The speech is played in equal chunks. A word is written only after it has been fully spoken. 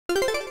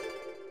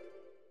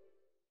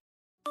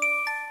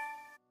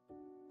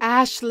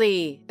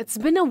Ashley, it's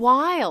been a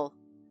while.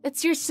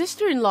 It's your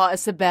sister-in-law,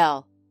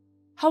 Isabel.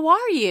 How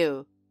are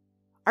you?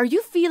 Are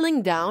you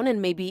feeling down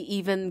and maybe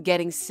even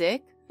getting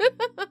sick?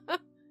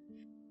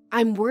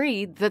 I'm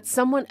worried that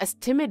someone as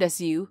timid as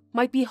you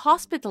might be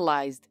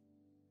hospitalized.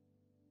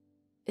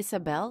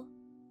 Isabel?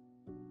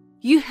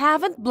 You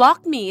haven't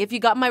blocked me if you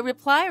got my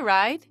reply,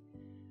 right?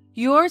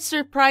 You're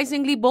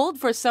surprisingly bold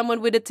for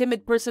someone with a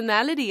timid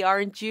personality,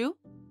 aren't you?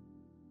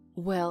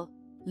 Well,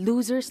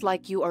 losers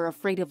like you are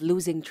afraid of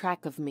losing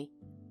track of me.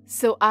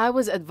 So I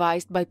was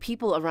advised by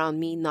people around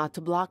me not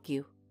to block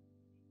you.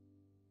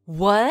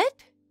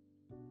 What?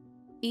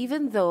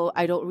 Even though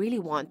I don't really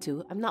want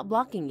to, I'm not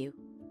blocking you.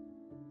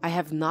 I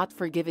have not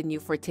forgiven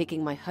you for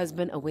taking my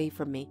husband away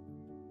from me.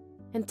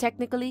 And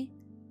technically,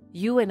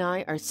 you and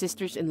I are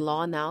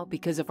sisters-in-law now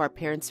because of our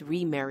parents'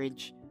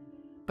 remarriage.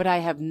 But I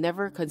have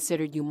never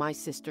considered you my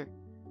sister.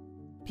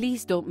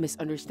 Please don't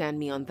misunderstand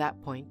me on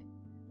that point.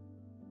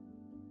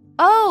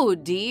 Oh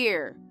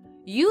dear,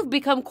 you've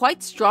become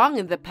quite strong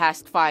in the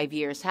past 5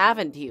 years,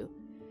 haven't you?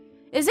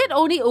 Is it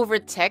only over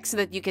text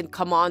that you can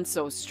come on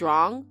so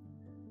strong?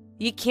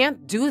 You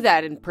can't do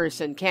that in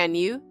person, can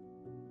you?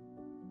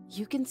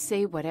 You can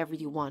say whatever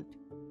you want.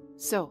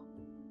 So,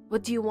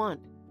 what do you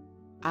want?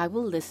 I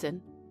will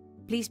listen.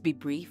 Please be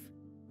brief.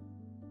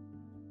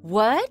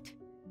 What?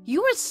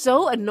 You are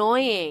so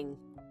annoying.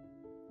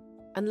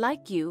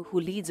 Unlike you,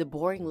 who leads a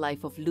boring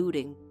life of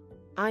looting,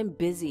 I'm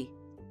busy.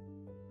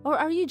 Or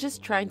are you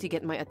just trying to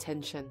get my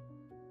attention?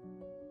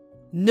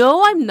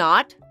 No, I'm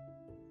not.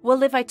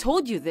 Well, if I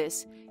told you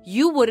this,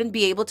 you wouldn't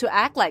be able to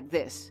act like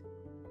this.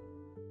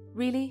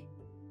 Really?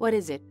 What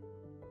is it?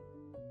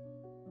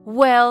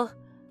 Well,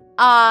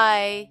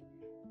 I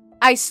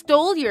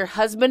stole your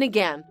husband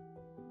again.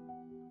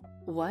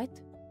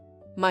 What?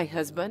 My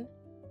husband?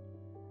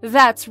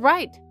 That's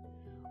right.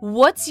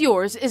 What's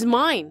yours is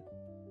mine.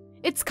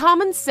 It's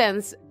common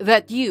sense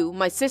that you,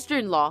 my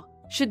sister-in-law,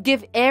 should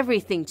give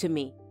everything to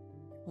me.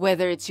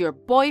 Whether it's your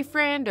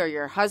boyfriend or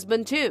your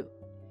husband too.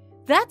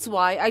 That's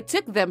why I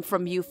took them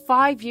from you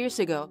 5 years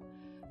ago,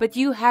 but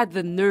you had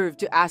the nerve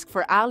to ask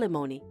for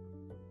alimony.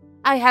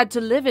 I had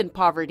to live in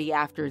poverty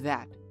after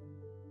that.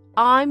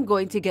 I'm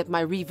going to get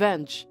my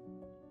revenge.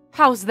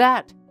 How's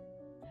that?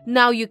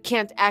 Now you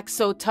can't act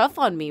so tough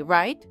on me,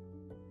 right?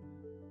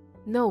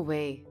 No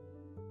way.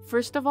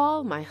 First of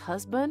all, my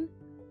husband?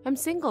 I'm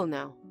single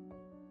now.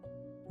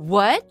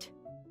 What?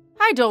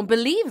 I don't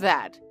believe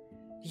that.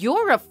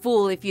 You're a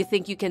fool if you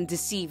think you can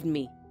deceive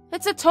me.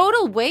 It's a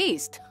total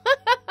waste.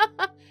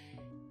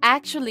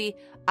 Actually,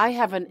 I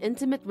have an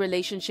intimate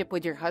relationship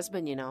with your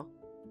husband, you know.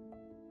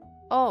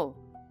 Oh,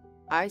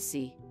 I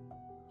see.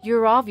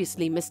 You're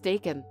obviously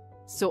mistaken,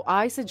 so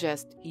I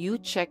suggest you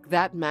check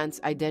that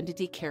man's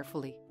identity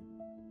carefully.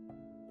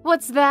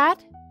 What's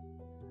that?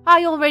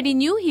 I already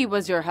knew he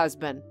was your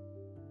husband.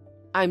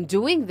 I'm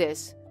doing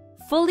this,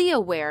 fully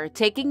aware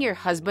taking your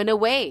husband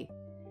away.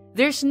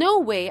 There's no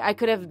way I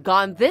could have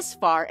gone this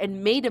far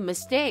and made a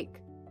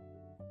mistake.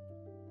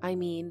 I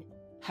mean,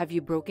 have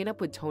you broken up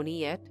with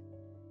Tony yet?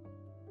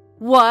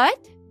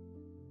 What?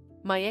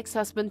 My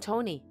ex-husband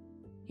Tony.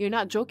 You're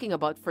not joking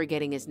about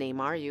forgetting his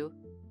name, are you?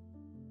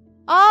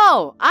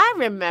 Oh, I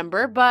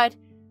remember, but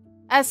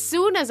as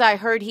soon as I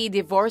heard he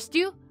divorced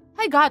you,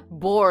 I got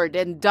bored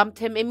and dumped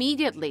him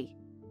immediately.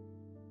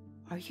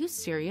 Are you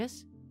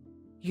serious?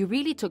 You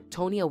really took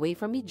Tony away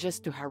from me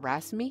just to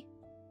harass me?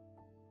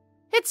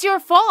 It's your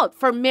fault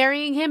for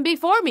marrying him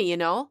before me, you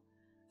know.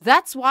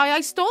 That's why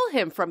I stole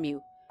him from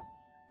you.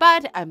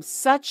 But I'm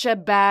such a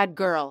bad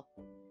girl.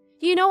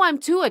 You know I'm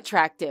too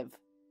attractive.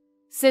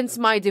 Since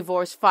my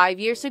divorce 5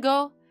 years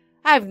ago,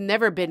 I've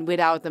never been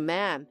without a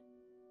man.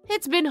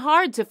 It's been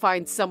hard to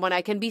find someone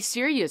I can be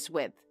serious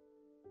with.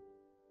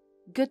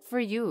 Good for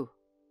you.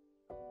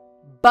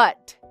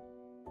 But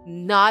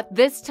not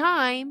this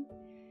time.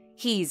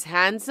 He's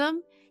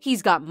handsome,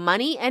 he's got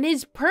money, and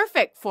he's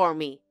perfect for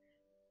me.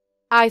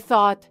 I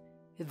thought,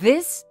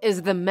 this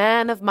is the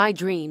man of my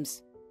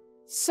dreams.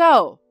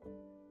 So,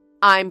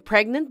 I'm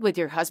pregnant with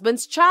your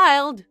husband's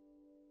child.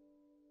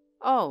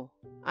 Oh,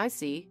 I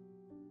see.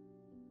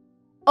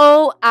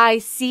 Oh, I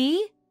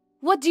see?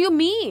 What do you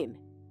mean?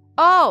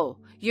 Oh,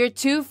 you're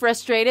too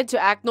frustrated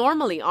to act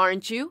normally,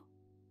 aren't you?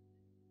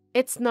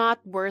 It's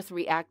not worth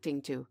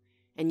reacting to,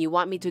 and you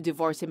want me to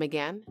divorce him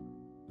again?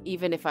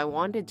 Even if I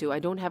wanted to, I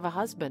don't have a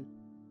husband.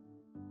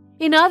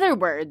 In other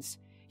words,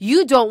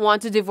 you don't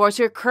want to divorce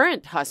your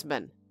current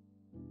husband.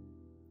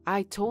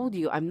 I told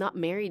you I'm not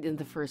married in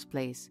the first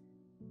place.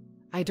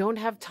 I don't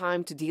have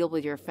time to deal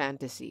with your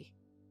fantasy.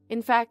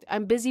 In fact,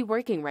 I'm busy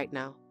working right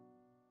now.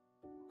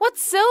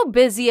 What's so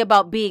busy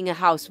about being a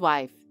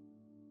housewife?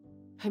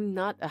 I'm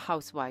not a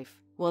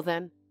housewife. Well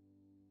then.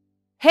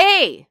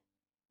 Hey!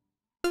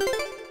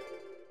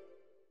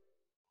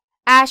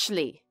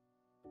 Ashley,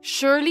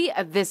 surely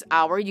at this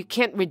hour you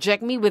can't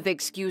reject me with the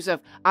excuse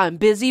of I'm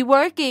busy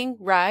working,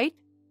 right?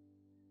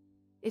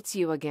 It's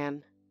you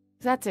again.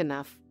 That's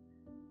enough.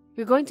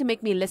 You're going to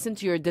make me listen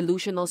to your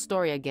delusional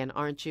story again,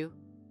 aren't you?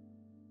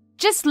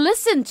 Just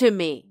listen to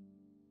me.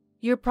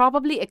 You're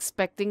probably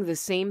expecting the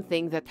same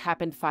thing that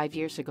happened 5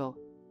 years ago.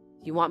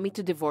 You want me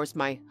to divorce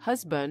my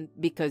husband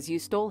because you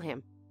stole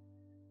him.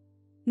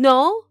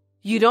 No,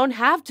 you don't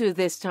have to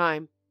this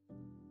time.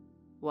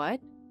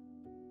 What?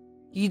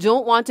 You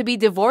don't want to be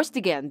divorced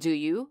again, do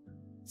you?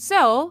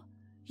 So,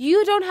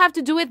 you don't have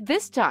to do it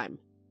this time.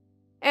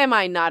 Am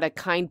I not a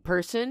kind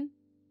person?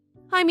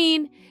 I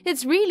mean,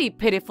 it's really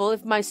pitiful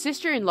if my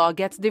sister-in-law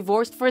gets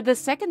divorced for the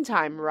second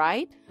time,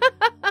 right?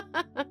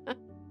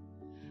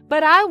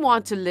 But I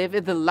want to live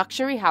in the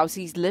luxury house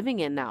he's living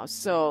in now,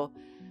 so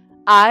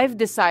I've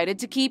decided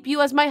to keep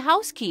you as my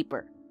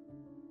housekeeper.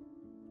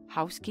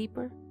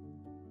 Housekeeper?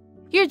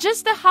 You're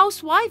just a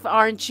housewife,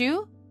 aren't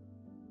you?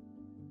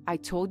 I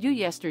told you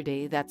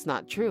yesterday that's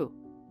not true.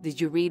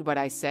 Did you read what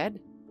I said?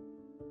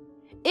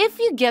 If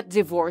you get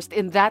divorced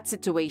in that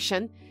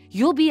situation,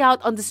 you'll be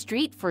out on the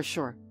street for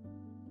sure.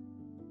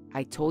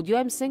 I told you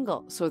I'm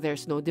single, so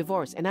there's no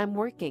divorce, and I'm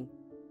working.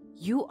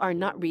 You are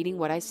not reading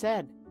what I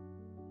said.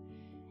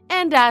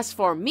 And as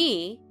for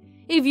me,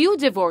 if you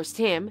divorced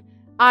him,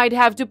 I'd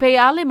have to pay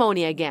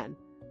alimony again.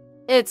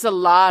 It's a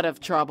lot of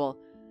trouble,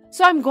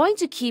 so I'm going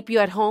to keep you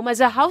at home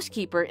as a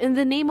housekeeper in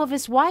the name of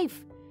his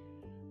wife.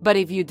 But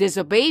if you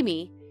disobey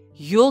me,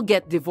 you'll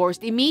get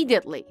divorced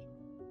immediately.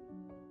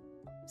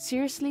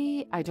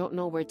 Seriously, I don't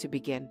know where to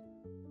begin.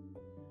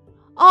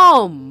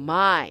 Oh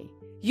my,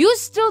 you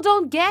still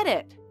don't get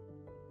it.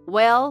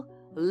 Well,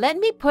 let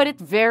me put it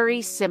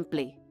very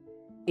simply.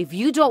 If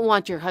you don't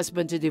want your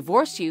husband to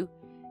divorce you,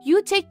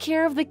 you take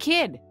care of the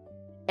kid.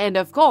 And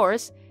of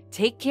course,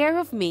 take care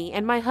of me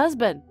and my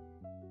husband.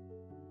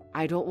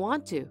 I don't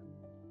want to.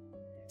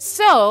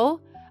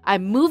 So,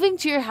 I'm moving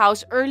to your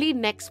house early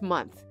next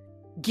month.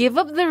 Give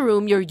up the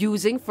room you're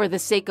using for the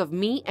sake of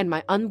me and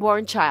my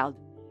unborn child.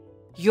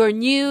 Your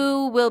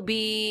new will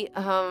be,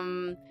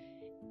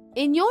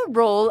 in your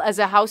role as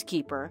a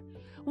housekeeper,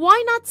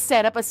 why not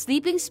set up a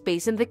sleeping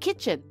space in the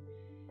kitchen?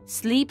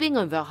 Sleeping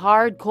on the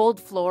hard,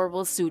 cold floor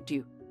will suit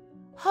you.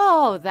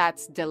 Oh,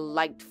 that's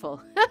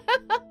delightful.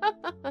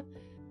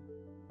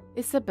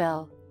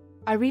 Isabel,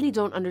 I really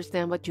don't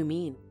understand what you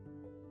mean.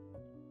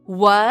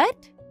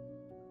 What?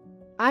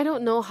 I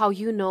don't know how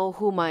you know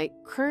who my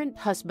current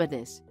husband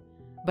is,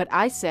 but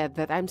I said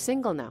that I'm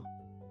single now.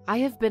 I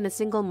have been a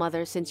single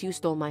mother since you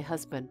stole my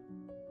husband.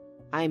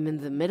 I'm in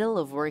the middle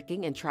of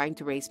working and trying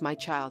to raise my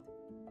child.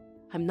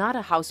 I'm not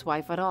a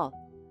housewife at all.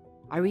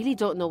 I really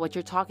don't know what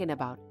you're talking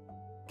about.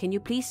 Can you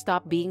please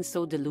stop being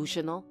so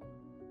delusional?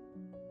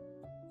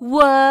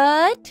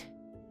 What?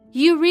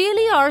 You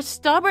really are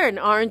stubborn,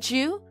 aren't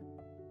you?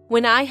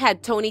 When I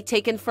had Tony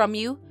taken from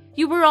you,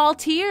 you were all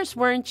tears,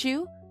 weren't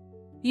you?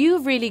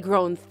 You've really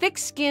grown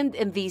thick-skinned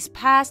in these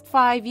past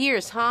 5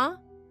 years, huh?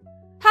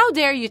 How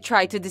dare you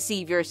try to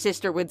deceive your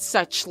sister with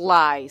such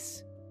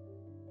lies?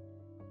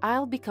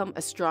 I'll become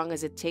as strong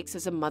as it takes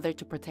as a mother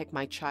to protect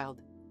my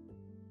child.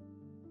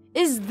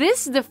 Is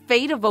this the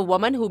fate of a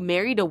woman who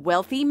married a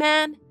wealthy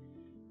man?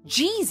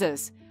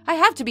 Jesus, I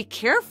have to be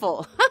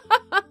careful.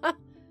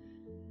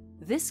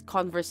 This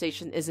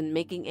conversation isn't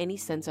making any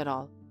sense at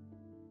all.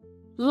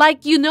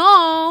 Like you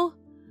know,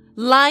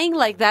 lying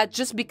like that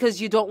just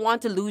because you don't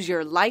want to lose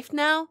your life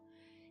now?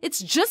 It's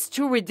just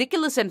too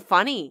ridiculous and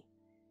funny.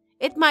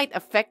 It might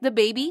affect the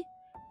baby.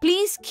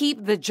 Please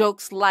keep the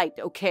jokes light,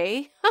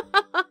 okay?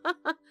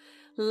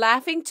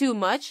 Laughing too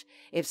much,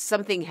 if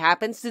something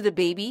happens to the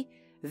baby,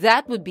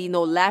 that would be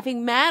no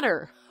laughing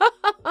matter.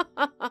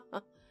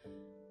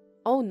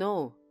 Oh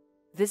no,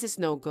 this is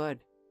no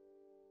good.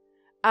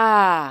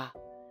 Ah,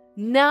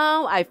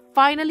 now I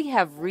finally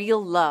have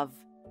real love.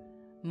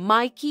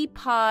 Mikey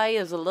Pie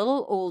is a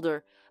little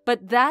older,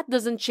 but that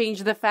doesn't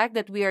change the fact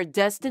that we are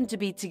destined to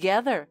be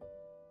together.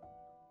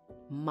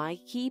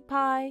 Mikey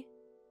Pie?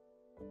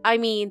 I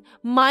mean,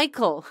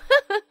 Michael.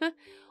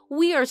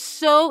 We are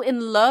so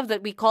in love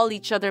that we call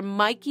each other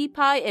Mikey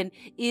Pie and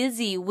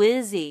Izzy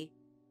Wizzy.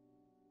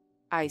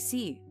 I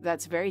see.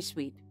 That's very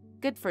sweet.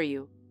 Good for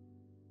you.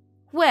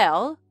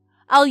 Well,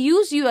 I'll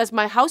use you as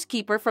my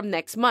housekeeper from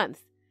next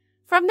month.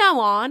 From now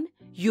on,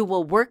 you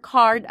will work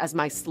hard as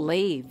my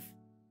slave.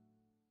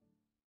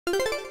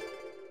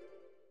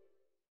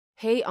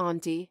 Hey,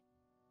 Auntie.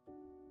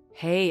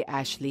 Hey,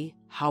 Ashley.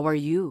 How are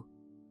you?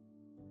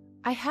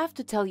 I have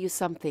to tell you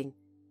something.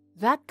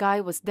 That guy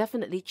was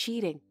definitely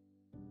cheating.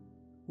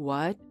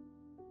 What?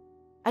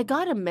 I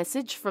got a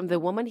message from the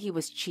woman he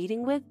was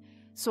cheating with,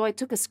 so I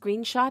took a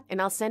screenshot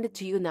and I'll send it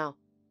to you now.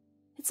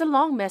 It's a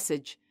long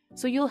message,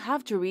 so you'll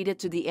have to read it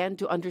to the end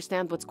to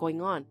understand what's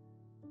going on.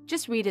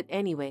 Just read it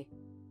anyway.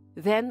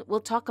 Then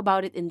we'll talk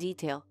about it in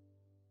detail.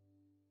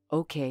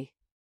 Okay.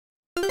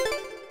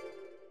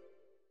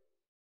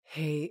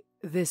 Hey,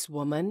 this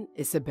woman,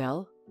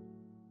 Isabel?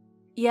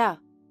 Yeah,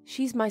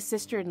 she's my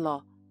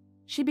sister-in-law.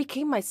 She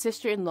became my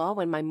sister-in-law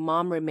when my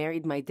mom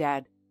remarried my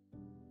dad.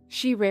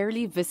 She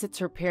rarely visits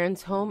her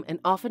parents' home and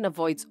often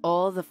avoids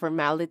all the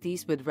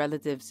formalities with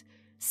relatives,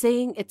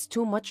 saying it's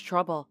too much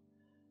trouble.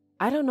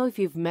 I don't know if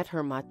you've met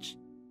her much.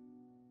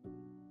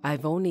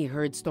 I've only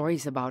heard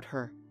stories about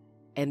her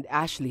and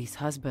Ashley's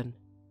husband.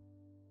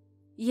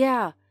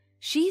 Yeah,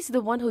 She's the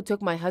one who took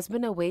my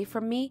husband away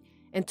from me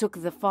and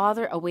took the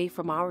father away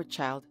from our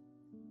child.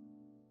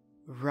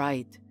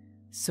 Right,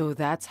 so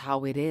that's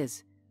how it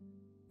is.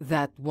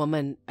 That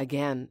woman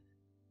again.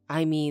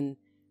 I mean,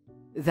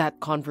 that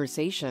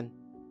conversation.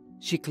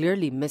 She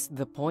clearly missed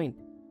the point.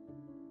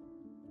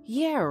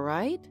 Yeah,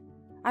 right?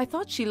 I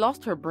thought she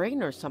lost her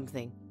brain or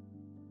something.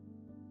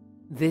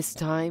 This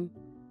time,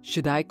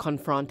 should I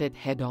confront it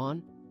head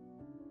on?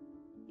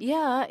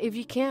 Yeah, if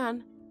you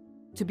can.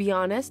 To be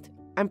honest,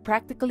 I'm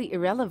practically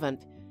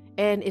irrelevant,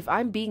 and if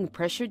I'm being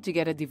pressured to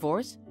get a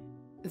divorce,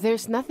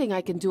 there's nothing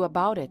I can do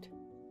about it.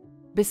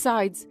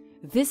 Besides,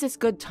 this is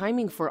good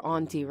timing for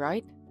Auntie,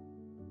 right?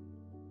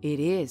 It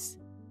is.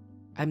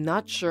 I'm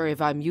not sure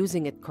if I'm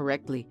using it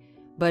correctly,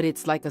 but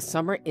it's like a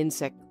summer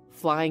insect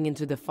flying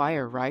into the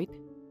fire, right?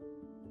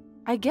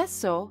 I guess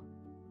so.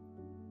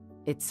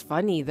 It's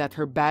funny that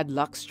her bad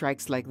luck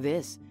strikes like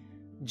this,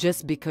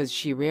 just because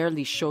she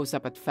rarely shows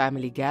up at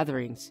family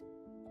gatherings.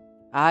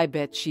 I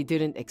bet she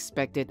didn't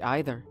expect it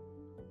either.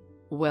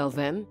 Well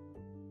then,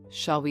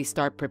 shall we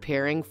start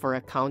preparing for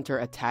a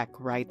counterattack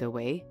right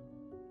away?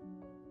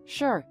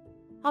 Sure,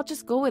 I'll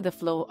just go with the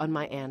flow on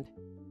my end.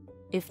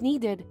 If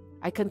needed,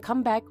 I can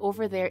come back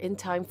over there in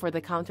time for the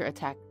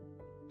counterattack.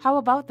 How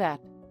about that?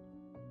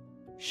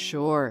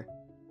 Sure.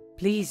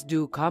 Please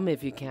do come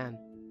if you can.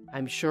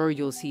 I'm sure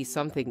you'll see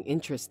something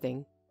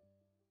interesting.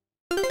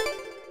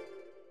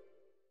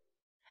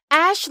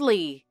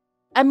 Ashley,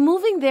 I'm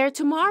moving there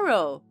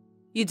tomorrow.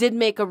 You did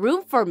make a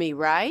room for me,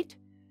 right?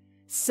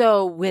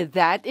 So, with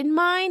that in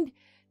mind,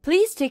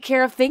 please take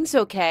care of things,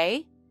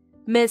 okay?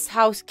 Miss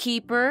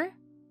Housekeeper?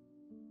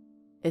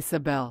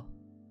 Isabel.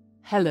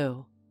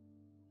 Hello.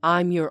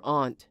 I'm your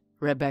aunt,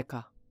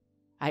 Rebecca.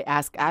 I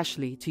asked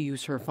Ashley to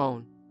use her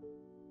phone.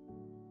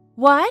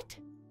 What?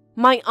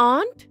 My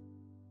aunt?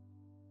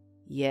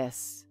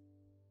 Yes.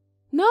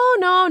 No,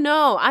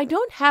 I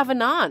don't have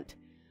an aunt.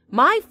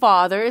 My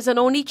father is an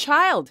only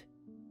child.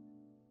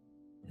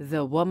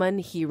 The woman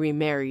he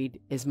remarried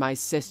is my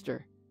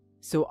sister,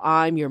 so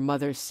I'm your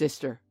mother's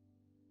sister.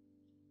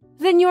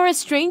 Then you're a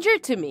stranger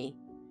to me.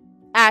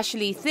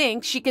 Ashley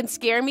thinks she can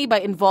scare me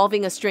by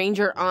involving a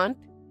stranger aunt.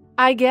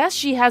 I guess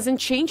she hasn't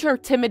changed her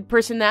timid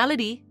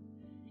personality.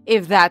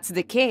 If that's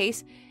the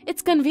case,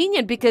 it's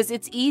convenient because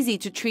it's easy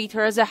to treat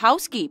her as a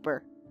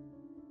housekeeper.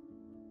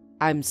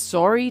 I'm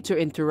sorry to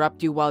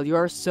interrupt you while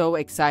you're so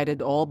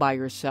excited all by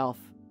yourself.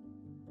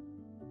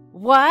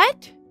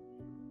 What?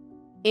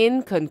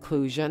 In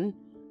conclusion,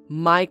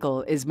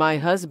 Michael is my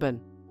husband.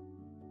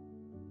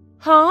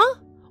 Huh?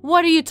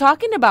 What are you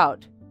talking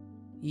about?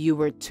 You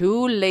were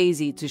too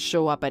lazy to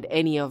show up at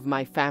any of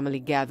my family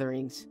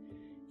gatherings.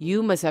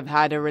 You must have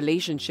had a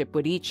relationship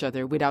with each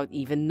other without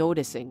even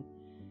noticing.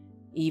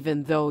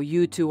 Even though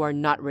you two are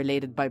not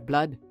related by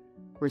blood,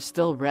 we're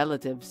still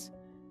relatives.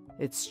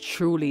 It's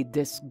truly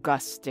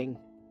disgusting.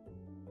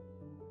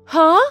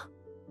 Huh?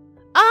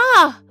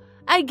 Ah,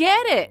 I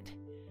get it.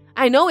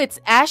 I know it's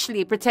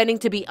Ashley pretending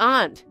to be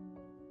aunt.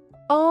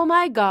 Oh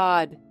my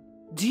God.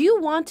 Do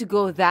you want to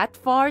go that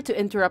far to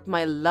interrupt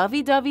my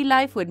lovey-dovey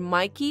life with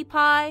Mikey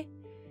Pie?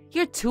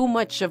 You're too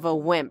much of a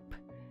wimp.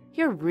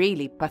 You're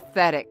really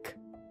pathetic.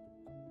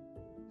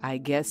 I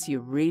guess you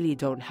really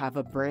don't have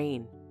a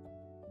brain.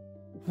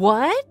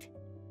 What?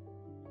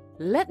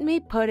 Let me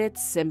put it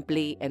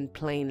simply and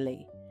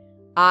plainly.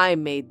 I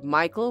made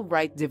Michael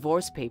write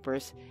divorce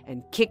papers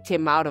and kicked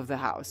him out of the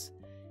house.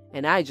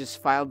 And I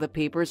just filed the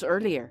papers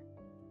earlier.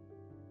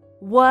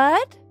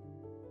 What?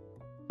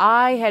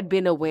 I had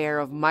been aware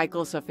of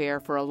Michael's affair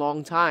for a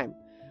long time,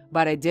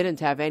 but I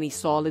didn't have any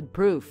solid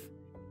proof.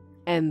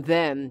 And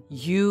then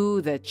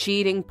you, the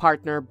cheating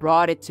partner,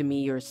 brought it to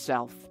me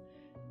yourself.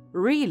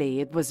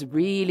 Really, it was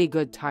really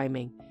good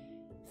timing.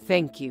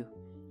 Thank you.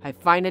 I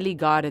finally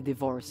got a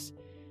divorce.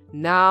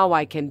 Now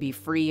I can be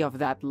free of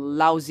that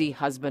lousy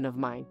husband of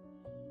mine.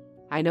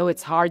 I know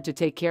it's hard to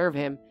take care of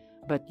him,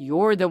 but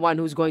you're the one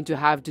who's going to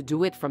have to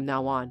do it from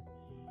now on.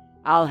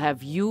 I'll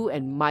have you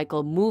and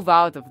Michael move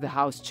out of the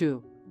house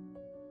too.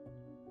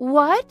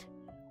 What?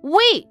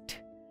 Wait!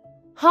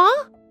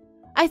 Huh?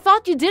 I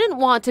thought you didn't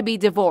want to be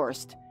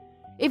divorced.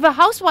 If a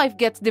housewife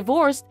gets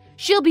divorced,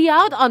 she'll be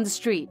out on the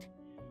street.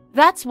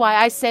 That's why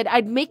I said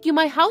I'd make you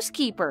my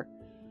housekeeper.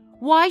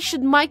 Why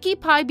should Mikey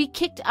Pie be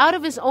kicked out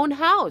of his own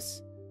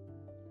house?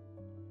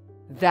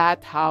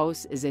 That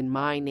house is in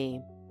my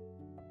name.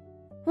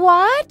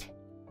 What?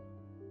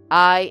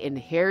 I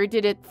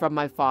inherited it from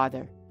my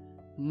father.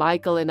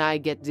 Michael and I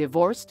get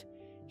divorced.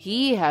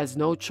 He has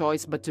no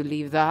choice but to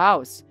leave the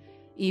house.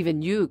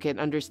 Even you can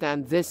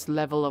understand this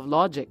level of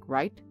logic,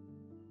 right?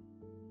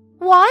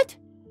 What?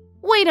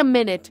 Wait a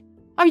minute.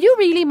 Are you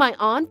really my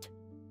aunt?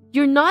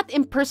 You're not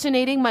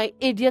impersonating my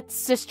idiot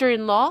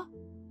sister-in-law?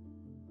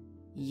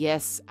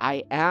 Yes,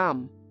 I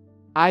am.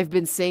 I've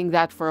been saying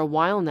that for a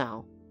while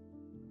now.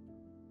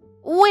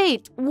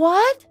 Wait,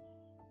 what?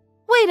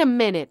 Wait a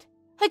minute.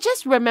 I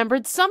just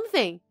remembered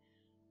something.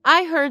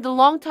 I heard a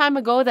long time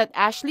ago that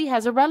Ashley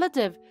has a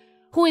relative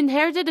who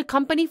inherited a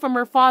company from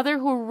her father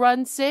who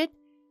runs it.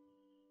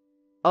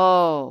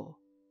 Oh,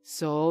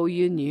 So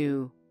you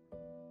knew.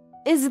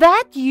 Is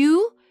that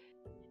you?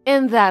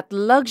 And that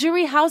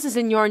luxury house is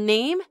in your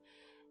name?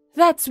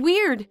 That's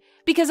weird,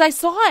 because I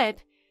saw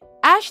it.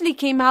 Ashley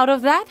came out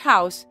of that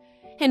house,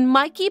 and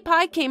Mikey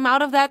Pie came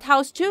out of that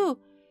house too.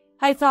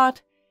 I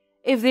thought,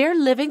 if they're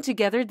living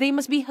together, they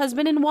must be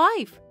husband and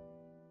wife.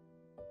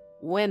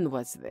 When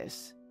was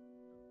this?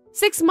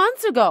 6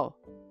 months ago.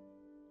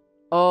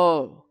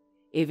 Oh,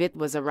 if it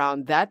was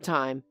around that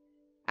time,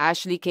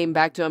 Ashley came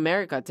back to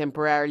America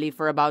temporarily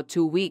for about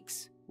 2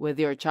 weeks with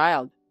your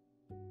child.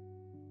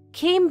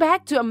 Came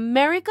back to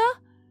America?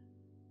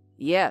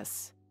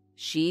 Yes,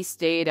 she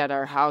stayed at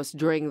our house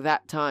during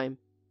that time.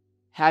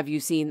 Have you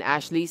seen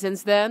Ashley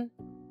since then?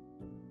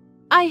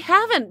 I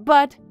haven't,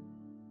 but...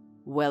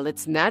 Well,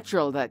 it's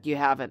natural that you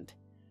haven't.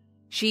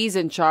 She's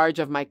in charge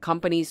of my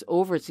company's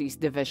overseas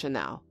division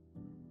now.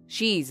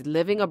 She's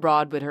living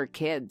abroad with her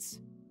kids.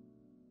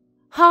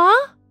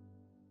 Huh?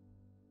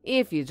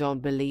 If you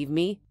don't believe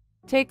me,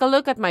 take a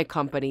look at my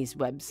company's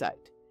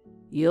website.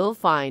 You'll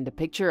find a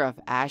picture of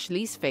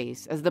Ashley's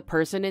face as the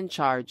person in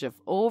charge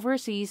of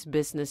overseas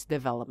business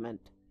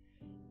development.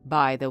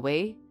 By the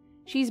way,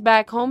 she's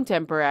back home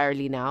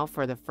temporarily now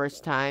for the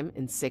first time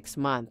in 6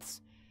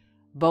 months.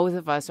 Both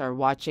of us are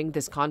watching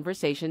this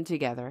conversation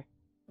together.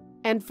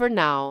 And for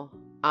now,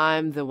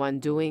 I'm the one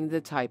doing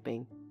the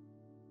typing.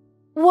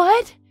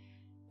 What?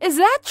 Is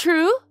that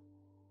true?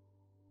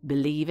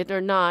 Believe it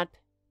or not,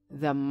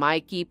 the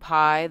Mikey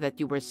Pie that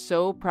you were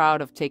so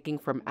proud of taking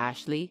from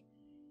Ashley,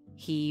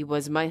 he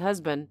was my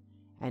husband,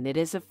 and it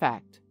is a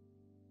fact.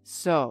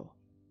 So,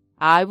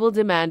 I will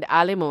demand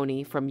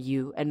alimony from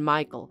you and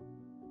Michael.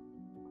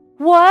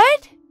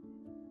 What?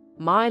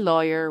 My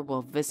lawyer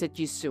will visit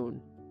you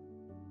soon.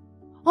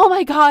 Oh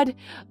my God!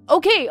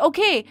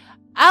 Okay.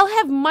 I'll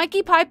have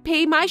Mikey Pie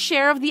pay my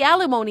share of the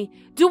alimony.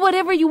 Do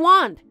whatever you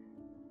want.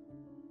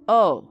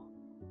 Oh,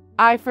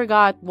 I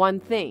forgot one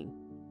thing.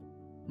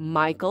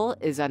 Michael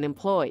is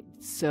unemployed,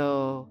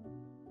 so...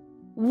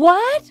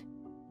 What?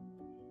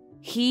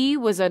 He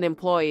was an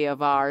employee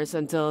of ours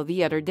until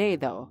the other day,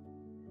 though.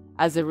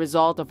 As a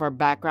result of our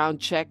background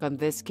check on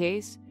this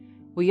case,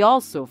 we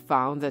also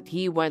found that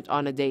he went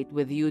on a date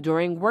with you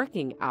during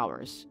working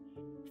hours.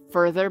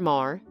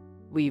 Furthermore,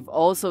 we've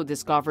also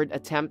discovered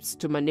attempts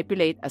to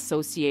manipulate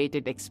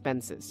associated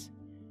expenses.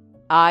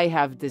 I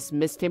have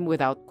dismissed him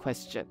without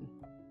question.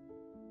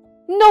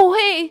 No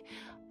way!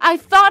 I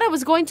thought I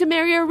was going to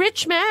marry a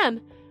rich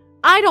man.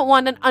 I don't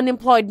want an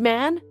unemployed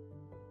man.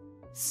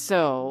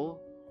 So,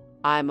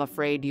 I'm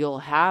afraid you'll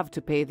have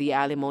to pay the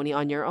alimony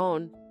on your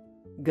own.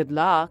 Good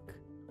luck.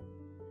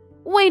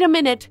 Wait a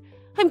minute.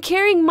 I'm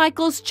carrying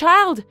Michael's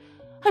child.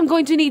 I'm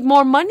going to need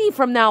more money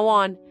from now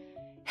on.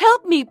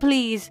 Help me,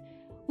 please.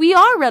 We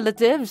are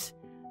relatives.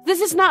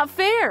 This is not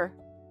fair.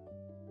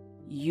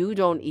 You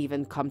don't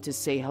even come to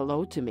say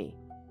hello to me.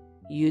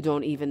 You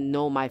don't even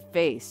know my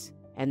face.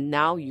 And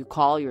now you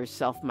call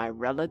yourself my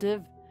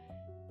relative?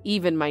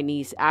 Even my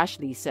niece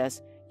Ashley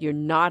says you're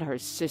not her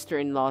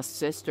sister-in-law's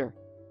sister.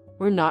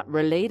 We're not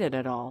related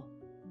at all.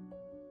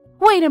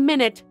 Wait a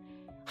minute.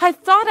 I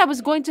thought I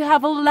was going to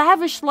have a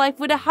lavish life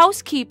with a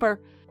housekeeper.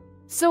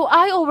 So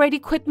I already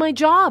quit my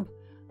job.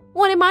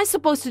 What am I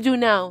supposed to do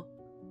now?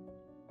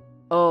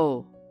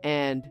 Oh,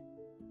 and...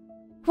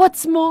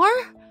 What's more?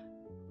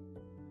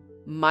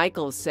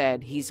 Michael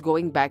said he's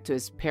going back to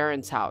his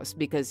parents' house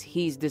because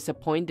he's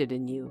disappointed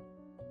in you.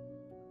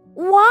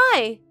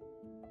 Why?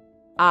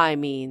 I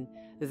mean,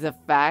 the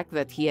fact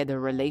that he had a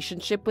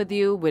relationship with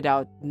you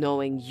without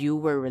knowing you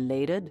were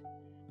related.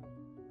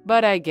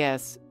 But I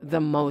guess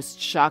the most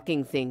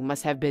shocking thing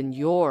must have been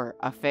your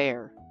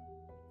affair.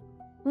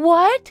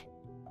 What?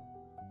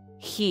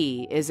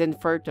 He is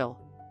infertile,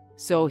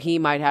 so he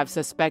might have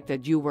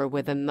suspected you were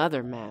with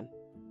another man.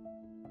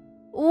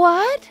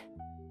 What?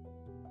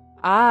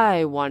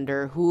 I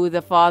wonder who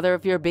the father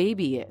of your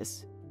baby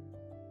is.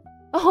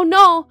 Oh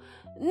no!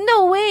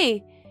 No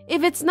way!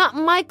 If it's not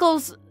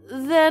Michael's,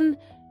 then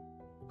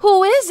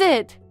who is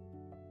it?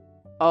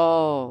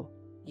 Oh,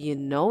 you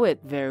know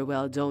it very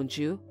well, don't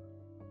you?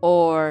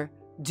 Or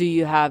do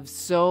you have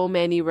so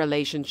many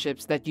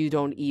relationships that you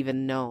don't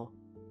even know?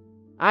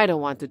 I don't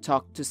want to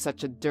talk to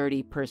such a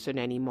dirty person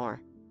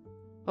anymore.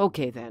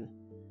 Okay then,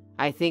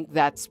 I think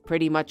that's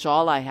pretty much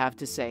all I have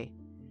to say.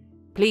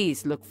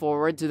 Please look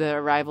forward to the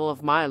arrival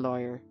of my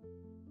lawyer.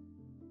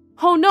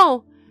 Oh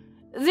no!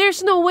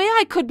 There's no way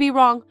I could be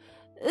wrong.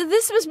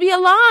 This must be a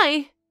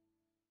lie.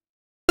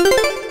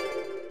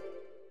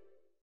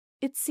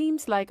 It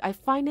seems like I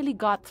finally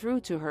got through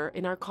to her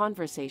in our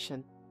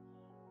conversation.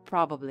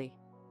 Probably.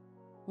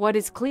 What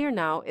is clear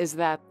now is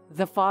that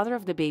the father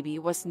of the baby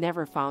was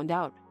never found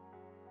out.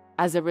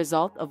 As a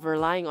result of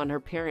relying on her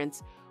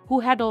parents, who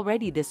had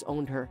already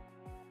disowned her,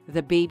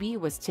 the baby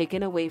was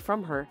taken away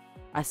from her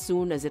as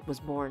soon as it was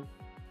born.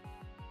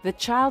 The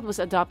child was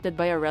adopted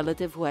by a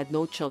relative who had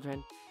no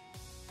children.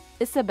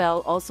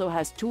 Isabel also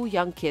has 2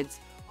 young kids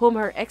whom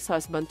her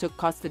ex-husband took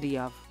custody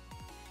of.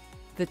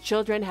 The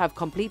children have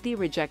completely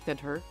rejected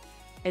her,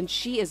 and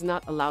she is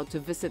not allowed to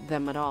visit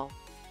them at all.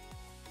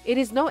 It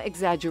is no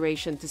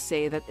exaggeration to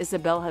say that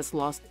Isabel has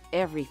lost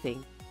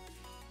everything.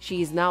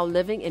 She is now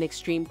living in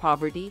extreme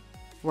poverty,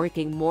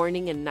 working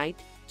morning and night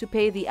to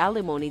pay the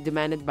alimony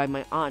demanded by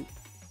my aunt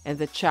and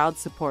the child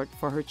support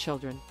for her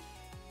children.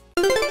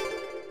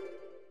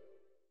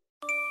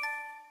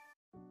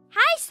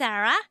 Hi,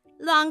 Sarah.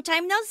 Long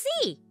time no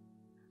see.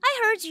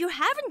 I heard you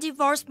haven't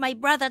divorced my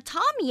brother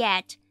Tom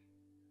yet.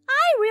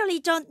 I really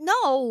don't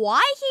know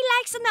why he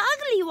likes an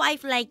ugly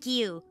wife like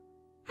you.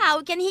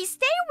 How can he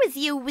stay with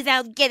you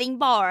without getting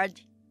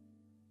bored?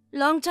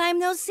 Long time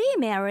no see,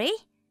 Mary.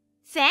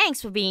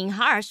 Thanks for being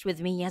harsh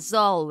with me as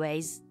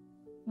always.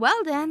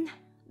 Well then,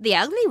 the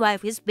ugly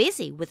wife is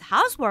busy with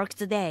housework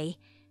today,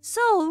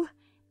 so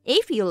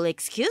if you'll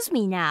excuse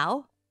me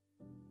now.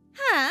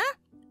 Huh?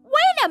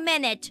 Wait a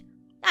minute!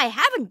 I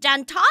haven't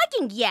done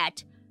talking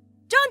yet.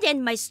 Don't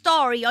end my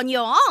story on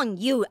your own,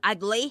 you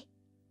ugly.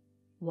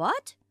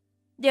 What?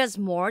 There's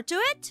more to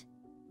it?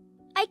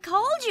 I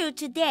called you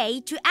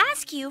today to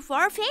ask you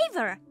for a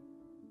favor.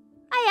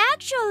 I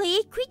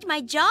actually quit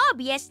my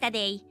job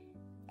yesterday,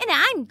 and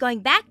I'm going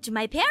back to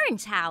my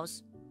parents'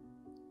 house.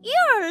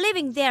 You're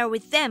living there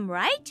with them,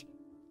 right?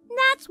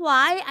 That's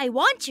why I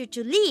want you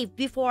to leave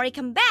before I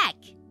come back.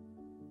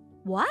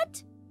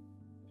 What?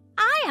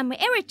 I am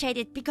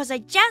irritated because I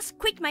just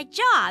quit my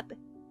job.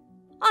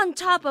 On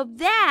top of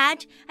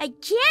that, I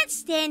can't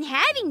stand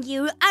having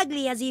you,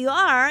 ugly as you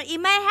are,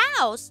 in my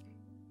house.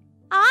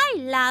 I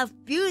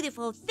love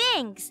beautiful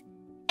things,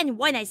 and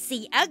when I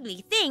see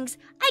ugly things,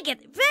 I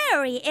get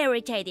very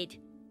irritated.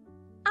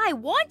 I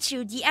want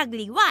you, the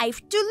ugly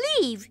wife, to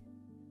leave.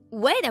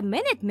 Wait a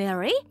minute,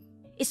 Mary.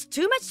 It's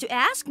too much to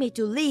ask me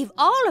to leave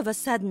all of a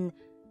sudden.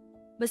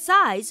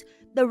 Besides,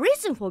 the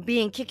reason for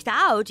being kicked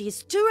out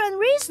is too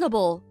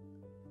unreasonable.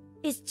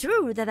 It's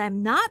true that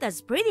I'm not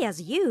as pretty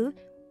as you,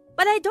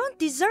 but I don't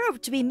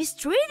deserve to be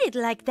mistreated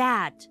like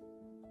that.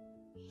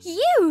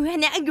 You,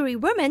 an ugly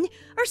woman,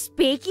 are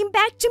speaking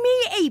back to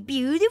me, a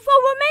beautiful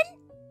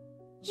woman?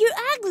 You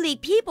ugly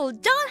people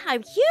don't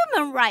have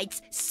human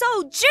rights,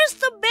 so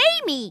just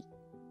obey me.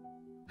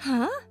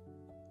 Huh?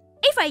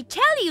 If I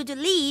tell you to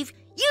leave,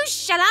 you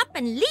shut up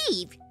and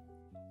leave.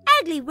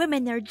 Ugly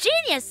women are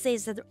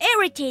geniuses at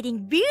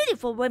irritating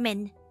beautiful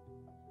women.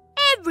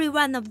 Every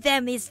one of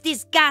them is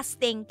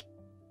disgusting.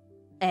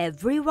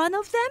 Every one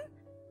of them?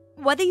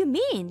 What do you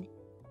mean?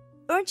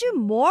 Aren't you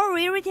more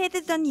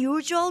irritated than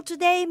usual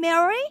today,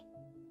 Mary?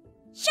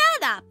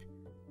 Shut up!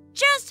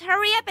 Just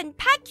hurry up and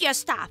pack your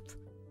stuff.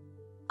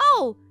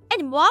 Oh,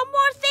 and one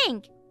more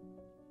thing.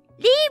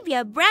 Leave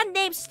your brand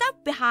name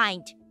stuff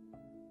behind.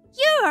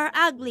 You are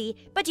ugly,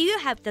 but you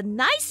have the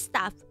nice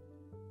stuff.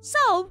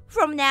 So,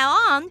 from now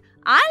on,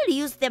 I'll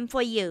use them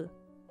for you.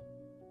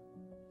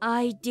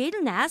 I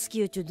didn't ask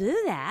you to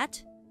do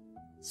that.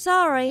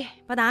 Sorry,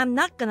 but I'm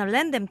not gonna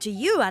lend them to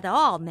you at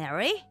all,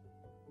 Mary.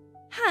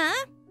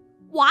 Huh?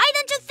 Why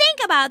don't you think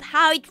about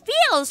how it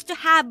feels to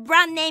have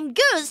brand name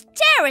goods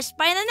cherished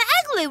by an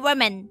ugly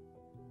woman?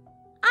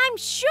 I'm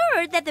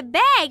sure that the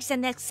bags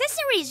and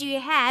accessories you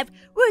have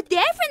will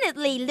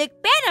definitely look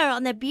better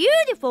on a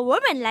beautiful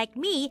woman like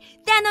me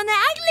than on an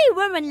ugly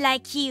woman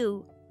like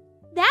you.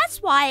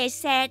 That's why I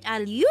said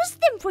I'll use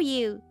them for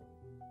you.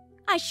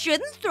 I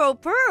shouldn't throw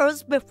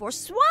pearls before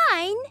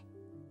swine.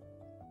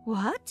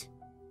 What?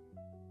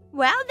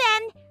 Well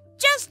then,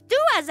 just do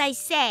as I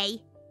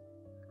say.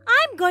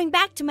 I'm going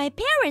back to my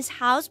parents'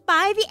 house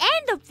by the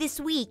end of this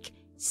week,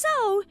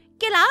 so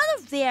get out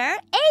of there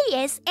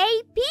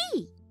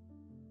ASAP.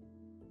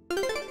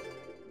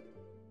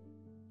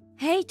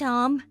 Hey,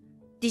 Tom,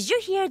 did you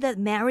hear that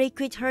Mary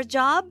quit her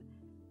job?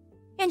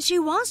 And she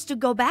wants to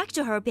go back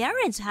to her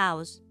parents'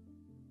 house.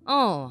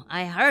 Oh,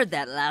 I heard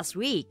that last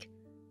week.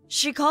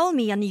 She called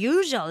me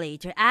unusually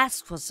to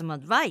ask for some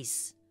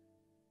advice.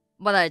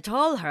 But I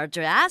told her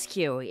to ask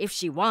you if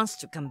she wants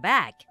to come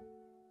back.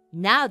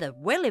 Now that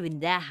we live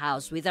in that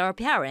house with our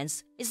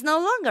parents, it's no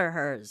longer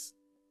hers.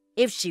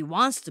 If she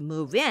wants to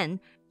move in,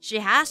 she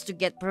has to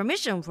get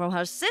permission from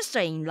her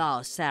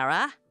sister-in-law,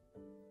 Sarah.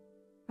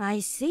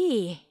 I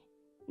see.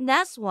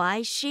 That's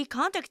why she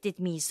contacted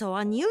me so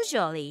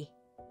unusually.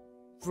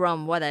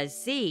 From what I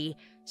see,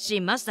 she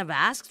must have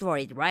asked for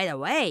it right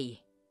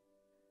away.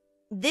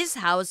 This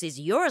house is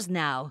yours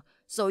now,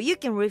 so you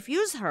can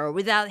refuse her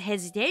without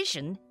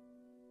hesitation.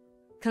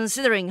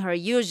 Considering her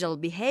usual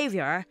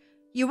behavior,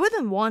 you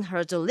wouldn't want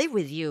her to live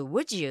with you,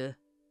 would you?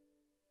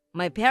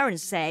 My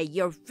parents say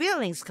your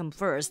feelings come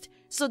first,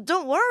 so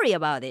don't worry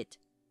about it.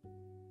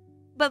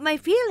 But my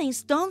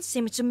feelings don't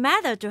seem to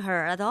matter to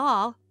her at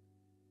all.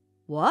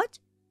 What?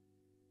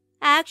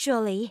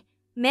 Actually,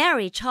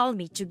 Mary told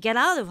me to get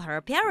out of her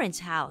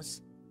parents'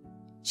 house.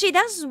 She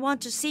doesn't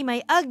want to see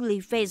my ugly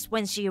face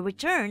when she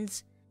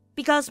returns,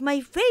 because my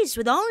face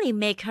would only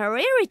make her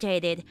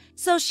irritated,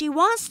 so she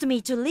wants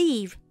me to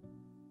leave.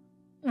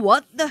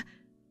 What the?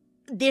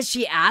 Did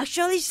she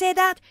actually say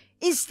that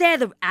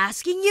instead of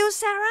asking you,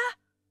 Sarah?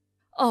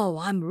 Oh,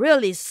 I'm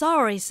really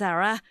sorry,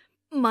 Sarah.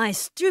 My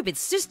stupid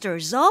sister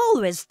is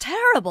always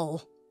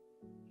terrible.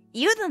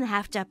 You don't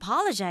have to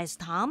apologize,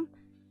 Tom.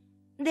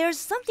 There's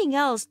something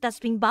else that's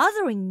been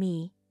bothering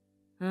me.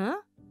 Huh?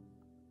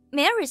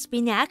 Mary's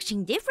been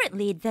acting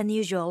differently than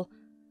usual.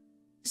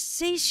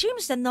 She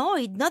seems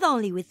annoyed not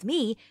only with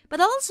me,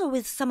 but also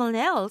with someone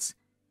else.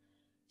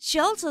 She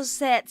also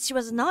said she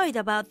was annoyed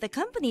about the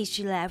company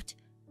she left.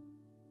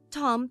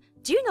 Tom,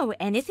 do you know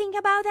anything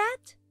about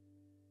that?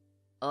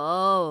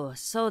 Oh,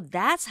 so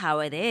that's how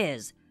it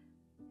is.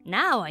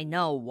 Now I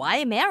know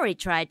why Mary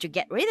tried to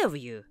get rid of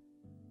you.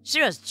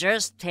 She was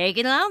just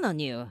taking out on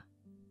you.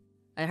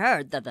 I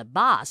heard that the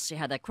boss she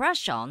had a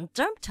crush on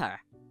dumped her.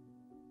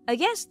 I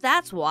guess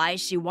that's why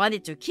she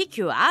wanted to kick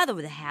you out of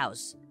the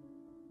house.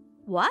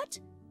 What?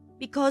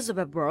 Because of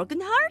a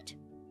broken heart?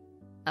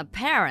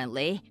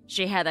 Apparently,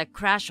 she had a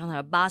crush on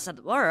her boss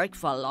at work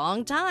for a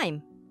long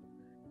time.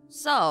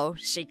 So,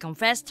 she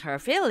confessed her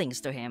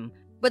feelings to him,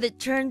 but it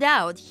turned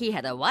out he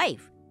had a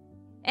wife.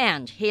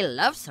 And he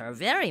loves her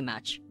very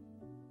much.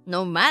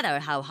 No matter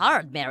how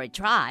hard Mary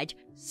tried,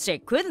 she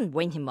couldn't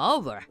win him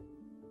over.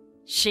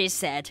 She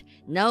said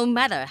no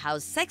matter how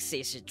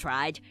sexy she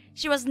tried,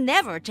 she was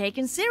never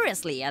taken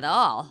seriously at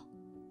all.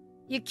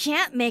 You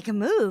can't make a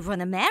move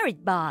on a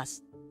married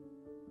boss.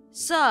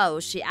 So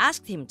she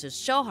asked him to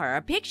show her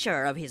a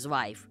picture of his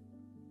wife.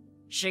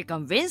 She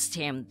convinced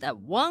him that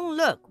one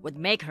look would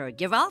make her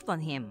give up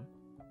on him.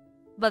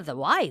 But the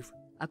wife,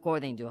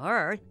 according to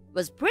her,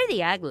 was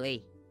pretty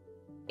ugly.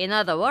 In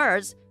other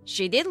words,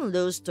 she didn't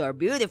lose to a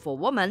beautiful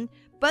woman,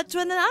 but to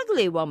an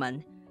ugly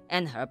woman,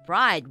 and her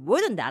pride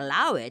wouldn't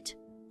allow it.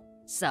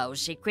 So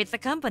she quit the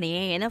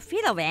company in a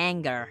fit of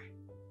anger.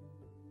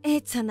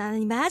 It's an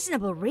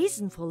unimaginable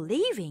reason for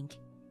leaving.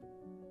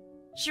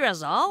 She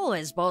was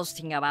always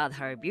boasting about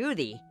her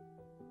beauty.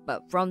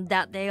 But from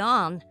that day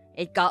on,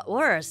 it got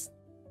worse.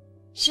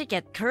 She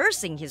kept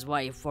cursing his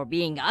wife for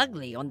being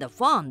ugly on the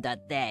phone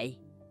that day.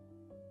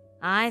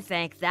 I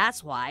think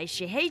that's why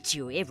she hates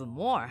you even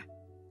more.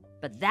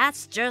 But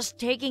that's just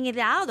taking it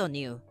out on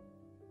you.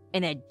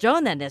 And I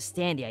don't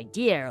understand the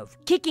idea of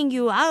kicking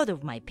you out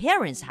of my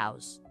parents'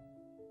 house.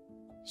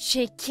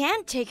 She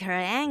can't take her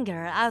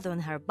anger out on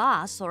her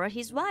boss or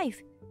his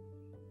wife.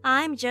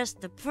 I'm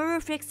just the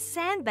perfect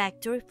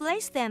sandbag to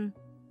replace them.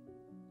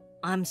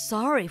 I'm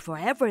sorry for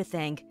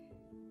everything.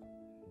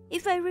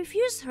 If I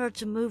refuse her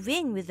to move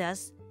in with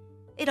us,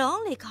 it'll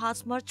only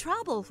cause more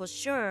trouble for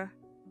sure.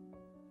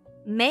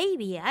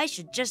 Maybe I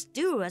should just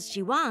do as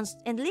she wants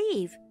and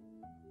leave.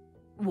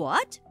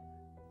 What?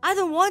 I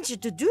don't want you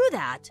to do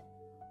that.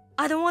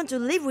 I don't want to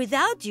live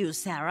without you,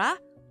 Sarah.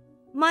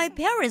 My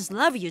parents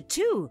love you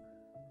too.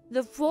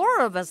 The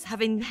four of us have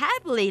been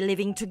happily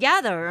living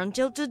together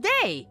until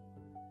today.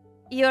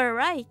 You're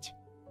right.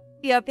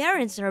 Your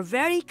parents are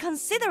very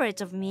considerate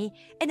of me,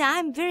 and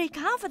I'm very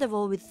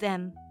comfortable with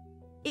them.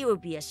 It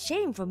would be a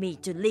shame for me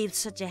to leave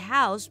such a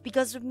house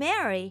because of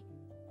Mary.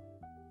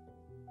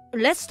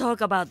 Let's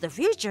talk about the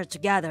future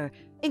together,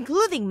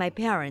 including my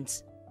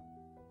parents.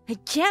 I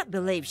can't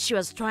believe she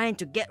was trying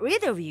to get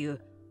rid of you.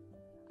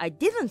 I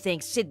didn't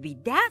think she'd be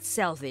that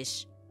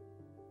selfish.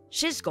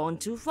 She's gone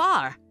too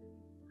far.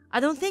 I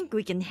don't think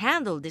we can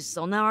handle this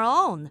on our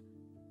own.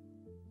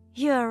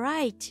 You're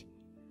right.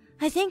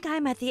 I think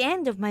I'm at the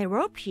end of my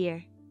rope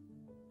here.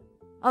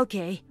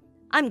 Okay,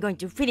 I'm going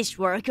to finish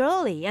work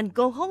early and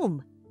go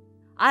home.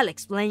 I'll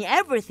explain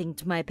everything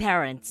to my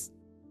parents.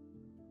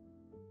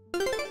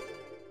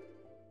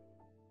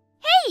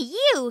 Hey,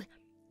 you!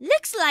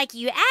 Looks like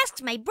you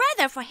asked my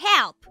brother for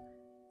help.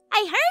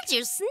 I heard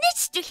you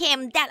snitched to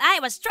him that I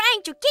was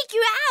trying to kick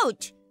you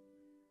out.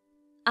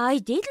 I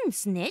didn't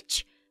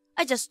snitch.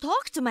 I just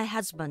talked to my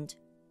husband.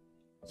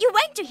 You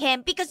went to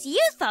him because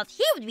you thought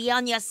he would be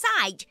on your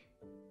side.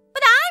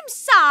 But I'm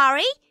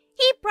sorry.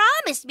 He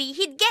promised me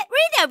he'd get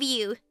rid of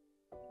you.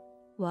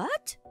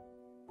 What?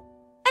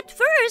 At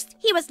first,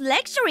 he was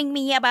lecturing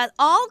me about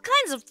all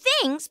kinds of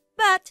things,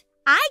 but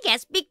I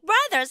guess big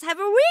brothers have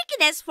a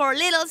weakness for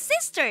little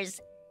sisters.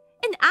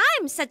 And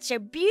I'm such a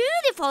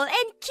beautiful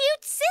and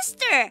cute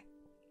sister.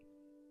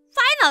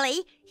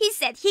 Finally, he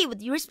said he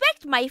would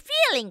respect my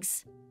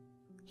feelings.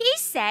 He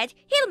said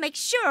he'll make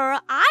sure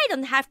I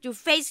don't have to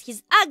face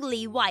his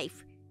ugly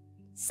wife.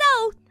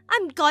 So,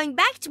 I'm going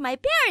back to my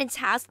parents'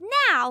 house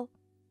now.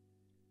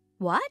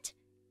 What?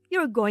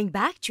 You're going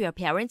back to your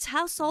parents'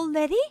 house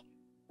already?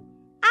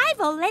 I've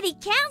already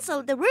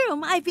canceled the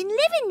room I've been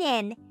living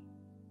in.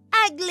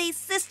 Ugly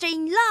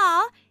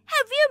sister-in-law,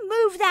 have you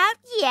moved out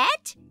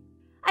yet?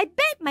 I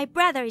bet my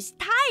brother is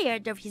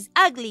tired of his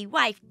ugly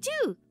wife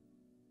too.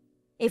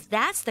 If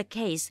that's the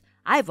case,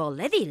 I've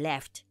already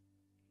left.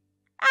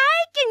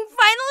 I can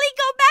finally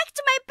go back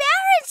to my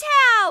parents'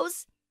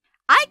 house.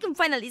 I can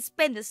finally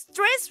spend a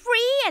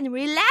stress-free and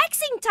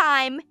relaxing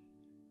time.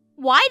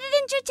 Why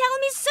didn't you tell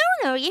me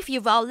sooner if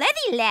you've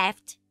already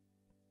left?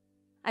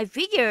 I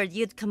figured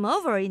you'd come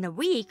over in a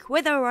week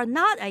whether or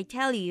not I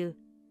tell you.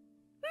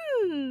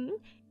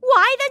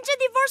 Why don't you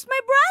divorce my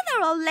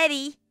brother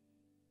already?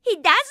 He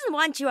doesn't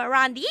want you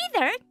around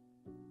either.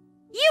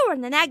 You're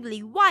an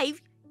ugly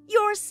wife.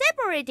 You're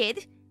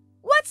separated.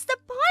 What's the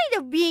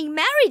point of being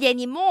married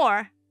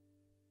anymore?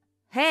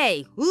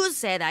 Hey, who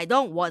said I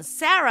don't want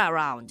Sarah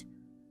around?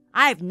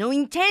 I have no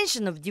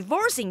intention of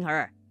divorcing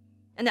her,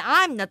 and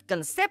I'm not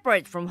gonna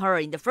separate from her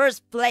in the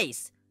first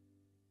place.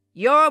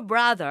 Your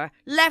brother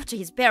left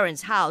his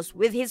parents' house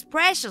with his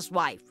precious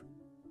wife.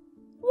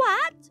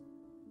 What?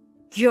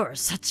 You're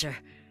such a...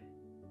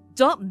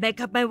 Don't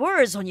make up my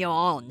words on your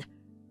own.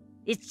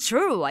 It's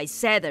true I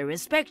said I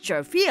respect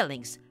your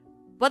feelings,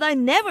 but I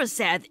never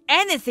said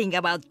anything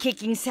about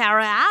kicking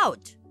Sarah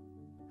out.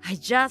 I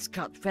just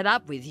got fed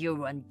up with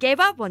you and gave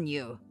up on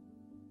you.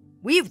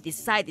 We've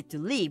decided to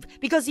leave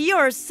because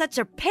you're such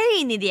a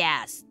pain in the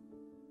ass.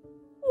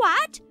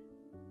 What?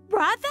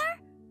 Brother?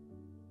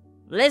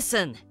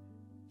 Listen,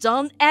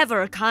 don't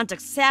ever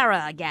contact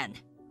Sarah again.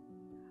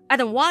 I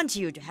don't want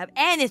you to have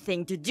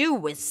anything to do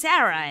with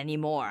Sarah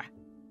anymore.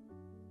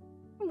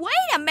 Wait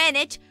a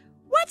minute!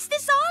 What's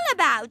this all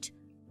about?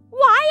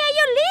 Why are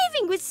you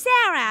leaving with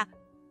Sarah?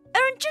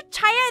 Aren't you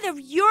tired of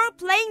your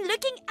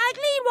plain-looking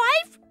ugly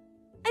wife?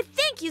 I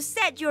think you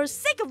said you're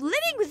sick of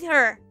living with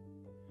her.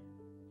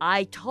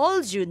 I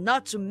told you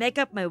not to make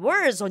up my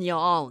words on your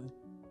own.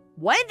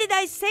 When did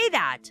I say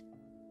that?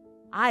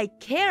 I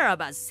care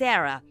about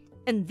Sarah,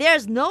 and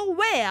there's no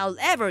way I'll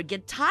ever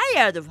get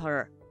tired of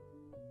her.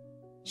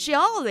 She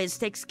always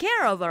takes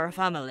care of our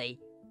family.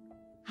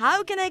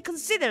 How can I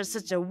consider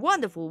such a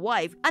wonderful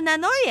wife an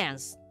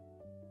annoyance?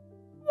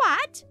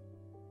 What?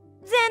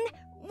 Then,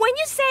 when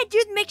you said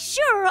you'd make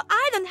sure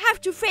I don't have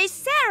to face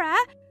Sarah,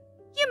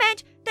 you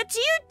meant that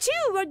you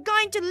two were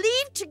going to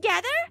leave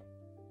together?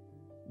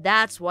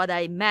 That's what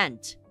I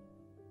meant.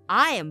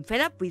 I am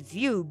fed up with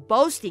you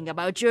boasting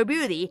about your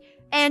beauty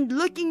and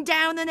looking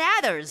down on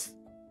others.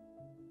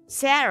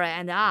 Sarah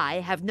and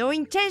I have no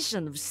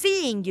intention of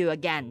seeing you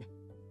again.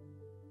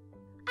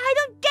 I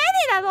don't get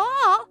it at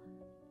all.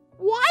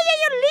 Why are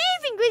you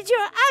leaving with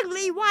your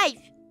ugly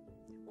wife?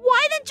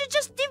 Why don't you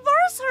just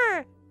divorce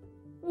her?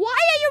 Why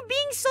are you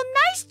being so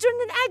nice to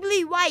an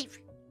ugly wife?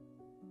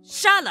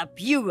 Shut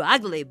up, you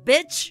ugly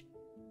bitch!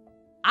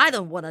 I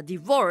don't want a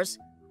divorce.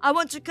 I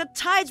want to cut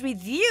ties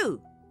with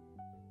you.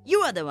 You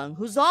are the one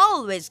who's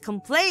always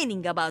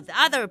complaining about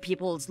other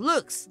people's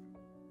looks.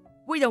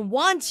 We don't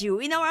want you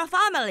in our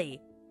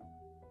family.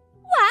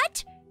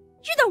 What?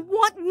 You don't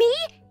want me,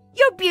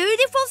 your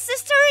beautiful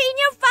sister, in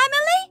your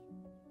family?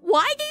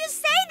 Why do you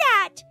say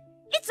that?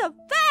 It's a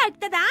fact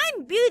that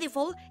I'm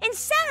beautiful and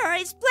Sarah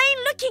is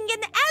plain looking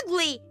and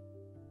ugly.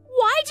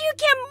 Why do you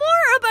care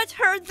more about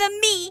her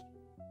than me?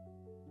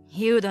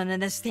 You don't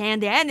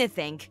understand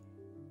anything.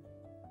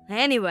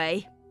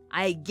 Anyway,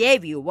 I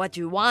gave you what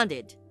you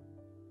wanted.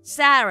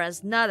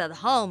 Sarah's not at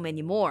home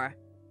anymore.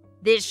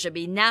 This should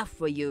be enough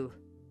for you.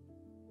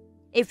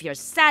 If you're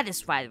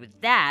satisfied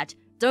with that,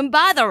 don't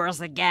bother us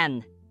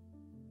again.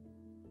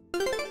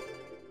 Don't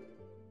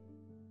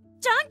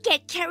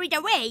get carried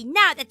away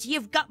now that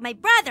you've got my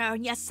brother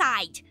on your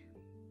side.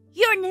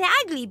 You're an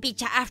ugly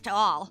bitch after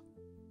all.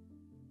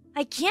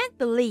 I can't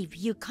believe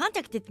you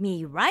contacted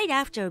me right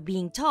after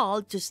being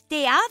told to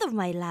stay out of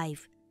my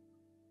life.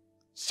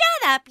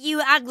 Shut up,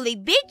 you ugly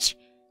bitch!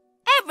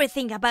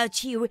 Everything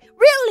about you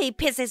really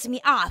pisses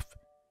me off.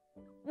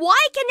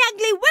 Why can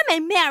ugly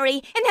women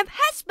marry and have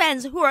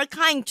husbands who are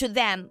kind to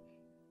them?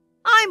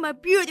 I'm a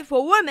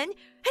beautiful woman and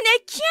I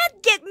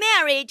can't get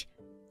married.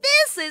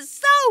 This is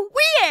so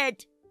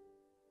weird.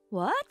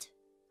 What?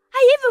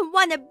 I even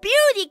won a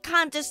beauty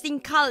contest in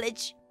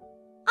college.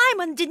 I'm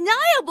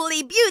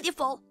undeniably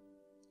beautiful.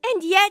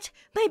 And yet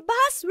my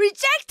boss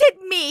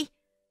rejected me.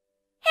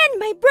 And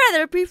my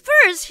brother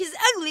prefers his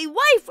ugly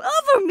wife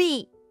over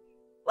me.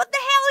 What the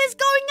hell is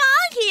going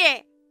on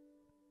here?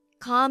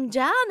 Calm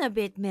down a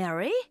bit,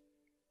 Mary.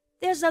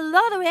 There's a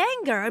lot of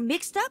anger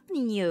mixed up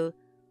in you.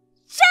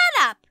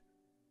 Shut up!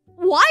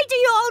 Why do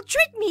you all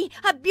treat me,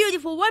 a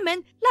beautiful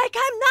woman, like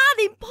I'm not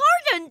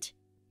important?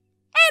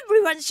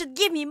 Everyone should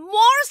give me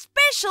more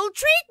special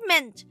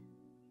treatment.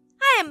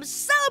 I am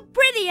so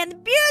pretty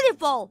and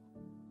beautiful.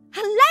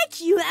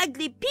 Unlike you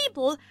ugly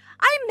people,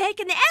 I make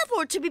an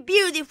effort to be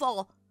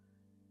beautiful.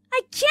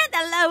 I can't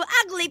allow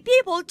ugly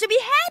people to be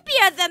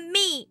happier than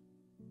me.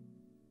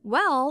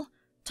 Well,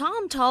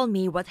 Tom told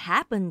me what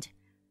happened.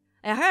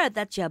 I heard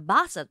that your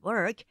boss at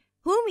work,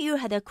 whom you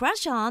had a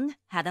crush on,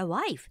 had a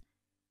wife.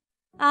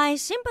 I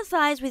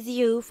sympathize with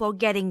you for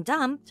getting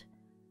dumped.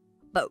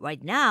 But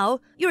right now,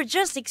 you're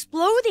just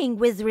exploding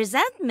with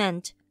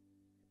resentment.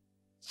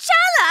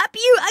 Shut up,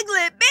 you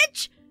ugly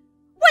bitch!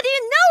 What do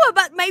you know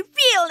about my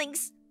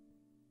feelings?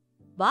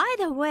 By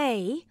the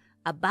way,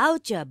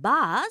 about your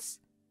boss,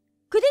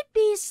 could it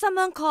be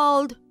someone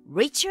called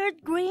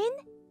Richard Green?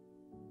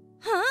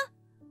 Huh?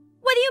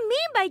 What do you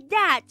mean by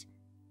that?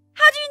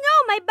 How do you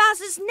know my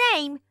boss's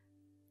name?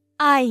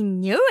 I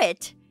knew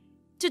it.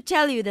 To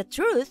tell you the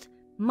truth,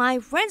 my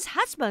friend's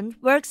husband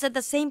works at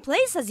the same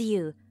place as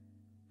you.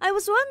 I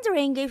was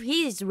wondering if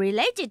he is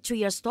related to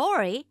your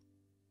story.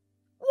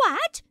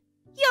 What?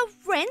 Your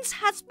friend's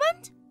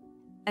husband?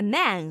 A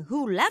man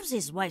who loves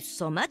his wife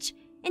so much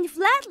and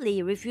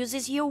flatly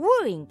refuses your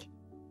wooing.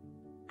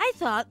 I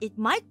thought it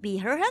might be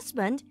her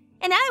husband,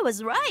 and I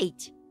was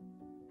right.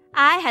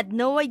 I had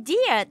no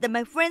idea that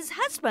my friend's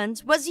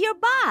husband was your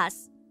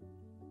boss.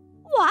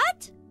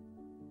 What?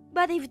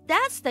 But if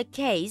that's the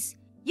case,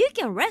 you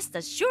can rest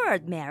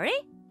assured, Mary.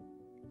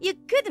 You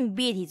couldn't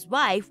beat his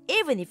wife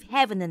even if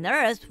heaven and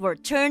earth were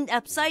turned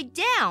upside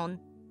down.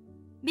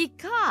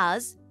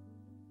 Because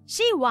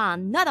she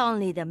won not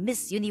only the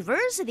Miss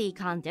University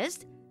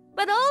contest,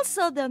 but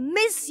also the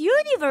Miss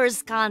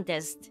Universe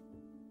contest.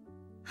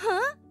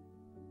 Huh?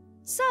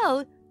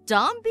 So,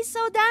 don't be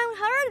so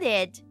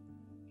downhearted.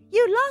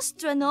 You lost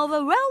to an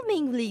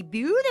overwhelmingly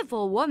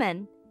beautiful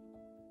woman.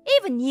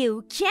 Even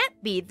you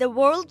can't be the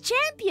world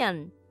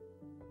champion.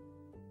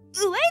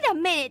 Wait a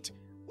minute.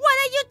 What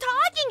are you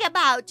talking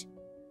about?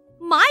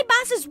 My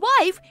boss's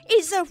wife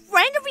is a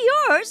friend of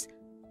yours,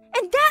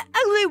 and that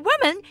ugly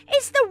woman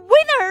is the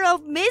winner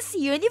of Miss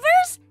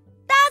Universe?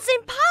 That's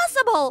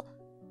impossible.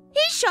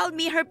 He showed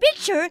me her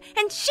picture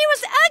and she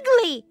was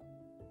ugly.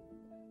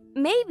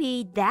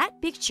 Maybe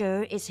that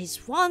picture is his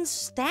phone's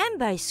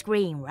standby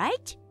screen,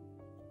 right?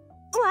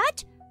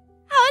 What?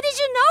 How did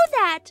you know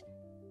that?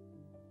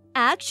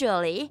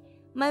 Actually,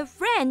 my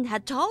friend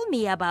had told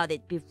me about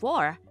it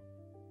before.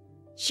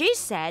 She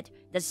said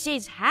that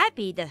she's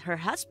happy that her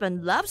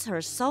husband loves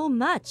her so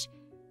much.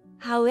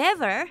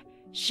 However,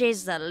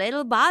 she's a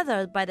little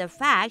bothered by the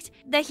fact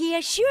that he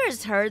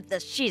assures her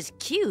that she's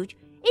cute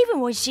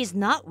even when she's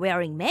not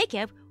wearing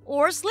makeup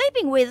or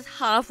sleeping with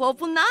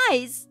half-open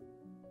eyes.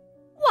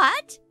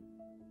 What?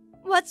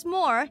 What's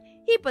more,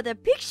 he put a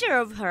picture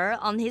of her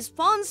on his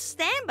phone's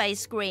standby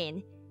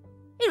screen.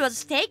 It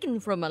was taken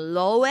from a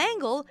low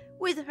angle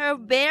with her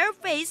bare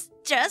face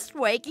just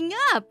waking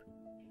up.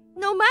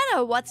 No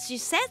matter what she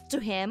says to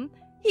him,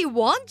 he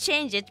won't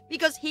change it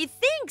because he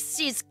thinks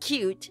she's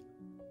cute.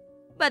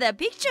 But a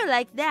picture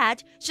like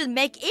that should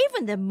make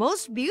even the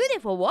most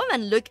beautiful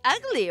woman look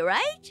ugly,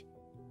 right?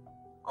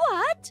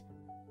 What?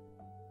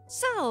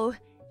 So,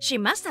 she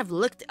must have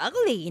looked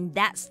ugly in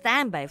that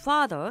standby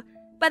photo,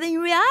 but in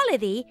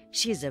reality,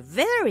 she's a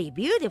very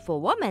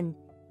beautiful woman.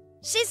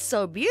 She's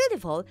so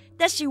beautiful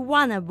that she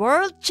won a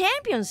world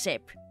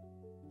championship.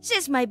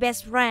 She's my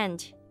best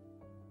friend.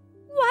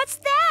 What's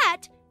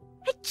that?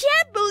 I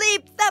can't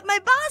believe that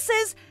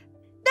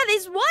that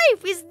his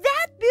wife is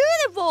that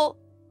beautiful.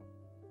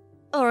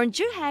 Aren't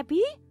you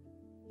happy?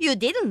 You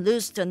didn't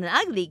lose to an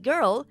ugly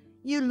girl.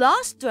 You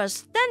lost to a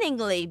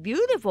stunningly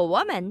beautiful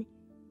woman.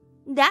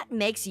 That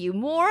makes you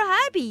more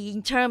happy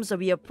in terms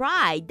of your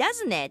pride,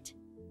 doesn't it?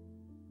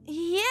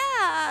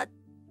 Yeah,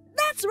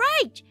 that's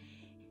right.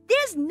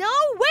 There's no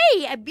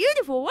way a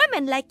beautiful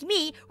woman like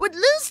me would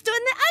lose to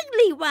an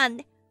ugly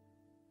one.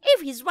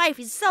 If his wife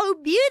is so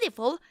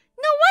beautiful,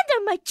 no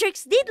wonder my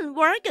tricks didn't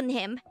work on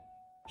him.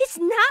 It's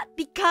not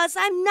because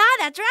I'm not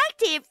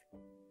attractive.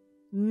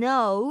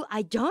 No,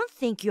 I don't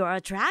think you're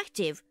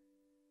attractive.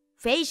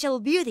 Facial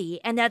beauty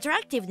and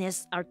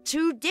attractiveness are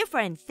two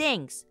different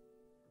things.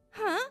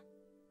 Huh?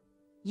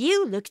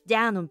 You look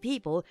down on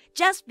people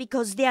just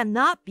because they are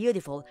not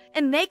beautiful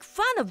and make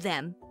fun of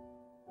them.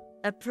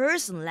 A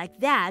person like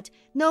that,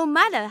 no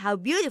matter how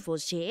beautiful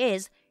she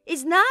is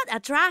not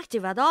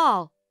attractive at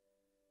all.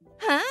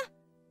 Huh?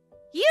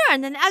 You're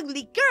an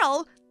ugly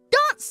girl.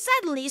 Don't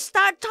suddenly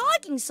start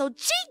talking so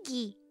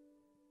cheeky.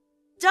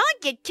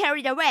 Don't get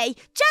carried away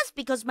just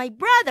because my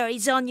brother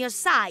is on your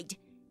side.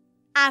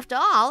 After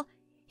all,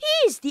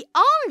 he's the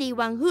only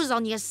one who's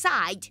on your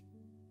side.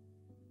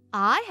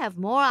 I have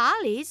more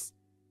allies.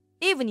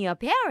 Even your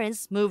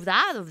parents moved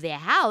out of their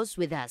house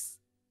with us.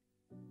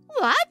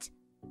 What?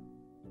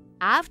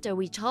 After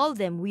we told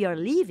them we are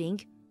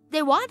leaving,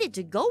 they wanted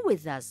to go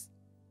with us.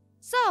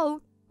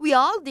 So, we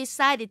all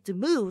decided to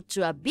move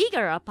to a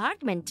bigger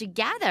apartment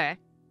together.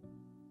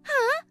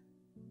 Huh?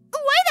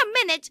 Wait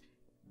a minute!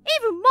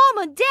 Even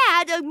Mom and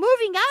Dad are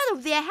moving out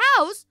of their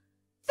house.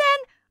 Then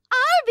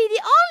I'll be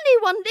the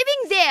only one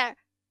living there.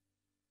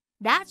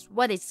 That's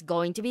what it's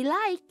going to be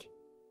like.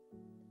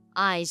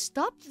 I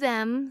stopped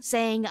them,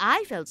 saying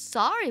I felt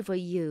sorry for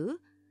you.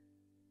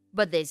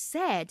 But they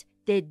said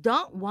they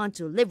don't want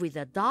to live with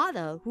a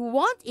daughter who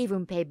won't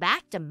even pay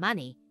back the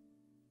money.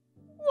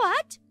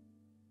 What?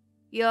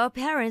 Your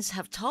parents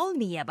have told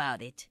me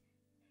about it.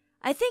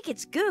 I think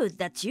it's good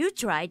that you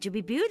try to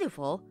be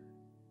beautiful,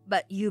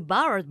 but you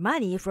borrowed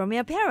money from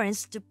your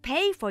parents to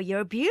pay for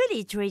your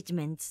beauty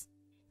treatments.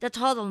 The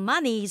total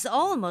money is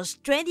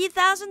almost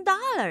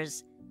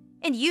 $20,000,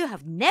 and you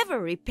have never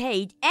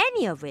repaid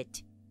any of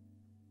it.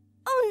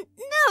 Oh,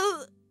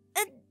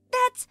 no,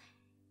 that's...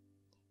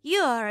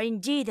 You are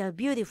indeed a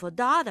beautiful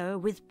daughter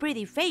with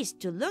pretty face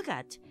to look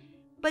at,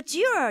 but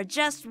you are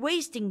just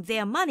wasting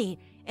their money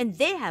and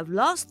they have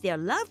lost their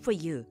love for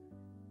you.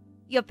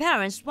 Your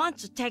parents want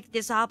to take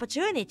this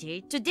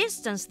opportunity to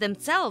distance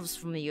themselves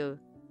from you.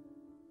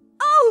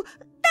 Oh,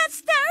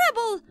 that's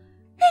terrible!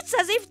 It's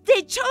as if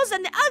they chose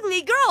an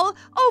ugly girl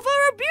over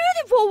a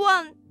beautiful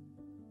one.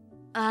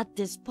 At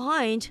this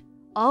point,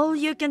 all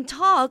you can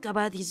talk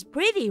about is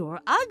pretty or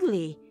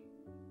ugly.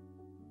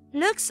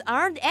 Looks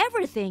aren't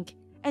everything,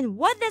 and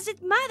what does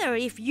it matter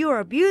if you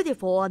are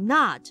beautiful or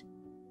not?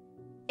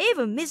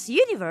 Even Miss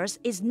Universe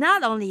is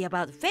not only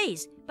about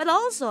face, but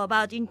also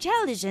about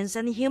intelligence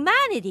and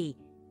humanity.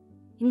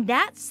 In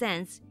that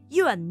sense,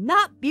 you are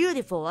not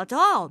beautiful at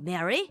all,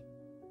 Mary.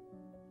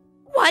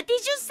 What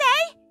did you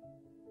say?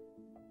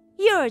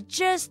 You're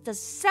just a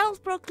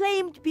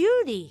self-proclaimed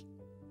beauty.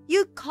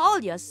 You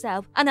call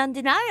yourself an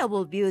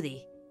undeniable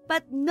beauty,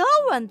 but no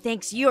one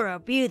thinks you're a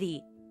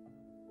beauty.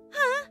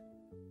 Huh?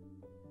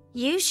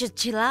 You should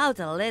chill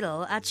out a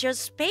little at your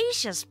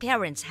spacious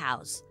parents'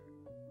 house.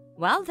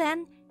 Well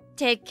then,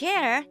 take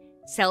care,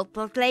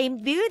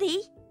 self-proclaimed beauty.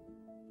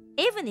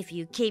 Even if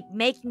you keep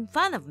making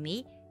fun of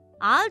me,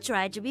 I'll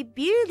try to be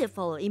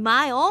beautiful in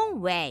my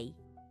own way.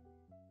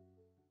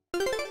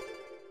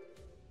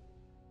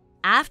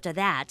 After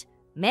that,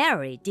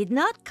 Mary did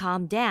not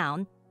calm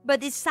down, but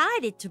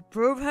decided to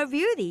prove her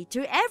beauty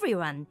to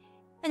everyone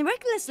and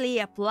recklessly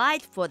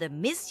applied for the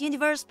Miss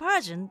Universe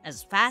pageant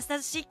as fast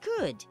as she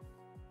could.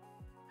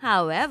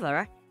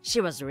 However, she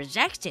was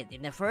rejected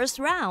in the first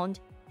round.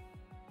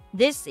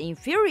 This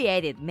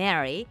infuriated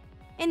Mary,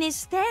 and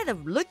instead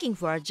of looking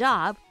for a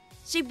job,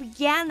 she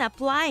began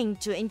applying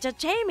to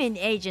entertainment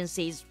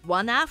agencies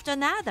one after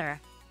another.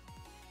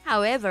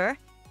 However,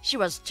 she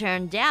was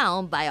turned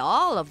down by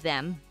all of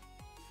them.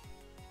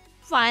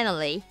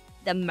 Finally,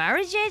 the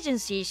marriage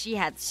agency she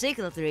had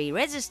secretly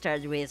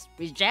registered with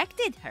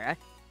rejected her.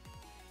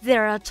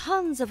 There are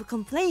tons of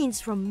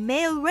complaints from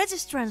male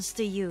registrants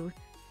to you.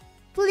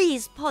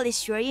 Please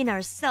polish your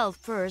inner self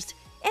first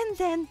and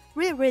then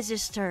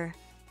re-register.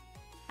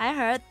 I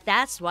heard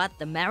that's what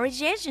the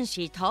marriage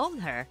agency told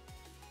her.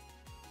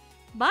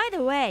 By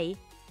the way,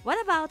 what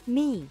about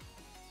me?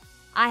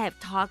 I have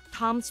talked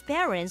Tom's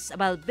parents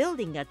about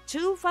building a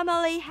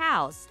two-family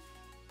house.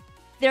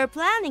 They're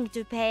planning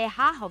to pay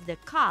half of the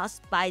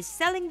cost by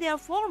selling their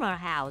former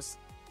house.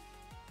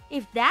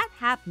 If that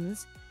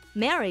happens,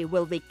 Mary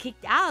will be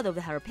kicked out of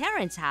her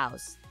parents'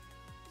 house.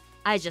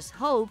 I just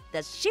hope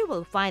that she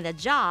will find a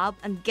job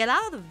and get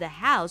out of the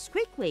house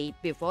quickly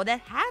before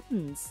that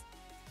happens.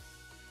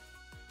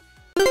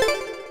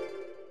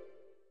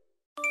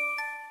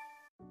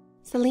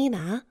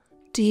 Selena,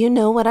 do you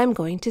know what I'm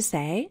going to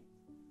say?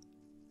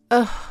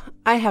 Ugh,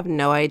 I have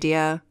no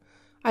idea.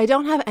 I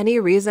don't have any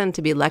reason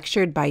to be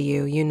lectured by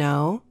you, you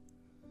know.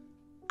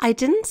 I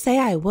didn't say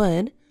I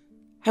would.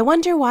 I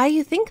wonder why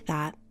you think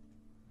that.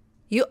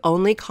 You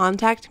only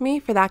contact me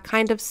for that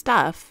kind of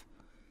stuff.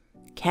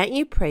 Can't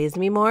you praise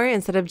me more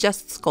instead of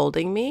just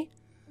scolding me?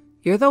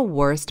 You're the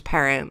worst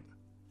parent.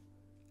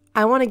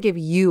 I want to give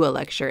you a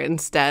lecture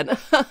instead.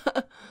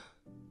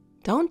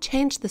 Don't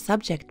change the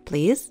subject,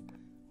 please.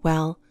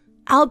 Well,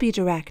 I'll be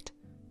direct.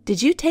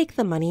 Did you take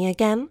the money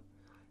again?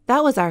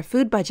 That was our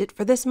food budget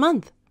for this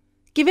month.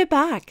 Give it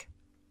back.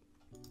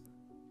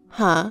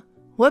 Huh?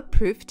 What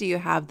proof do you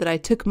have that I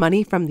took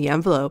money from the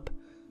envelope?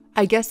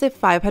 I guess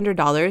if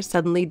 $500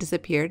 suddenly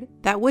disappeared,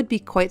 that would be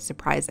quite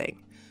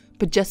surprising.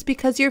 But just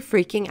because you're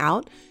freaking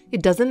out,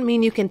 it doesn't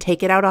mean you can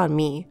take it out on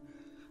me.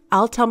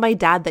 I'll tell my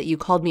dad that you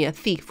called me a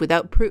thief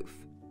without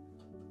proof.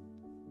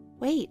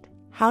 Wait,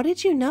 how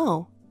did you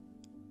know?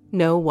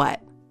 Know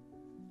what?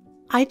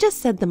 I just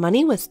said the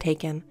money was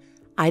taken.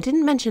 I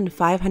didn't mention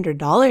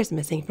 $500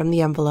 missing from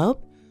the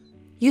envelope.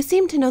 You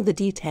seem to know the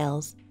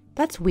details.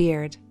 That's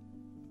weird.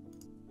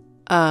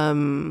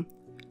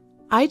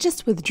 I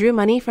just withdrew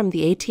money from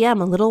the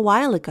ATM a little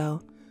while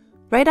ago.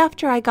 Right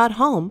after I got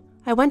home,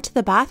 I went to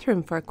the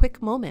bathroom for a quick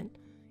moment.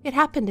 It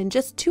happened in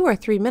just 2 or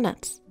 3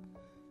 minutes.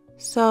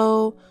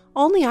 So,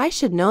 only I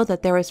should know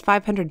that there was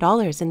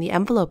 $500 in the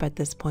envelope at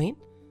this point.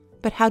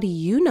 But how do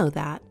you know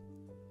that?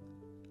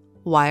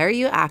 Why are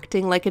you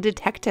acting like a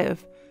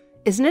detective?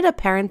 Isn't it a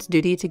parent's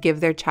duty to give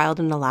their child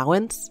an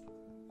allowance?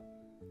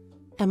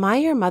 Am I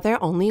your mother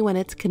only when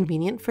it's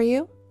convenient for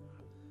you?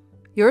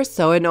 You're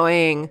so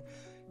annoying.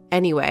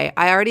 Anyway,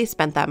 I already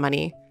spent that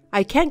money.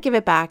 I can't give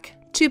it back.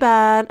 Too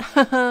bad.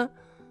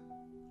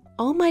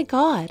 Oh my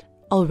God,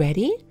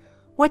 already?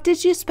 What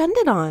did you spend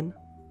it on?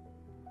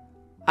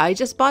 I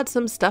just bought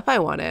some stuff I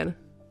wanted.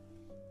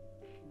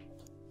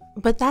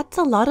 But that's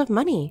a lot of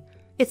money.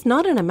 It's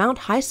not an amount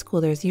high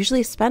schoolers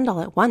usually spend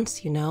all at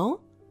once, you know?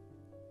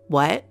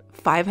 What?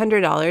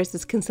 $500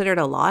 is considered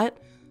a lot?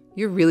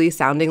 You're really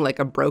sounding like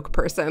a broke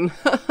person.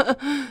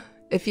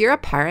 If you're a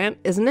parent,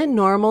 isn't it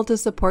normal to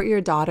support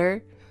your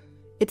daughter?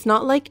 It's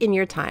not like in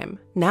your time.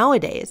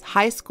 Nowadays,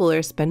 high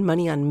schoolers spend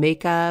money on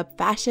makeup,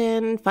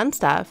 fashion, fun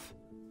stuff.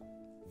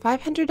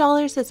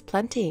 $500 is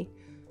plenty.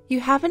 You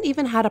haven't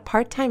even had a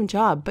part-time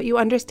job, but you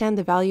understand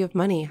the value of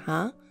money,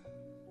 huh?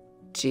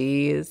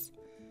 Jeez.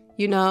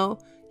 You know,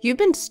 you've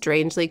been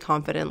strangely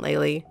confident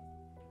lately.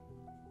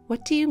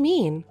 What do you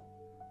mean?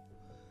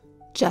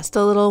 Just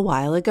a little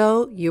while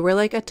ago, you were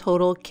like a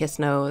total kiss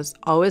nose,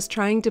 always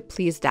trying to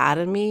please Dad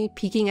and me,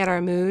 peeking at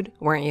our mood,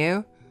 weren't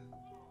you?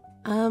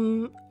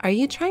 Are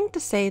you trying to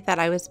say that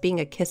I was being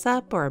a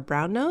kiss-up or a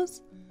brown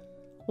nose?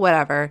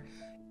 Whatever.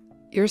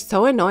 You're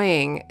so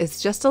annoying.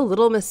 It's just a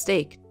little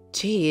mistake.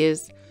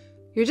 Jeez.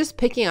 You're just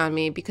picking on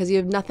me because you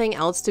have nothing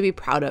else to be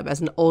proud of as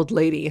an old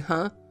lady,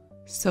 huh?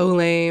 So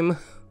lame.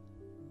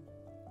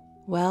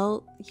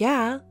 Well,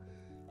 yeah.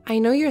 I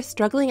know you're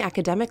struggling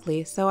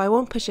academically, so I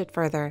won't push it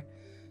further,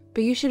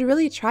 but you should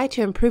really try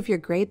to improve your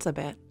grades a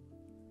bit.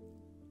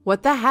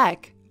 What the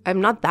heck? I'm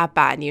not that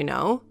bad, you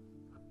know?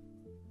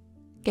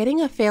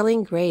 Getting a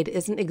failing grade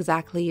isn't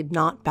exactly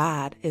not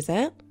bad, is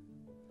it?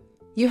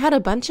 You had a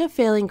bunch of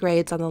failing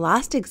grades on the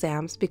last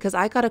exams because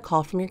I got a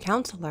call from your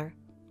counselor.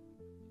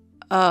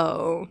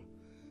 Oh.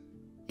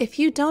 If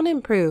you don't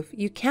improve,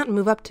 you can't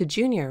move up to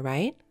junior,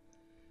 right?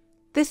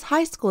 This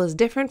high school is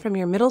different from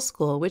your middle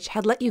school, which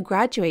had let you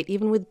graduate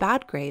even with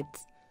bad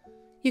grades.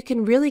 You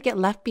can really get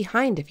left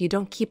behind if you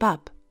don't keep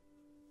up.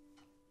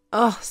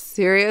 Oh,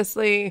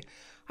 seriously?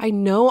 I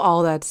know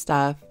all that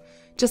stuff.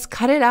 Just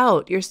cut it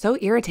out. You're so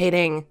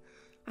irritating.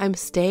 I'm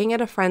staying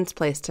at a friend's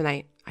place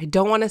tonight. I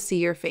don't want to see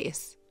your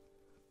face.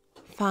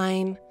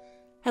 Fine.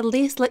 At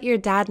least let your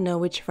dad know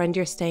which friend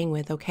you're staying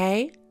with,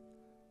 okay?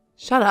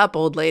 Shut up,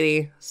 old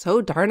lady.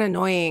 So darn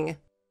annoying.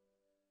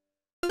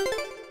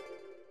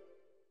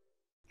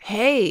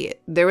 Hey,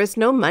 there was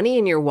no money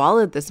in your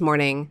wallet this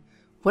morning.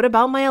 What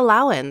about my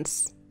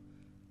allowance?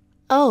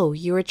 Oh,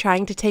 you were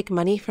trying to take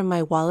money from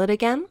my wallet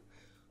again?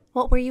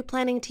 What were you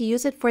planning to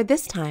use it for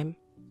this time?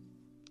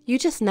 You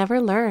just never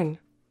learn.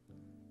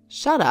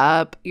 Shut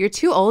up. You're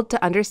too old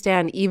to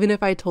understand even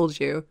if I told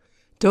you.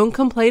 Don't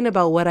complain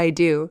about what I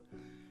do.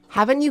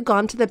 Haven't you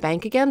gone to the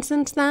bank again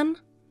since then?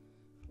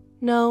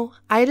 No,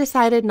 I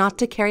decided not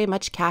to carry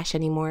much cash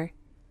anymore.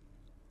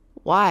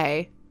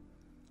 Why?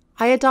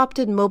 I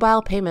adopted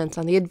mobile payments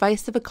on the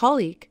advice of a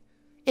colleague.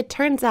 It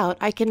turns out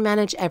I can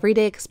manage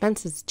everyday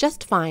expenses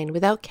just fine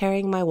without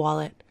carrying my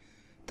wallet.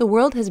 The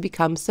world has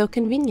become so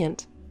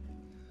convenient.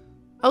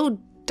 Oh,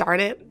 darn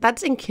it,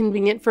 that's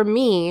inconvenient for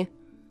me.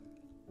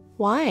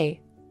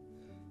 Why?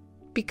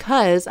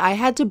 Because I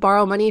had to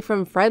borrow money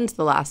from friends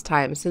the last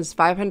time since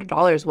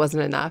 $500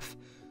 wasn't enough.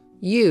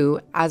 You,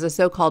 as a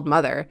so-called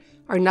mother,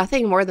 are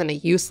nothing more than a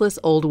useless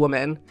old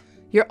woman.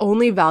 Your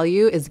only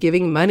value is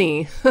giving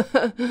money.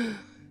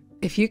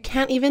 If you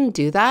can't even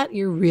do that,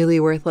 you're really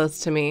worthless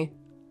to me.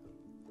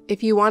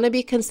 If you want to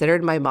be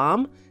considered my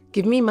mom,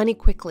 give me money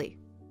quickly.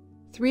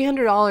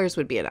 $300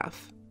 would be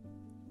enough.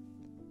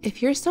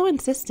 If you're so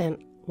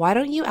insistent, why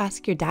don't you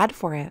ask your dad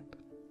for it?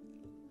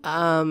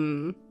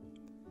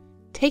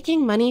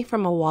 Taking money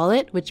from a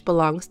wallet which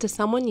belongs to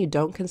someone you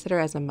don't consider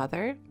as a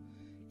mother?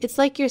 It's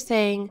like you're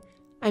saying,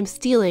 I'm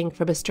stealing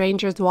from a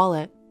stranger's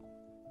wallet.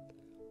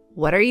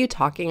 What are you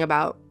talking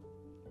about?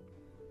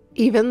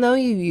 Even though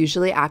you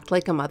usually act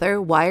like a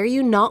mother, why are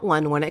you not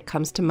one when it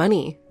comes to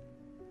money?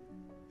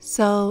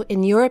 So,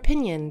 in your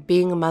opinion,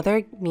 being a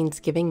mother means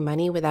giving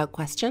money without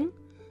question?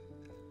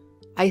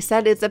 I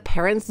said it's a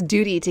parent's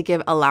duty to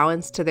give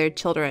allowance to their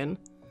children.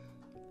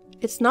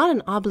 It's not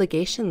an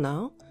obligation,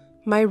 though.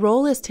 My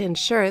role is to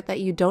ensure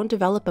that you don't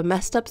develop a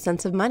messed up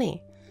sense of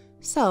money.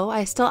 So,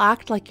 I still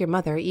act like your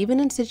mother, even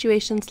in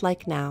situations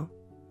like now.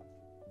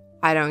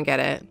 I don't get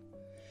it.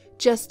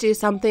 Just do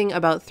something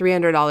about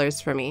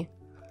 $300 for me.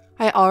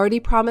 I already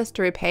promised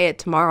to repay it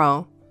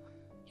tomorrow.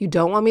 You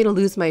don't want me to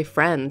lose my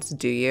friends,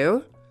 do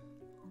you?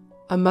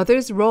 A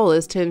mother's role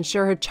is to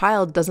ensure her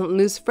child doesn't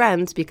lose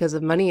friends because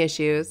of money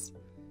issues.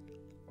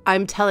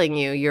 I'm telling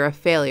you, you're a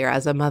failure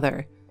as a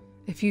mother.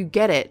 If you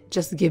get it,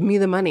 just give me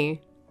the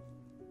money.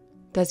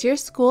 Does your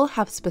school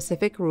have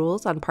specific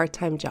rules on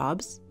part-time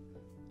jobs?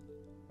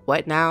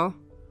 What now?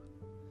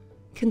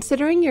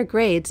 Considering your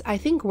grades, I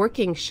think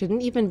working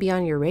shouldn't even be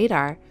on your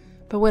radar,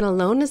 but when a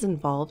loan is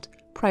involved,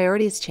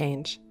 priorities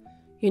change.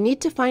 You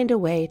need to find a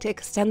way to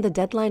extend the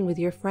deadline with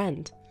your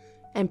friend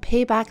and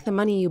pay back the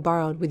money you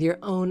borrowed with your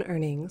own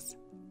earnings.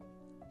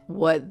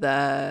 What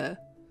the?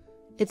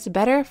 It's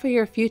better for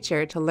your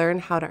future to learn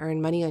how to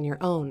earn money on your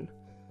own.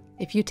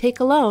 If you take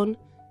a loan,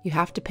 you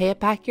have to pay it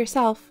back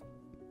yourself.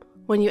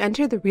 When you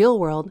enter the real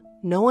world,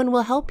 no one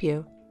will help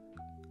you.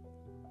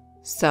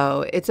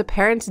 So, it's a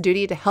parent's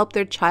duty to help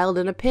their child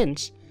in a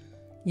pinch.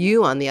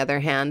 You, on the other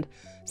hand,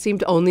 seem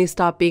to only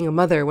stop being a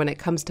mother when it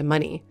comes to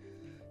money.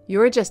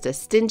 You're just a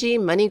stingy,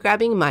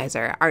 money-grabbing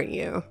miser, aren't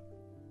you?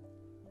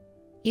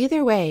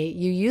 Either way,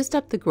 you used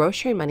up the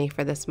grocery money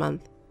for this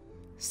month.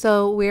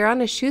 So we're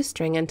on a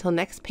shoestring until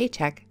next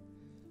paycheck.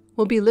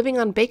 We'll be living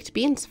on baked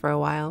beans for a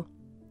while.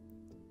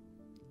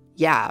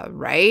 Yeah,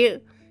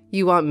 right?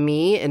 You want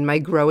me, in my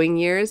growing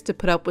years, to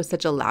put up with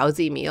such a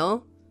lousy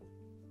meal?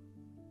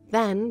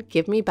 Then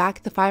give me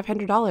back the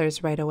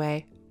 $500 right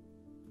away.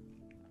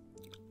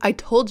 I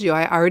told you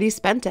I already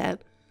spent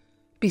it.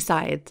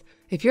 Besides,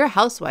 if you're a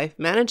housewife,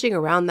 managing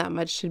around that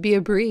much should be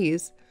a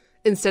breeze.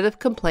 Instead of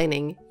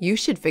complaining, you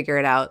should figure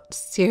it out.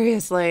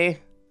 Seriously.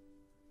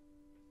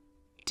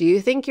 Do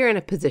you think you're in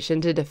a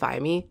position to defy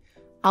me?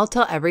 I'll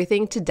tell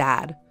everything to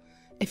Dad.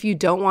 If you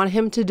don't want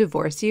him to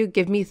divorce you,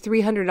 give me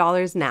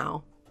 $300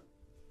 now.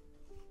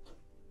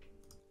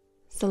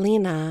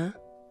 Selena.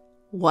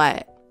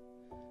 What?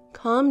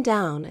 Calm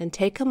down and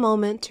take a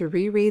moment to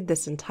reread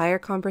this entire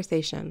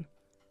conversation.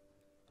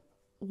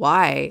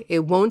 Why? It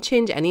won't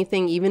change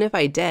anything even if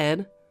I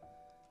did.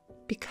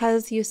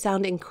 Because you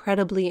sound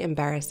incredibly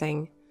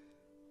embarrassing.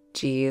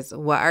 Geez,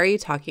 what are you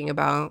talking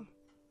about?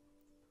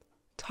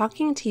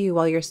 Talking to you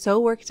while you're so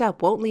worked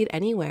up won't lead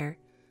anywhere.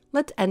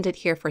 Let's end it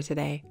here for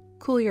today.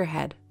 Cool your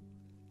head.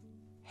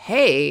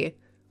 Hey,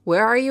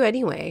 where are you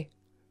anyway?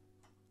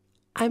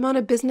 I'm on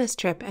a business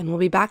trip and we'll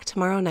be back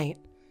tomorrow night.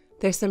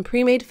 There's some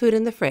pre-made food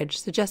in the fridge,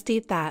 so just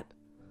eat that.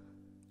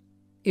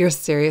 You're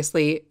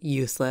seriously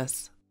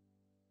useless.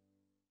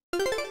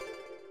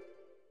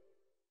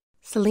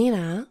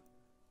 Selena,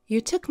 you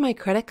took my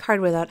credit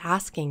card without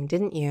asking,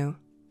 didn't you?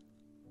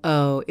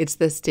 Oh, it's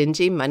the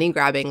stingy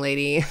money-grabbing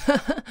lady.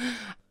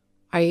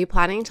 Are you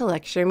planning to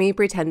lecture me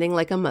pretending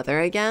like a mother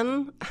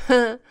again?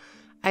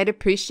 I'd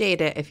appreciate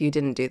it if you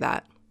didn't do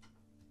that.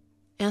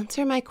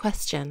 Answer my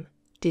question.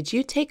 Did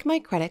you take my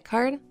credit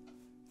card?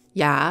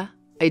 Yeah,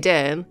 I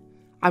did.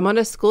 I'm on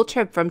a school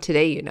trip from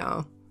today, you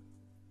know.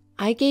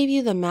 I gave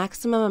you the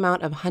maximum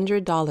amount of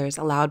 $100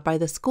 allowed by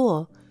the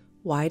school.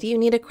 Why do you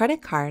need a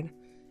credit card?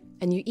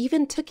 And you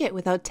even took it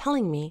without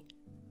telling me.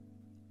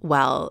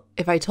 Well,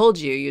 if I told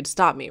you, you'd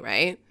stop me,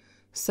 right?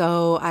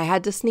 So I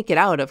had to sneak it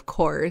out, of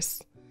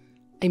course.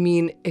 I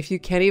mean, if you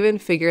can't even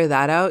figure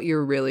that out,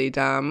 you're really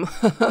dumb.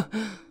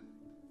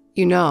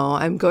 You know,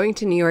 I'm going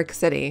to New York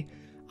City.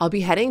 I'll be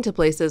heading to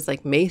places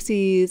like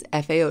Macy's,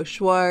 FAO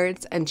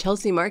Schwartz, and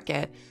Chelsea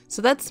Market,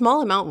 so that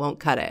small amount won't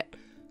cut it.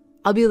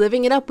 I'll be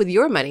living it up with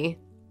your money.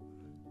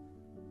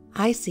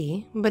 I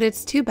see, but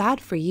it's too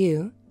bad for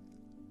you.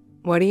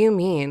 What do you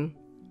mean?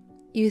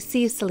 You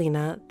see,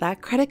 Selena,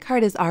 that credit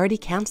card is already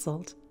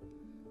canceled.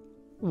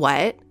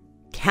 What?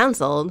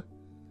 Canceled?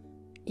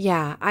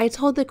 Yeah, I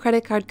told the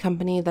credit card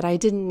company that I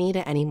didn't need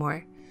it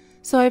anymore,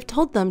 so I've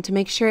told them to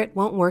make sure it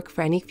won't work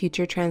for any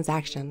future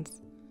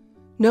transactions.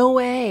 No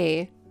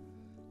way!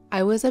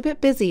 I was a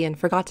bit busy and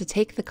forgot to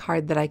take the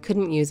card that I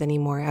couldn't use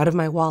anymore out of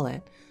my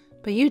wallet,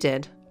 but you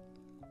did.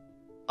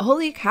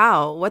 Holy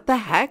cow, what the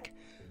heck?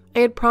 I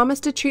had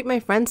promised to treat my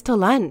friends to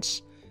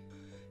lunch.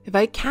 If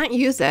I can't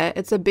use it,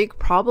 it's a big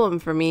problem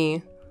for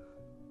me.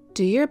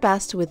 Do your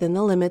best within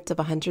the limits of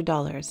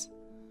 $100.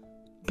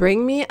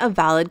 Bring me a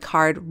valid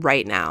card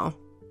right now.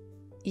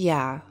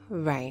 Yeah,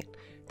 right.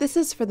 This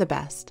is for the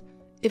best.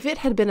 If it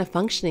had been a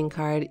functioning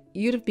card,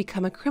 you'd have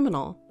become a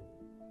criminal.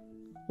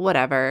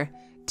 Whatever.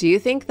 Do you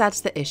think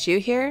that's the issue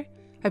here?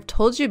 I've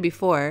told you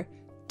before.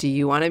 Do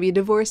you want to be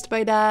divorced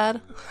by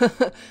Dad?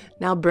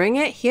 Now bring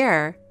it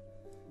here.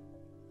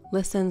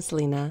 Listen,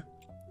 Selena.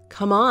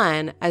 Come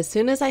on. As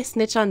soon as I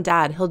snitch on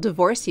Dad, he'll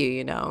divorce you,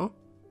 you know.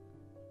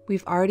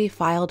 We've already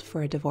filed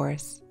for a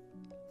divorce.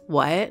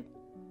 What?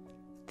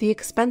 The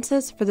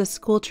expenses for the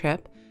school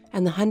trip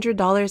and the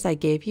 $100 I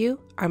gave you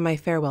are my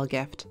farewell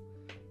gift.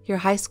 Your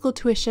high school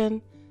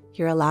tuition,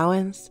 your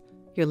allowance,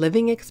 your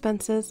living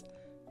expenses,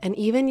 and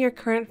even your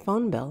current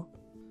phone bill.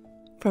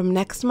 From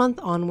next month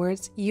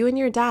onwards, you and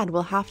your dad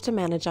will have to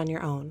manage on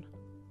your own.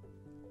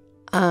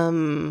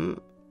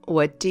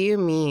 What do you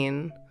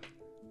mean?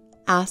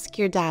 Ask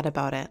your dad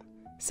about it.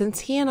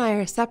 Since he and I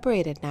are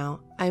separated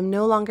now, I'm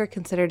no longer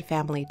considered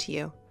family to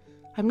you.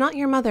 I'm not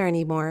your mother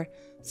anymore,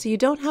 so you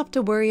don't have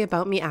to worry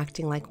about me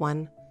acting like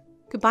one.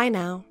 Goodbye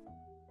now.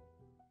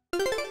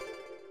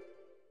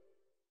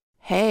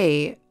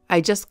 Hey,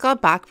 I just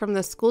got back from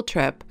the school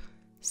trip.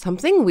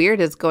 Something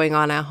weird is going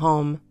on at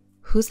home.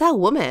 Who's that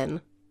woman?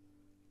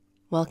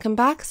 Welcome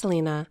back,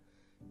 Selena.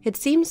 It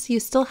seems you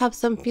still have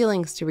some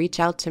feelings to reach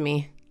out to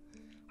me.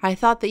 I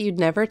thought that you'd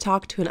never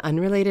talk to an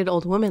unrelated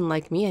old woman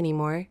like me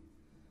anymore.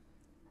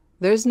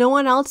 There's no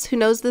one else who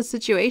knows the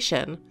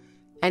situation.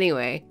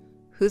 Anyway,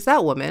 who's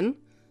that woman?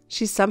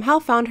 She somehow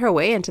found her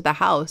way into the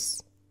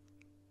house.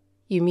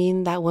 You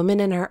mean that woman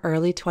in her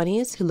early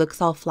 20s who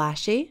looks all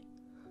flashy?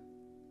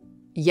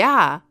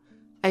 Yeah.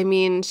 I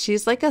mean,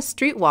 she's like a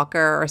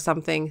streetwalker or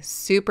something,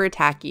 super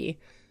tacky.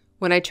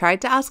 When I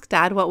tried to ask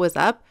Dad what was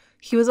up,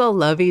 he was all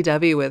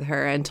lovey-dovey with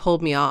her and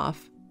told me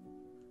off.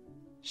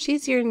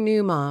 She's your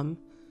new mom.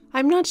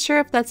 I'm not sure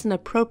if that's an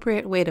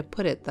appropriate way to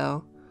put it,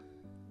 though.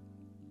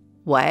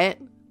 What?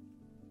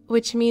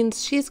 Which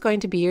means she's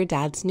going to be your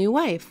dad's new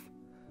wife.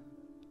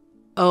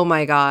 Oh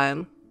my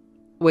God.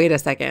 Wait a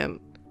second.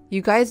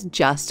 You guys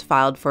just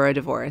filed for a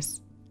divorce,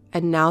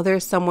 and now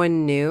there's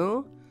someone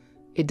new?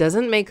 It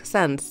doesn't make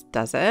sense,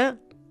 does it?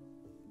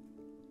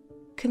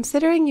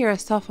 Considering you're a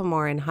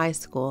sophomore in high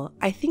school,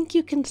 I think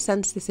you can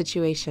sense the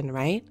situation,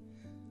 right?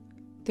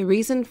 The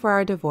reason for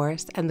our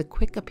divorce and the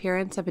quick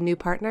appearance of a new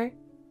partner?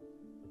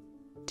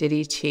 Did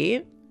he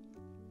cheat?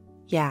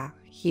 Yeah,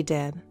 he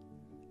did.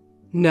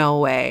 No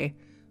way.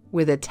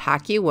 With a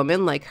tacky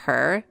woman like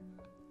her?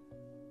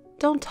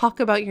 Don't talk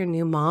about your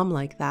new mom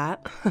like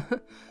that.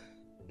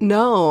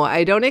 No,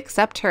 I don't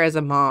accept her as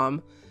a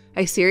mom.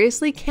 I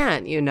seriously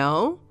can't, you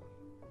know?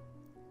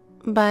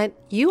 But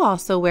you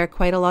also wear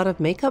quite a lot of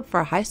makeup for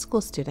a high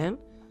school student.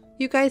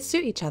 You guys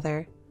suit each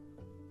other.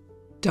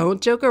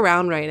 Don't joke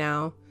around right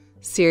now.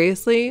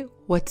 Seriously,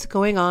 what's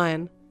going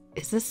on?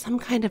 Is this some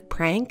kind of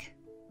prank?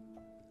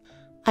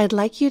 I'd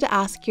like you to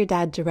ask your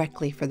dad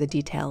directly for the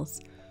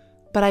details,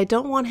 but I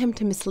don't want him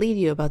to mislead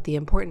you about the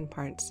important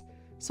parts,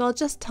 so I'll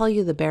just tell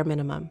you the bare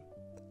minimum.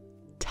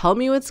 Tell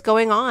me what's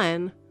going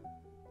on.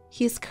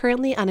 He's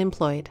currently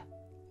unemployed.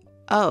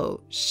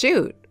 Oh,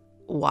 shoot.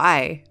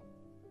 Why?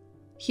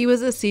 He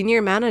was a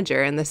senior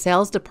manager in the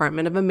sales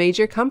department of a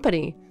major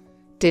company.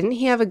 Didn't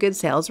he have a good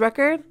sales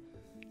record?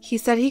 He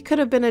said he could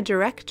have been a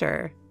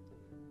director.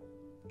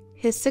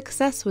 His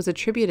success was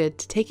attributed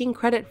to taking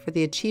credit for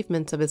the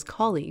achievements of his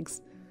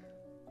colleagues.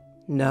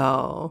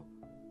 No.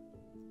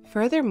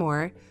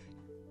 Furthermore,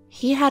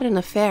 he had an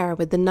affair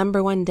with the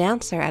 #1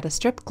 dancer at a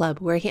strip club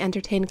where he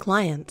entertained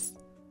clients.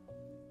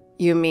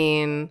 You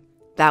mean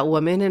that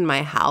woman in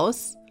my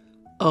house?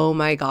 Oh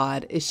my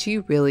God, is she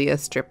really a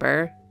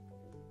stripper?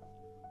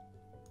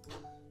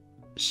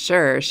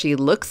 Sure, she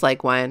looks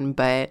like one,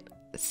 but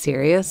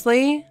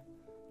seriously?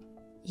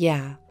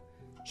 Yeah,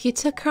 he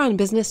took her on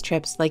business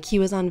trips like he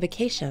was on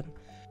vacation,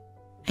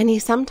 and he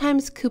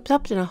sometimes cooped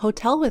up in a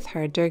hotel with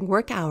her during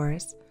work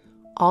hours.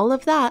 All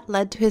of that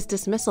led to his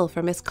dismissal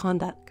for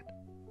misconduct.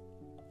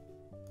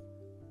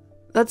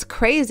 That's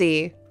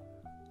crazy.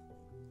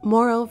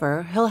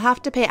 Moreover, he'll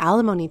have to pay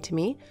alimony to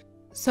me,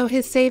 so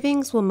his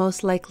savings will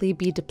most likely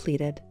be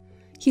depleted.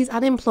 He's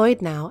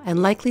unemployed now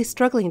and likely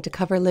struggling to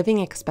cover living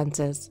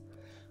expenses.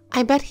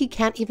 I bet he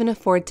can't even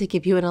afford to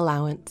give you an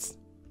allowance.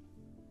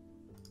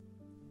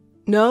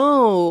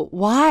 No,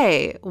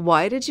 why?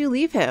 Why did you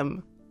leave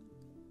him?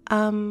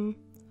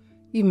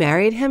 You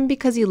married him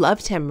because you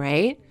loved him,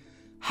 right?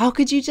 How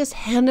could you just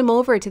hand him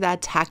over to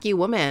that tacky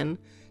woman?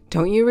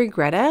 Don't you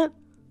regret it?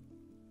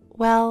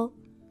 Well,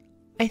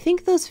 I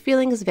think those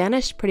feelings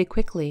vanished pretty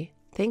quickly,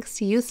 thanks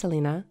to you,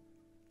 Selena.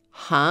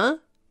 Huh?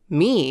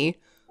 Me?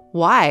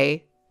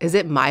 Why? Is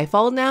it my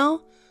fault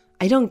now?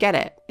 I don't get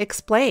it.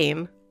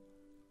 Explain.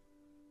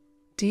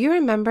 Do you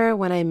remember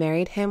when I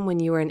married him when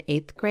you were in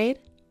 8th grade?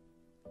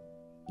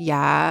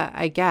 Yeah,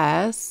 I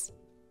guess.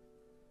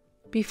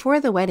 Before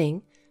the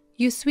wedding,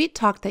 you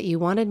sweet-talked that you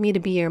wanted me to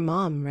be your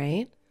mom,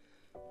 right?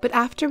 But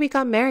after we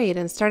got married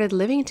and started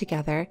living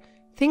together,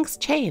 things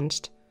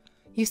changed.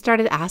 You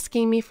started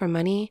asking me for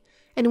money,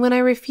 and when I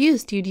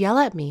refused, you'd yell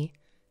at me.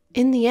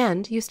 In the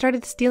end, you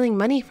started stealing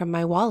money from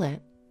my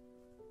wallet.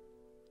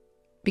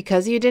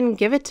 Because you didn't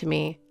give it to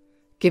me.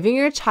 Giving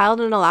your child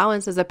an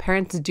allowance is a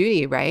parent's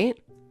duty, right?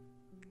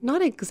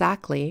 Not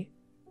exactly.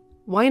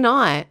 Why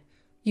not?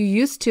 You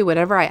used to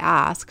whenever I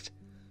asked.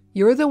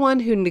 You're the one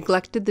who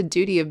neglected the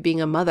duty of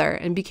being a mother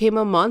and became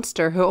a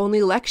monster who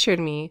only lectured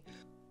me.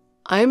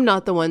 I'm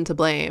not the one to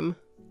blame.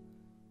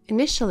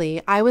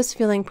 Initially, I was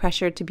feeling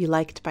pressured to be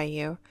liked by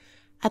you.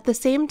 At the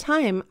same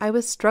time, I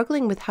was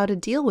struggling with how to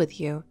deal with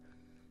you.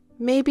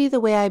 Maybe the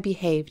way I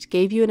behaved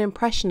gave you an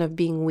impression of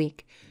being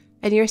weak,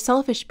 and your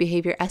selfish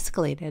behavior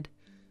escalated.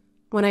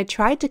 When I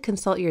tried to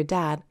consult your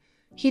dad,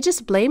 he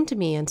just blamed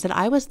me and said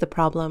I was the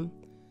problem.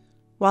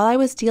 While I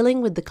was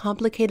dealing with the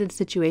complicated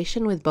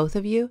situation with both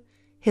of you,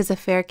 his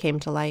affair came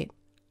to light.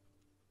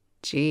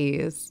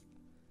 Jeez.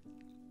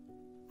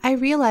 I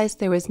realized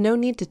there was no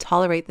need to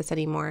tolerate this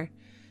anymore.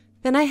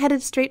 Then I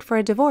headed straight for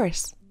a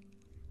divorce.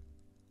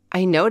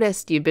 I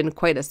noticed you've been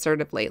quite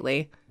assertive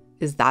lately.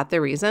 Is that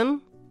the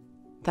reason?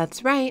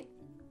 That's right.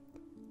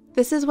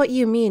 This is what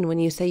you mean when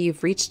you say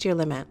you've reached your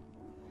limit.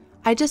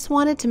 I just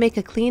wanted to make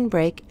a clean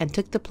break and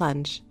took the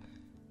plunge.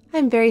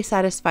 I'm very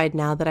satisfied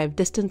now that I've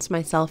distanced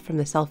myself from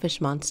the selfish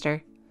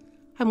monster.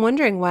 I'm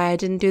wondering why I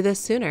didn't do this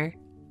sooner.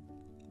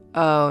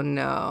 Oh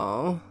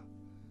no.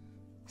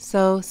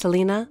 So,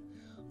 Selena,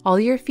 all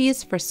your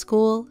fees for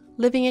school,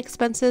 living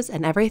expenses,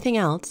 and everything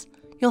else,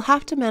 you'll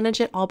have to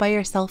manage it all by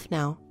yourself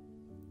now.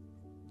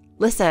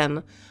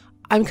 Listen,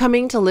 I'm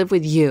coming to live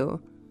with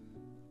you.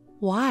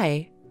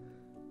 Why?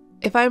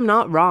 If I'm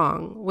not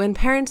wrong, when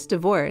parents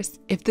divorce,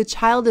 if the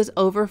child is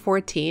over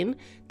 14,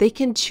 they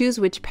can choose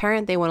which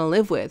parent they want to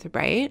live with,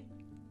 right?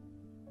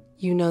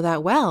 You know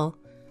that well.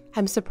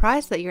 I'm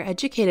surprised that you're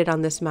educated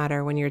on this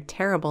matter when you're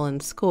terrible in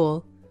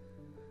school.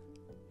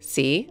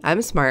 See,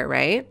 I'm smart,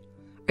 right?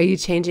 Are you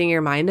changing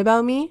your mind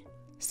about me?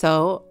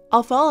 So,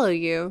 I'll follow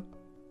you.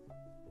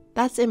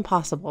 That's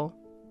impossible.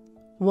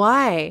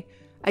 Why?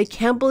 I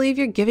can't believe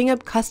you're giving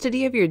up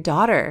custody of your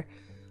daughter.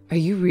 Are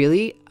you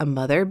really a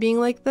mother being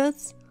like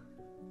this?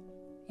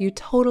 You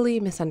totally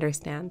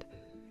misunderstand.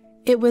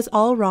 It was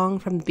all wrong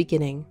from the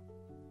beginning.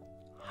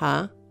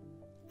 Huh?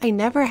 I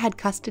never had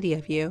custody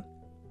of you.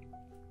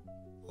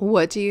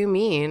 What do you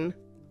mean?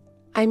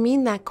 I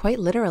mean that quite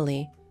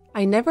literally.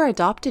 I never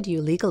adopted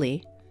you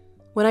legally.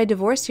 When I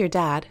divorce your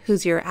dad,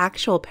 who's your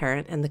actual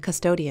parent and the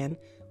custodian,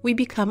 we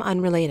become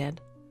unrelated.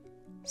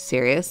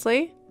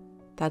 Seriously?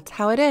 That's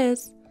how it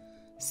is.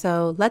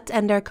 So let's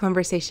end our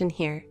conversation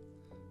here.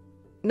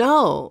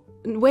 No,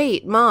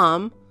 wait,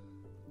 Mom.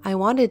 I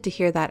wanted to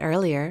hear that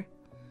earlier.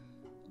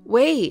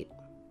 Wait.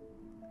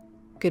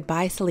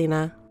 Goodbye,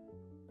 Selena.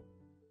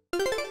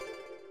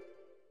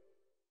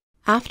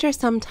 After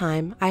some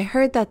time, I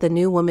heard that the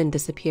new woman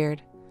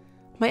disappeared.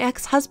 My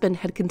ex-husband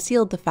had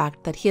concealed the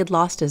fact that he had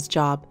lost his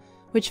job,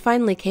 which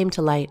finally came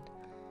to light.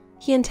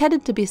 He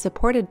intended to be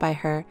supported by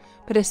her,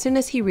 but as soon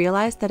as he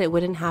realized that it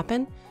wouldn't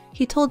happen,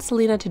 he told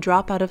Selena to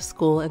drop out of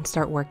school and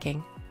start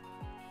working.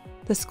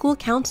 The school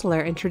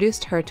counselor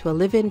introduced her to a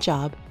live-in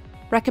job,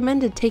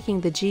 recommended taking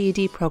the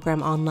GED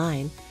program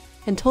online,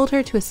 and told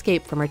her to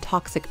escape from her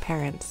toxic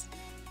parents.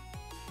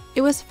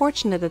 It was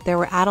fortunate that there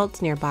were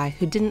adults nearby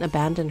who didn't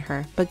abandon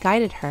her, but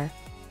guided her.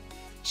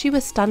 She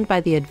was stunned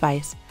by the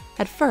advice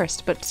at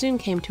first, but soon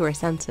came to her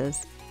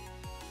senses.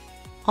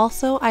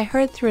 Also, I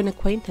heard through an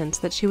acquaintance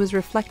that she was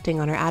reflecting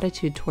on her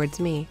attitude towards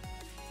me.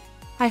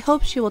 I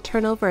hope she will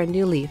turn over a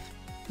new leaf,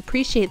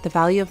 appreciate the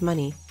value of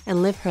money,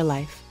 and live her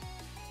life.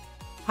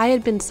 I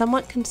had been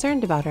somewhat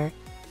concerned about her,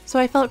 so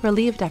I felt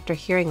relieved after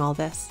hearing all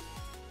this.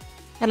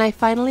 And I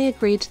finally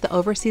agreed to the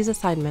overseas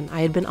assignment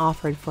I had been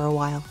offered for a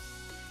while.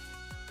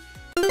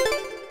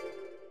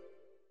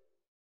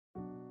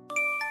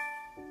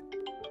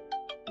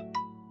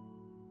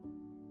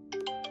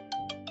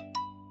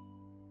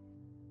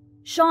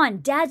 Sean,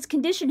 Dad's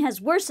condition has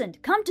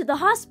worsened. Come to the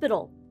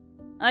hospital.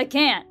 I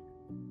can't.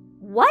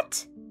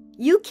 What?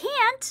 You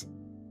can't?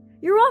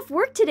 You're off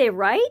work today,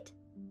 right?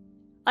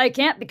 I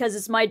can't because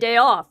it's my day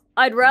off.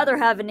 I'd rather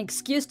have an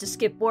excuse to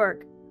skip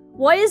work.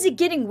 Why is it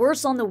getting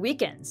worse on the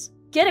weekends?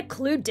 Get a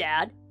clue,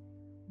 Dad.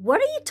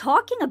 What are you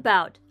talking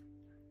about?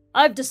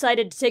 I've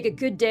decided to take a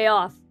good day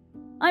off.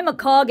 I'm a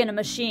cog in a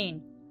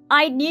machine.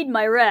 I need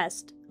my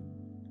rest.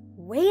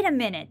 Wait a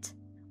minute.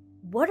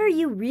 What are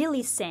you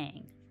really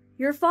saying?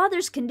 Your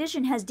father's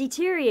condition has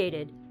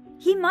deteriorated.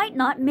 He might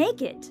not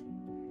make it.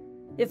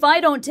 If I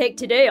don't take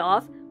today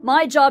off,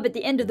 my job at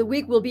the end of the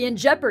week will be in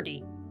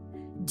jeopardy.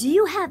 Do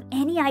you have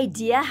any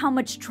idea how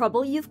much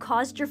trouble you've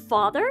caused your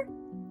father?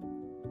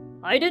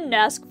 I didn't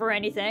ask for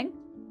anything.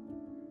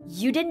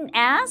 You didn't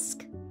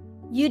ask?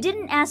 You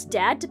didn't ask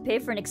Dad to pay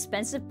for an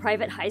expensive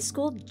private high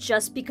school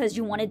just because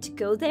you wanted to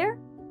go there?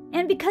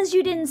 And because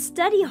you didn't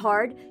study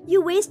hard,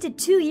 you wasted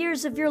 2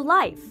 years of your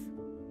life.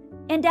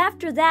 And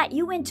after that,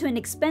 you went to an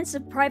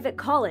expensive private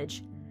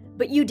college,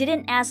 but you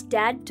didn't ask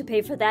Dad to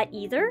pay for that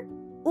either?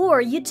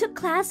 Or you took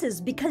classes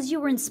because you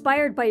were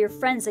inspired by your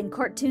friends in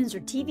cartoons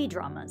or TV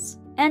dramas,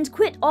 and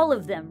quit all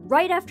of them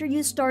right after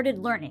you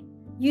started learning.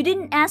 You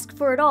didn't ask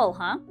for it all,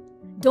 huh?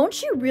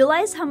 Don't you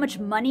realize how much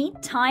money,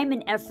 time,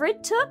 and effort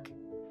it took?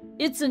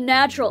 It's a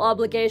natural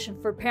obligation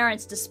for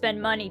parents to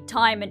spend money,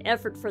 time, and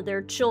effort for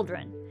their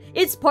children.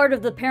 It's part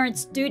of the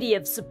parents' duty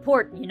of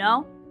support, you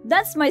know?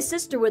 That's my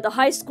sister with a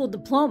high school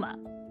diploma.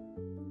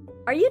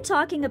 Are you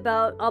talking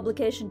about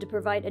obligation to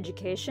provide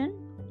education?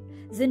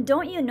 Then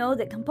don't you know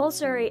that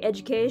compulsory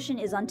education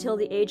is until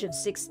the age of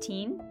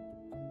 16?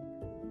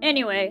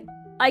 Anyway,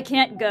 I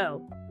can't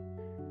go.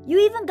 You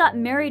even got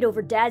married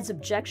over Dad's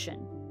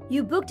objection.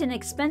 You booked an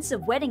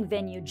expensive wedding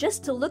venue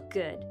just to look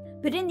good,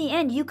 but in the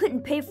end you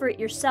couldn't pay for it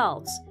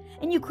yourselves,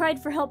 and you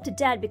cried for help to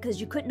Dad because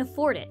you couldn't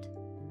afford it.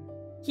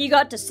 He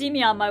got to see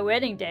me on my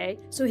wedding day,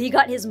 so he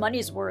got his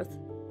money's worth.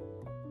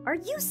 Are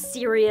you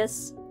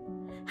serious?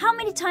 How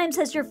many times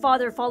has your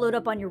father followed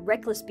up on your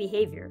reckless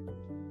behavior?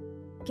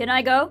 Can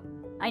I go?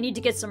 I need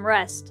to get some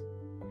rest.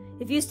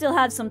 If you still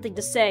have something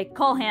to say,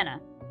 call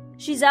Hannah.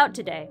 She's out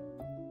today.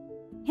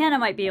 Hannah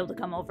might be able to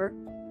come over.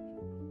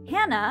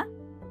 Hannah?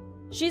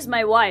 She's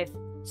my wife,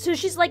 so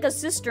she's like a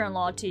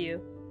sister-in-law to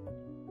you.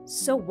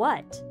 So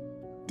what?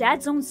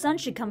 Dad's own son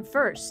should come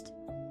first.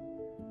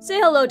 Say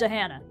hello to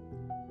Hannah.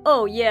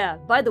 Oh yeah,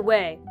 by the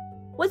way,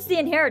 what's the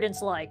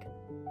inheritance like?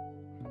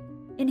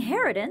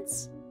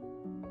 Inheritance?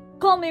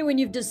 Call me when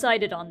you've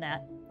decided on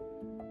that.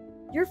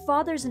 Your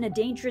father's in a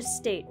dangerous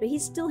state, but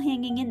he's still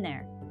hanging in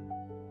there.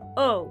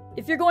 Oh,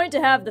 if you're going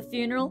to have the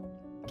funeral,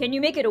 can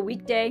you make it a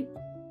weekday?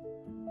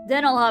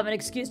 Then I'll have an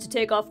excuse to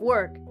take off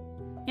work,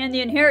 and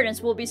the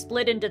inheritance will be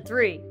split into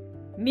 3.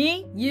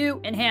 Me,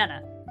 you, and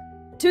Hannah.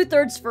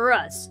 2/3 for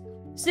us.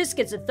 Sis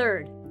gets a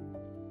 1/3.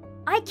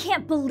 I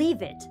can't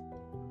believe it.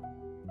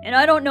 And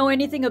I don't know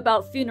anything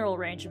about funeral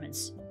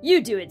arrangements.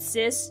 You do it,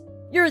 sis.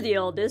 You're the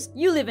oldest.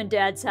 You live in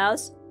Dad's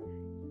house.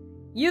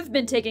 You've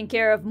been taken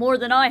care of more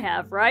than I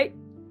have, right?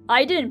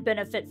 I didn't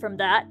benefit from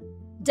that.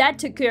 Dad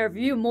took care of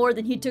you more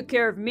than he took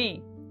care of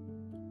me.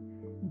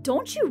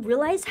 Don't you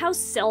realize how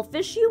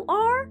selfish you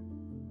are?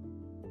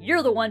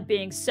 You're the one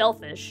being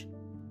selfish.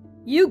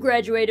 You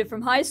graduated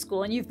from high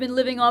school and you've been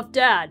living off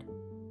Dad.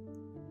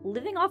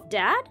 Living off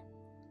Dad?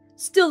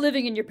 Still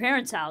living in your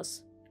parents'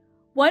 house.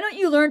 Why don't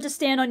you learn to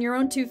stand on your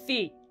own 2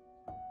 feet?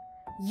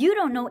 You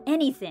don't know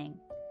anything.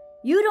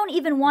 You don't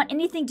even want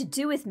anything to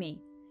do with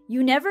me.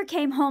 You never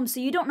came home,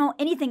 so you don't know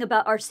anything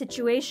about our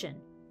situation.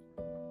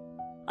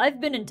 I've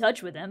been in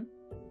touch with him.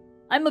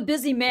 I'm a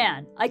busy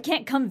man. I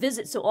can't come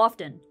visit so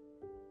often.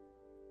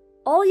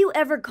 All you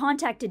ever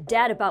contacted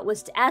Dad about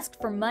was to ask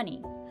for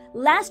money.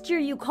 Last year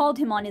you called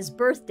him on his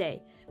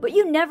birthday, but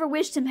you never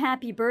wished him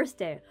happy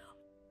birthday.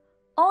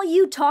 All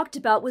you talked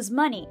about was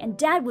money, and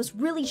Dad was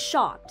really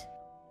shocked.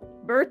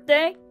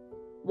 Birthday?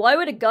 Why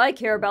would a guy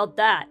care about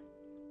that?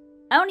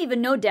 I don't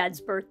even know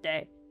Dad's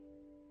birthday.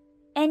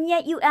 And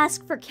yet you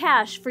ask for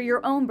cash for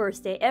your own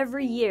birthday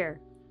every year.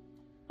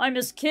 I'm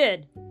his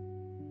kid.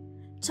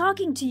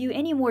 Talking to you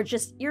anymore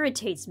just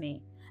irritates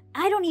me.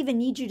 I don't even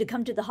need you to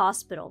come to the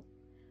hospital.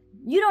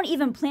 You don't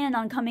even plan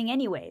on coming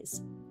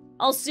anyways.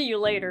 I'll see you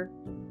later.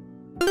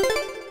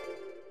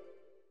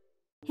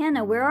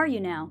 Hannah, where are you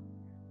now?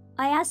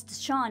 I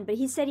asked Sean, but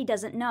he said he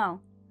doesn't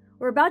know.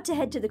 We're about to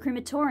head to the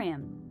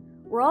crematorium.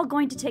 We're all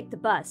going to take the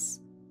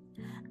bus.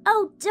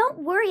 Oh, don't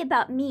worry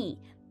about me.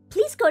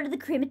 Please go to the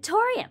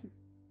crematorium.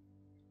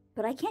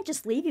 But I can't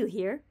just leave you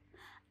here.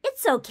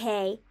 It's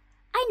okay.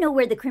 I know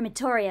where the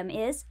crematorium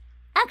is.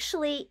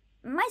 Actually,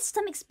 my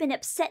stomach's been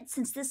upset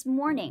since this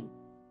morning.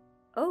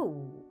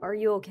 Oh, are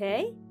you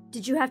okay?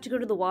 Did you have to go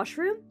to the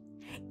washroom?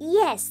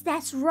 Yes,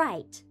 that's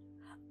right.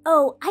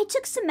 Oh, I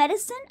took some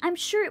medicine. I'm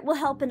sure it will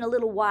help in a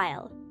little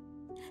while.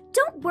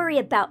 Don't worry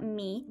about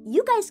me.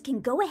 You guys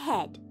can go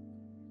ahead.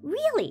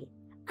 Really,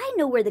 I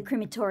know where the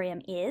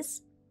crematorium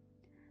is.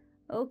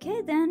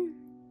 Okay, then.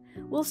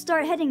 We'll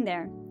start heading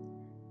there.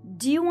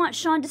 Do you want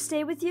Sean to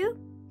stay with you?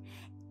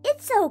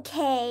 It's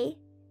okay.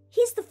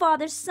 He's the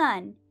father's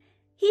son.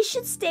 He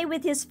should stay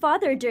with his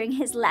father during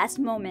his last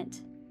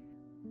moment.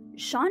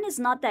 Sean is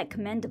not that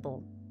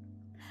commendable.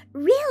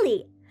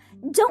 Really?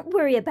 Don't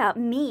worry about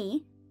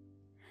me.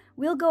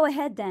 We'll go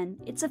ahead then.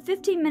 It's a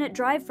 15-minute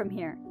drive from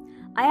here.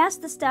 I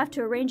asked the staff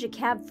to arrange a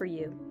cab for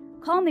you.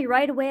 Call me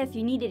right away if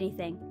you need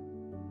anything.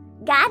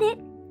 Got it.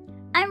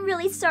 I'm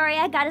really sorry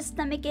I got a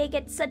stomachache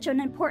at such an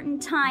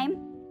important time.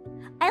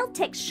 I'll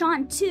text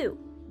Sean too.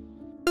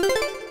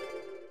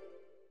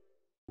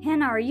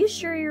 Hannah, are you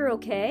sure you're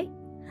okay?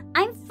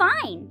 I'm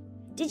fine.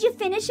 Did you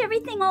finish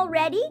everything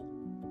already?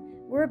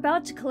 We're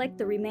about to collect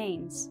the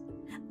remains.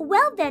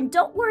 Well then,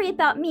 don't worry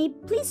about me.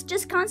 Please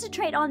just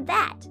concentrate on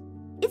that.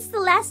 It's the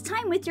last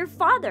time with your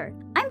father.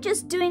 I'm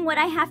just doing what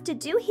I have to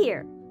do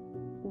here.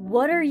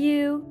 What are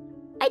you?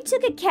 I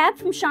took a cab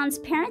from Sean's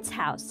parents'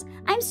 house.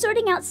 I'm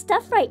sorting out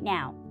stuff right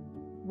now.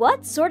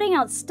 What? Sorting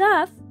out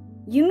stuff?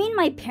 You mean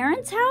my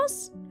parents'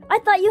 house? I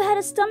thought you had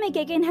a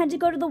stomachache and had to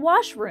go to the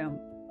washroom.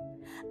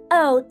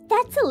 Oh,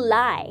 that's a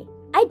lie.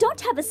 I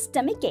don't have a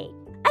stomachache.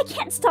 I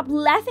can't stop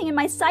laughing and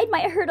my side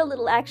might hurt a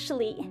little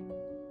actually.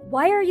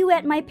 Why are you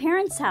at my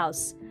parents'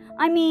 house?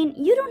 I mean,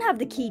 you don't have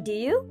the key, do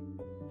you?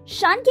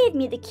 Sean gave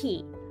me the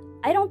key.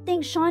 I don't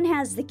think Sean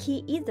has the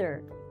key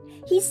either.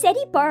 He said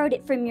he borrowed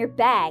it from your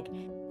bag.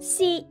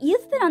 See,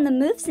 you've been on the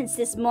move since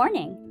this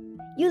morning.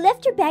 You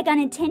left your bag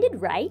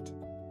unattended, right?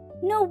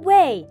 No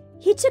way!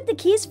 He took the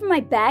keys from my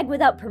bag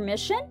without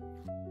permission?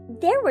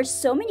 There were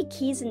so many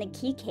keys in the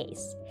key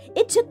case.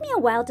 It took me a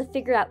while to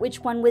figure out which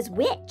one was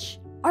which.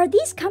 Are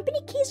these company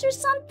keys or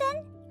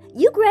something?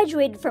 You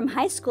graduated from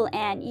high school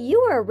and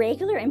you were a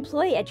regular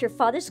employee at your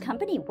father's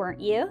company,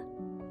 weren't you?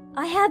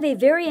 I have a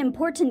very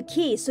important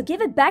key, so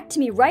give it back to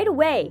me right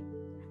away.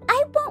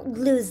 I won't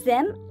lose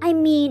them. I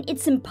mean,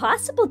 it's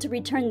impossible to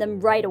return them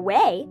right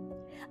away.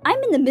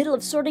 I'm in the middle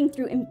of sorting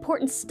through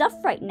important stuff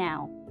right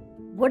now.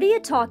 What are you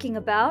talking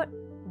about?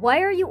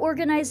 Why are you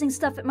organizing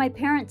stuff at my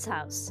parents'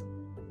 house?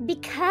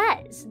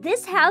 Because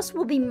this house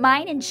will be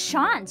mine and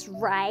Sean's,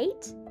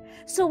 right?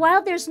 So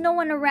while there's no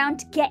one around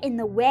to get in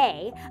the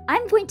way,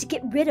 I'm going to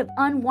get rid of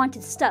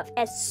unwanted stuff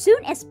as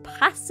soon as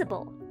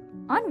possible.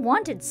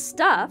 Unwanted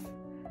stuff?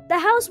 The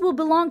house will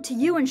belong to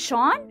you and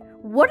Sean?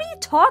 What are you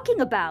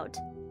talking about?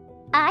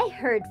 I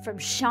heard from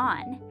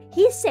Sean.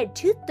 He said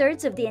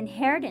 2/3 of the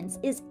inheritance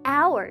is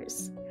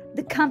ours.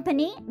 The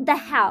company, the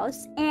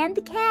house, and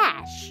the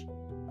cash.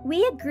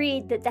 We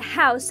agreed that the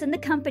house and the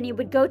company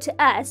would go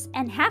to us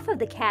and half of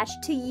the cash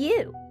to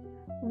you.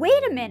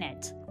 Wait a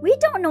minute. We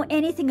don't know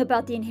anything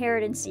about the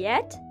inheritance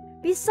yet.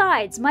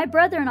 Besides, my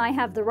brother and I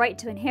have the right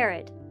to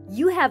inherit.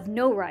 You have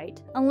no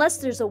right, unless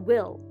there's a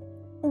will.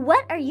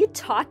 What are you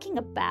talking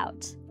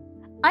about?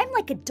 I'm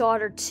like a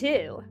daughter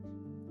too.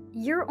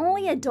 You're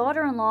only a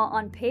daughter-in-law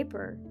on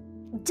paper.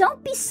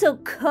 Don't be so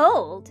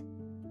cold.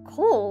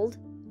 Cold?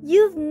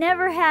 You've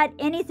never had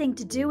anything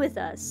to do with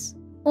us.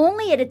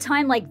 Only at a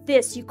time like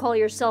this you call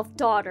yourself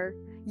daughter.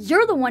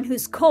 You're the one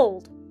who's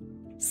cold.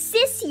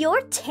 Sis,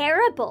 you're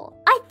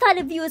terrible. I thought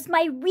of you as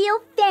my real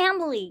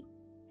family.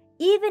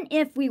 Even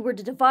if we were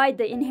to divide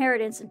the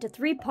inheritance into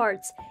 3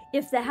 parts,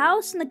 if the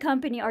house and the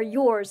company are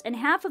yours and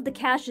half of the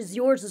cash is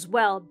yours as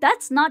well,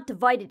 that's not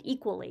divided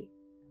equally.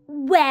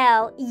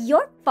 Well,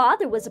 your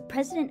father was a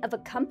president of a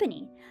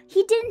company.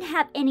 He didn't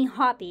have any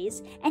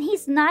hobbies, and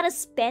he's not a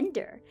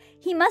spender.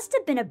 He must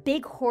have been a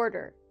big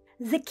hoarder.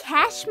 The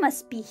cash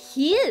must be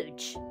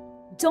huge.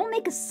 Don't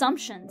make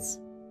assumptions.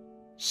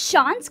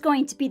 Sean's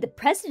going to be the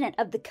president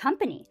of the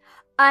company.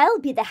 I'll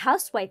be the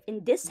housewife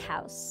in this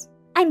house.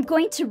 I'm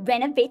going to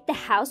renovate the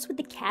house with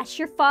the cash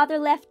your father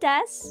left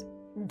us.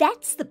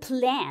 That's the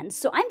plan,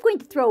 so I'm going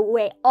to throw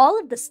away all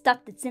of the stuff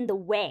that's in the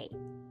way.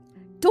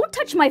 Don't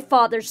touch my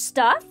father's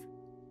stuff!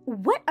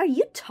 What are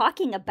you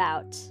talking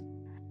about?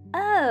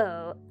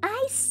 Oh,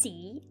 I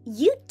see.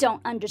 You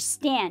don't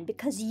understand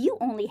because you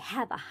only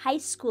have a high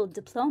school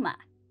diploma.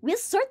 We'll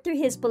sort through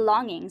his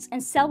belongings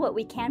and sell what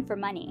we can for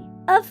money.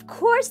 Of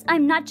course,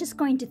 I'm not just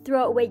going to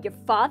throw away your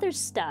father's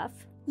stuff.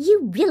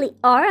 You really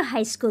are a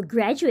high school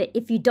graduate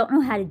if you don't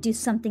know how to do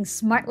something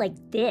smart like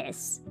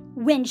this.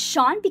 When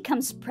Sean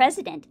becomes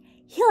president,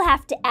 he'll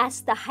have to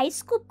ask the high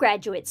school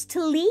graduates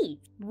to leave.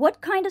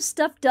 What kind of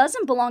stuff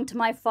doesn't belong to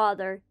my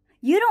father?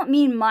 You don't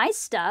mean my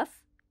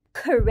stuff?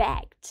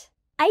 Correct.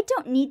 I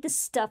don't need the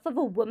stuff of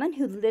a woman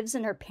who lives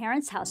in her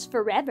parents' house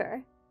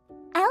forever.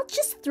 I'll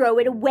just throw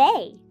it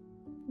away.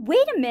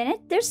 Wait a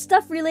minute, there's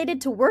stuff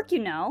related to work, you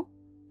know.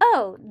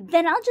 Oh,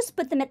 then I'll just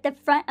put them at the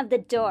front of the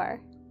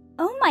door.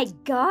 Oh my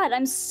God,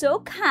 I'm so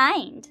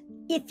kind.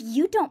 If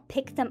you don't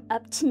pick them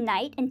up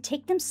tonight and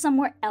take them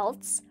somewhere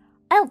else,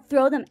 I'll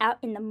throw them out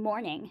in the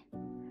morning.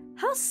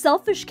 How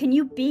selfish can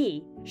you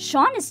be?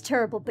 Sean is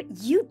terrible,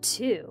 but you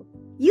too.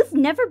 You've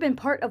never been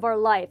part of our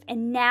life,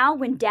 and now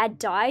when Dad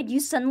died, you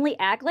suddenly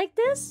act like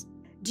this?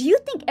 Do you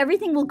think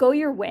everything will go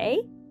your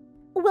way?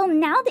 Well,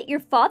 now that your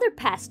father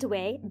passed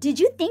away, did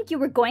you think you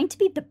were going to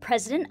be the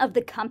president of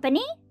the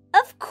company?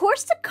 Of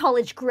course a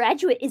college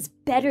graduate is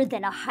better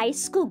than a high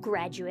school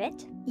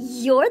graduate.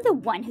 You're the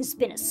one who's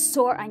been a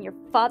sore on your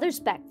father's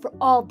back for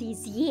all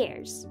these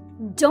years.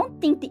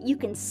 Don't think that you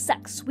can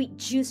suck sweet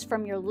juice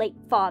from your late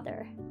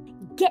father.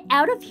 Get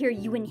out of here,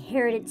 you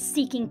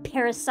inheritance-seeking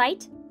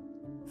parasite.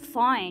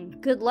 Fine,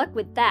 good luck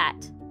with that.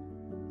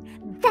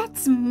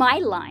 That's my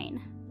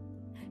line.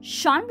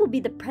 Sean will be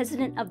the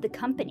president of the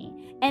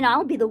company, and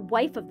I'll be the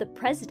wife of the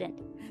president.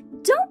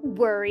 Don't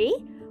worry,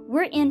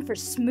 we're in for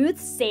smooth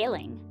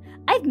sailing.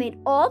 I've made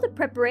all the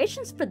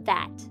preparations for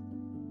that.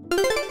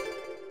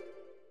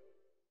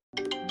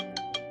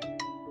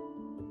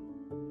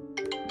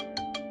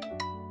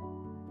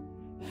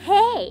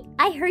 Hey,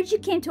 I heard you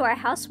came to our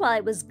house while I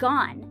was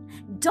gone.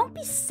 Don't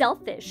be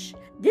selfish.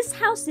 This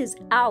house is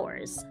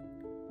ours.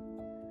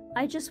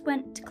 I just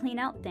went to clean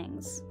out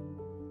things.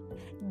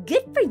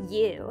 Good for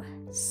you.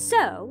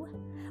 So,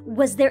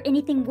 was there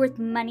anything worth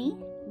money?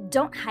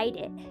 Don't hide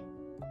it.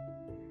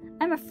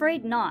 I'm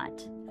afraid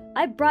not.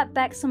 I brought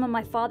back some of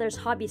my father's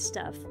hobby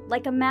stuff,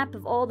 like a map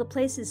of all the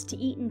places to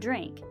eat and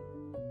drink.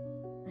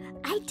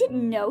 I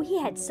didn't know he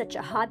had such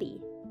a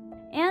hobby.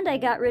 And I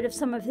got rid of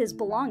some of his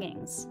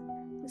belongings.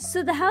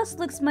 So the house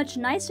looks much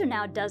nicer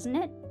now, doesn't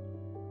it?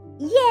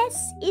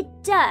 Yes, it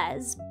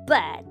does,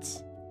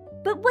 but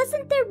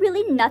wasn't there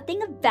really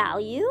nothing of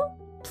value?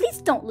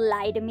 Please don't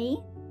lie to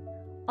me.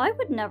 I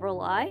would never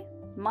lie.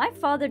 My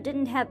father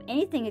didn't have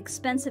anything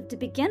expensive to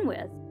begin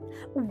with.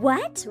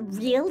 What?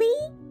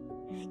 Really?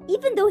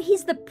 Even though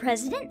he's the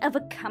president of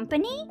a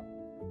company?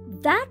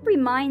 That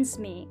reminds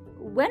me,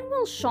 when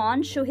will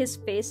Sean show his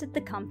face at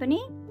the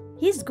company?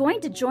 He's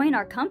going to join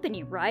our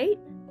company, right?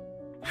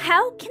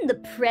 How can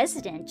the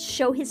president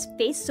show his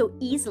face so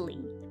easily?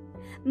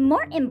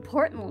 More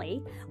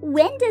importantly,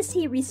 when does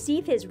he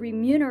receive his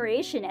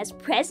remuneration as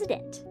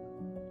president?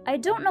 I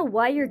don't know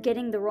why you're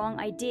getting the wrong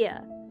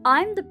idea.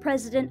 I'm the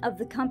president of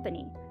the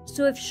company,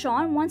 so if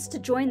Sean wants to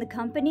join the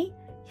company,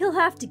 he'll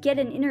have to get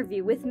an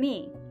interview with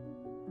me.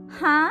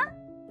 Huh?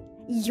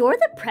 You're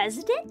the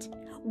president?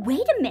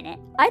 Wait a minute,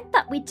 I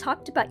thought we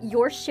talked about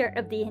your share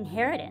of the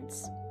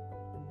inheritance.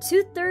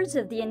 2/3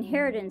 of the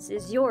inheritance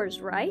is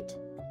yours, right?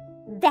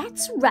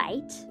 That's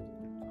right.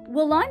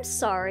 Well, I'm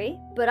sorry,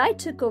 but I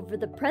took over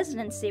the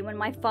presidency when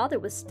my father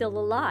was still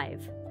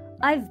alive.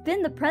 I've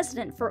been the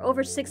president for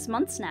over 6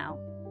 months now.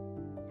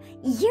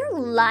 You're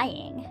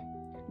lying.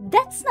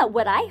 That's not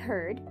what I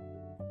heard.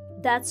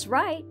 That's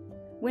right.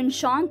 When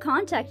Sean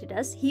contacted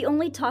us, he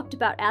only talked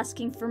about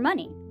asking for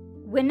money.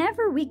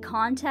 Whenever we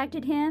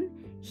contacted him,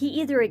 he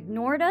either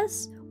ignored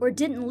us or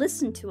didn't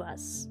listen to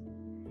us.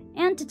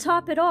 And to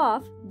top it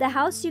off, the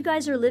house you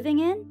guys are living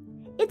in,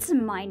 it's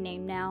in my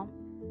name now.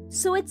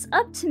 So it's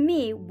up to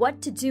me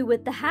what to do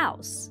with the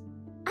house.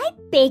 I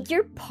beg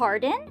your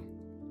pardon?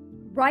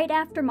 Right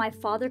after my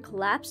father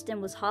collapsed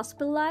and was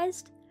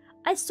hospitalized,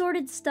 I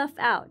sorted stuff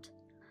out.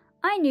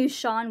 I knew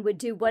Sean would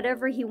do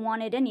whatever he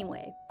wanted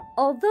anyway,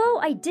 although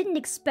I didn't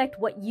expect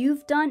what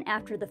you've done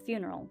after the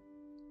funeral.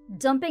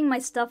 Dumping my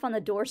stuff on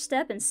the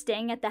doorstep and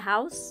staying at the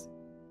house?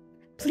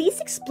 Please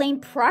explain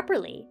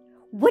properly.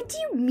 What do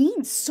you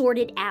mean,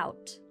 sorted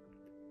out?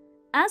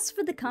 As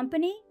for the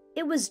company,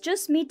 it was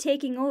just me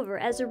taking over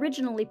as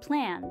originally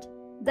planned.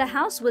 The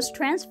house was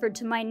transferred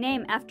to my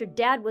name after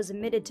Dad was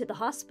admitted to the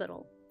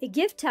hospital. A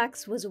gift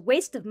tax was a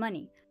waste of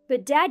money,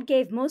 but Dad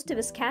gave most of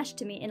his cash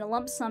to me in a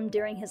lump sum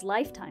during his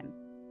lifetime.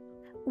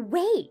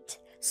 Wait,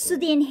 so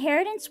the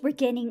inheritance we're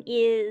getting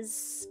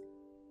is...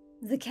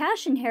 The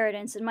cash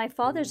inheritance in my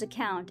father's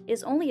account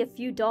is only a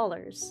few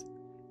dollars.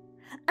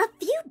 A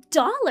few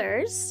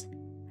dollars?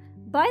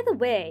 By the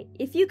way,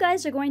 if you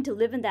guys are going to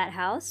live in that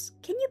house,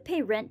 can you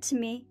pay rent to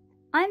me?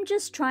 I'm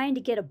just trying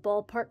to get a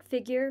ballpark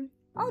figure.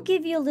 I'll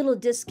give you a little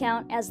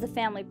discount as the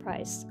family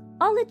price.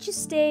 I'll let you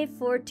stay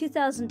for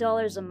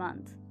 $2,000 a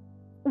month.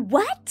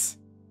 What?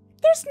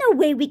 There's no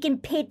way we can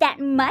pay that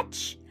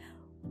much.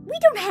 We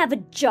don't have a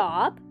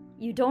job.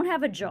 You don't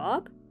have a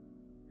job?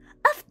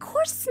 Of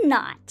course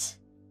not.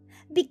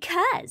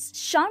 Because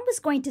Sean was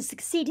going to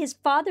succeed his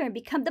father and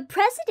become the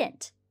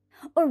president.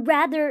 Or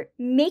rather,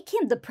 make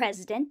him the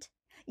president.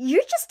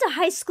 You're just a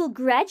high school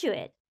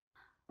graduate.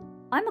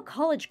 I'm a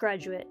college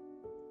graduate.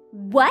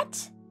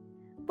 What?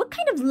 What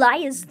kind of lie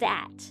is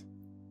that?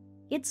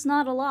 It's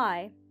not a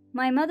lie.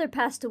 My mother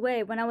passed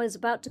away when I was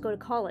about to go to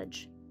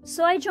college,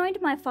 so I joined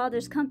my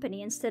father's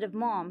company instead of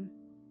Mom.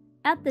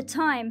 At the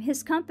time,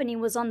 his company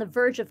was on the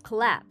verge of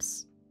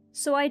collapse,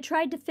 so I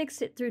tried to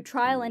fix it through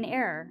trial and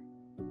error.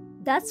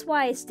 That's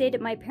why I stayed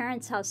at my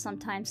parents' house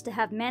sometimes to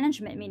have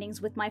management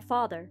meetings with my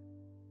father.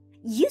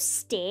 You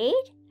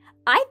stayed?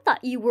 I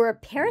thought you were a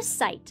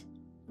parasite.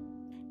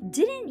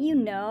 Didn't you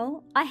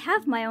know I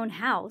have my own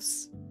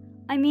house?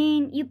 I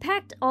mean, you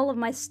packed all of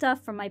my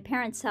stuff from my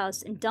parents'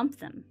 house and dumped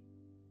them.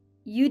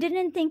 You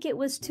didn't think it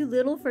was too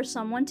little for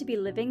someone to be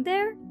living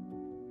there?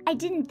 I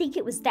didn't think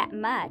it was that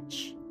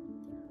much.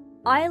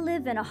 I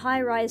live in a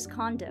high-rise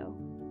condo.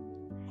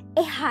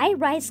 A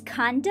high-rise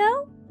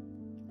condo?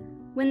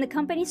 When the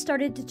company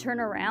started to turn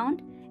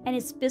around and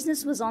its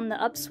business was on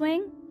the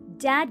upswing,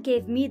 Dad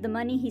gave me the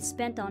money he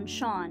spent on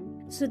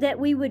Sean so that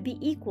we would be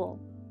equal.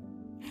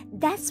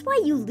 That's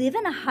why you live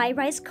in a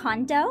high-rise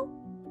condo?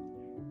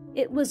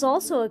 It was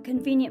also a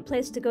convenient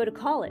place to go to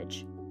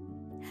college.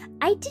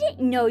 I didn't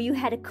know you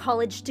had a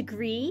college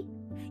degree.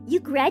 You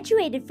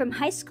graduated from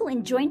high school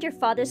and joined your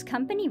father's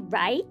company,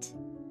 right?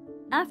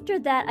 After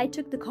that, I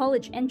took the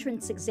college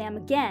entrance exam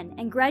again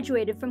and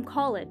graduated from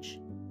college.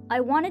 I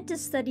wanted to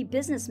study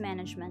business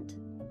management.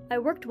 I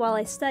worked while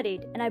I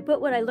studied, and I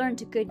put what I learned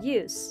to good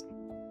use.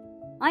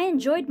 I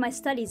enjoyed my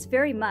studies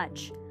very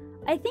much.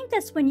 I think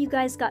that's when you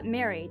guys got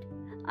married.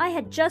 I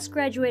had just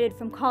graduated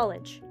from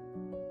college.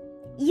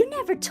 You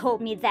never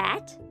told me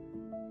that.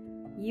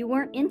 You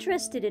weren't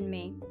interested in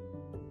me.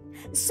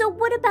 So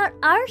what about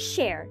our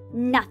share?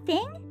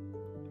 Nothing?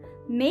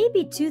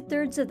 Maybe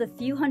 2/3 of the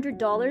few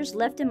 $100s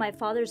left in my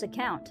father's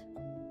account.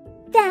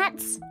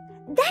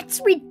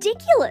 That's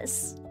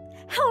ridiculous.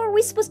 How are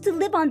we supposed to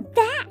live on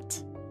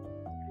that?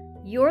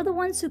 You're the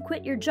ones who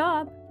quit your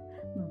job.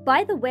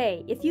 By the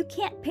way, if you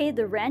can't pay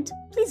the rent,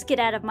 please get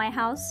out of my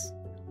house.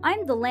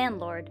 I'm the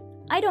landlord.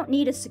 I don't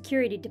need a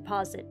security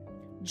deposit.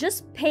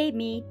 Just pay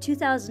me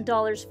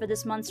 $2,000 for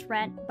this month's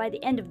rent by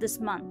the end of this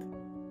month.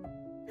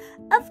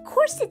 Of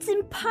course it's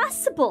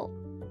impossible.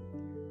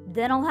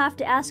 Then I'll have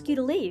to ask you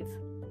to leave.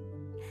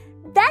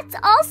 That's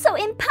also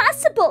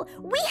impossible.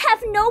 We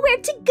have nowhere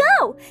to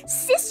go.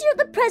 Sis,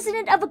 you're the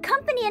president of a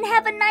company and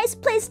have a nice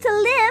place to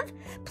live.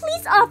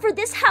 Please offer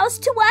this house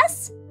to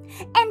us.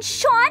 And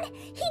Sean,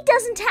 he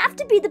doesn't have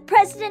to be the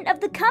president of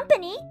the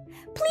company.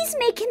 Please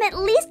make him at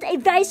least a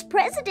vice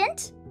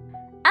president.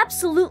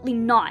 Absolutely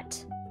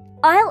not.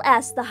 I'll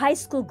ask the high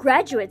school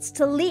graduates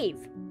to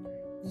leave.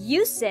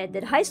 You said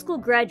that high school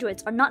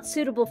graduates are not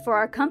suitable for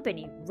our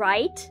company,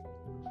 right?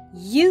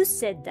 You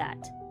said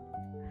that.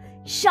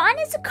 Sean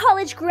is a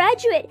college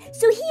graduate,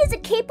 so he is a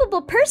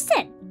capable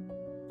person.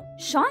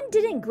 Sean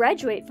didn't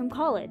graduate from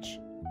college.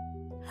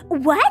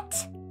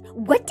 What?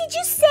 What did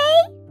you say?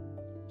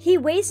 He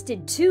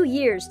wasted 2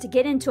 years to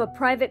get into a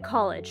private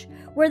college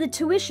where the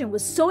tuition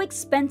was so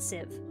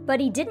expensive, but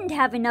he didn't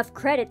have enough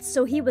credits,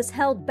 so he was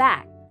held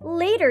back.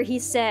 Later, he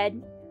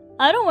said,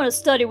 "I don't want to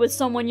study with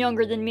someone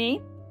younger than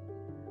me."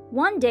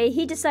 One day,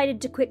 he decided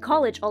to quit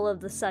college all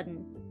of a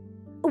sudden.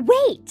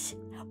 Wait,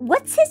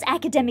 what's his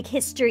academic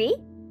history?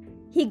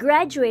 He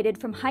graduated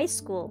from high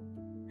school.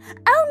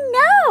 Oh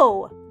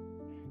no!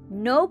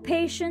 No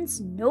patience,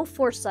 no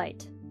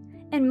foresight.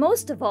 And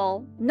most of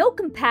all, no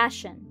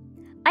compassion.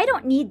 I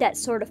don't need that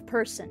sort of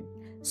person,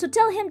 so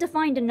tell him to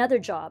find another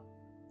job.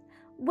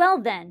 Well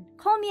then,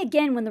 call me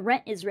again when the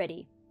rent is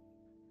ready.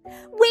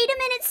 Wait a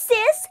minute,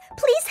 sis!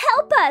 Please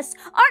help us!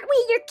 Aren't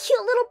we your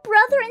cute little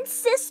brother and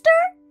sister?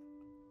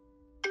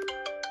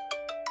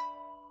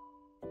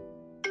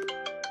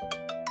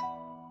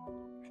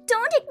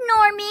 Don't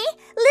ignore me!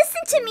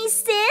 Listen to me,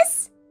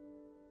 sis!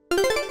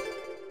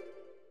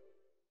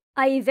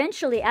 I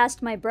eventually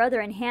asked my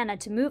brother and Hannah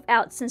to move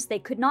out since they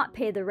could not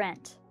pay the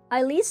rent.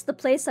 I leased the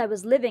place I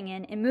was living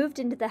in and moved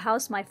into the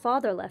house my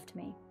father left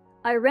me.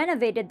 I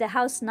renovated the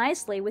house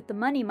nicely with the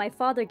money my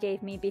father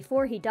gave me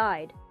before he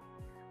died.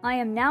 I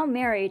am now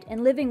married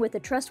and living with a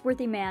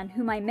trustworthy man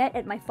whom I met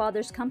at my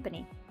father's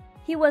company.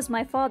 He was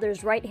my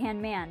father's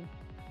right-hand man.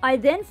 I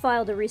then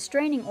filed a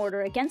restraining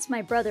order against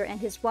my brother and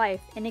his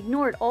wife and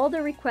ignored all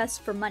their requests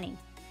for money.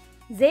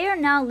 They are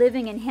now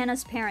living in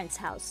Hannah's parents'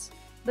 house,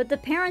 but the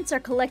parents are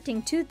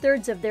collecting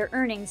 2/3 of their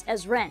earnings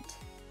as rent.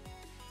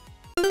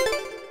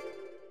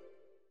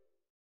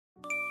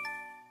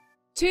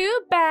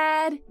 Too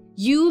bad.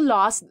 You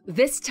lost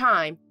this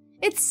time.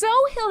 It's so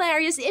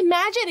hilarious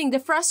imagining the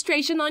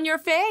frustration on your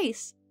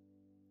face.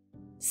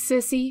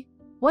 Sissy,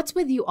 what's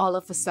with you all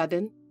of a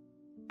sudden?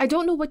 I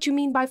don't know what you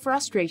mean by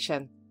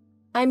frustration.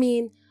 I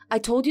mean, I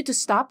told you to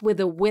stop with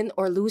the win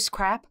or lose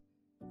crap.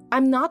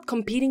 I'm not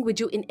competing with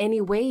you in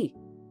any way.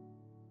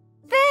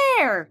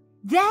 There!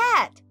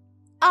 That!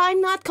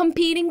 I'm not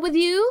competing with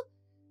you.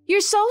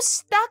 You're so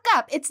stuck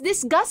up. It's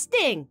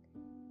disgusting.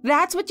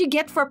 That's what you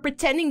get for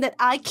pretending that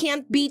I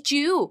can't beat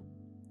you.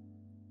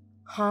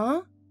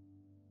 Huh?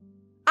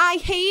 I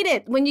hate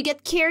it when you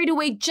get carried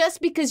away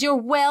just because you're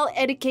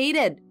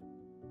well-educated.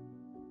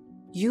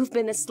 You've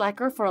been a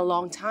slacker for a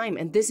long time,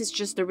 and this is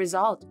just the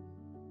result.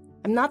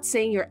 I'm not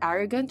saying you're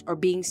arrogant or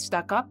being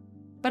stuck up,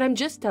 but I'm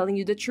just telling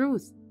you the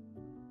truth.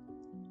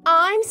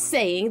 I'm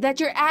saying that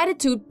your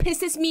attitude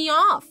pisses me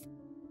off.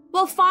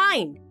 Well,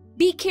 fine.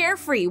 Be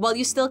carefree while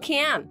you still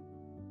can.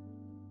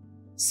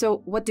 So,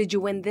 what did you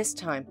win this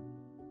time?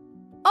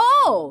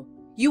 Oh,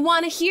 you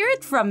want to hear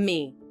it from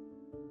me.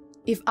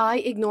 If I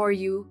ignore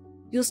you,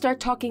 you'll start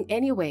talking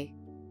anyway.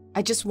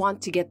 I just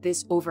want to get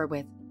this over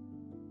with.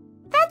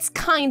 That's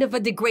kind of a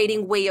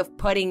degrading way of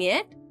putting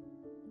it.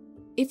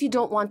 If you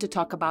don't want to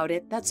talk about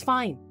it, that's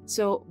fine.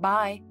 So,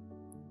 bye.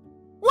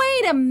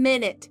 Wait a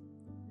minute.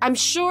 I'm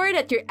sure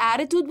that your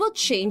attitude will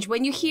change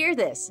when you hear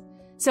this.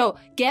 So,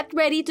 get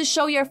ready to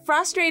show your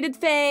frustrated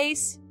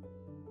face.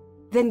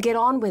 Then get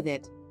on with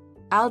it.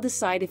 I'll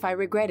decide if I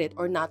regret it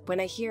or not when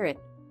I hear it.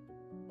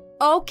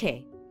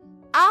 Okay,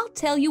 I'll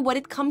tell you what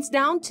it comes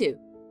down to.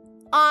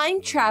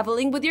 I'm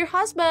traveling with your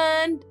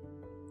husband.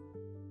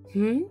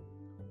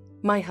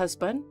 My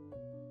husband?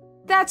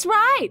 That's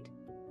right.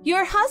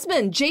 Your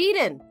husband,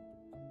 Jaden.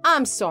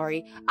 I'm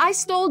sorry, I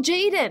stole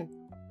Jaden.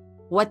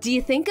 What do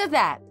you think of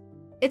that?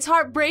 It's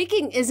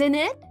heartbreaking, isn't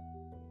it?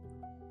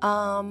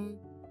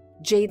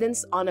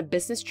 Jaden's on a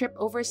business trip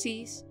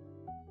overseas.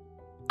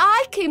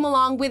 I came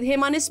along with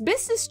him on his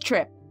business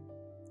trip.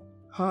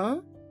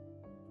 Huh?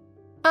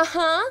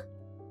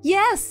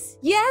 Yes,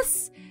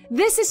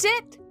 this is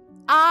it.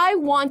 I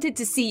wanted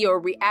to see your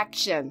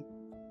reaction.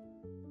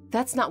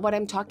 That's not what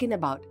I'm talking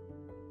about.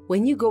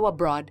 When you go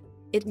abroad,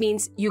 it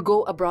means you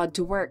go abroad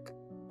to work.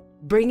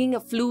 Bringing a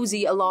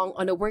floozy along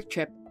on a work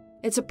trip,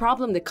 it's a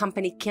problem the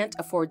company can't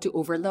afford to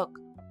overlook.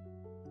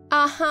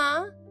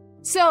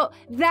 So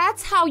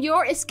that's how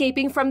you're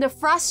escaping from the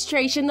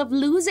frustration of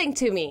losing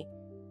to me.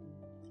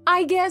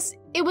 I guess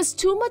it was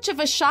too much of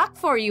a shock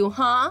for you,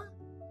 huh?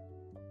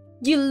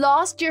 You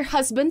lost your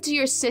husband to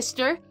your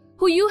sister,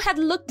 who you had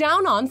looked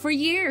down on for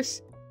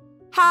years.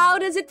 How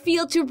does it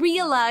feel to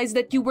realize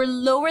that you were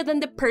lower than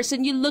the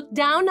person you looked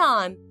down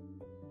on?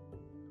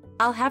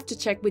 I'll have to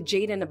check with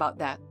Jaden about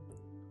that.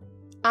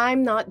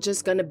 I'm not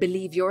just gonna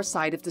believe your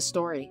side of the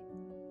story.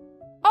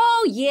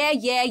 Oh,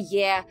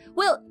 yeah.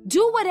 Well,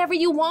 do whatever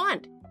you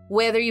want.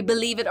 Whether you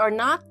believe it or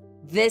not,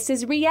 this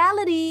is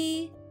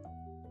reality.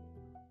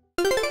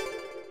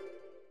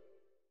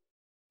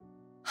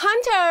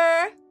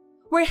 Hunter!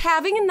 We're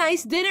having a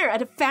nice dinner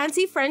at a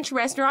fancy French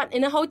restaurant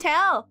in a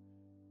hotel.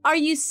 Are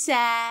you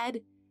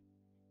sad?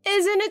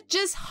 Isn't it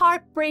just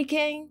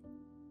heartbreaking?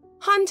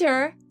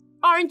 Hunter,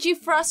 aren't you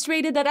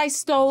frustrated that I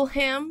stole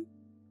him?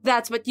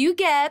 That's what you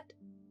get.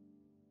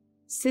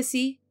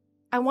 Sissy,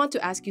 I want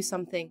to ask you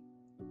something.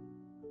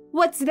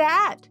 What's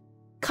that?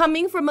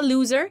 Coming from a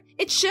loser,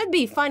 it should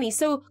be funny,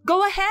 so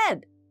go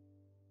ahead.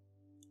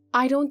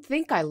 I don't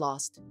think I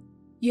lost.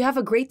 You have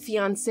a great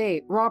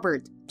fiancé,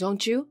 Robert,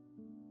 don't you?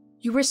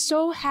 You were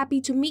so happy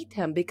to meet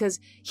him because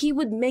he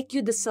would make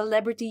you the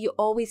celebrity you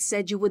always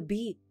said you would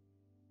be.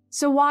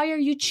 So why are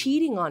you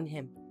cheating on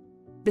him?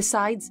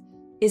 Besides,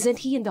 isn't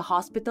he in the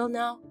hospital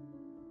now?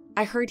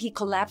 I heard he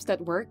collapsed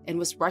at work and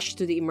was rushed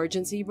to the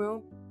emergency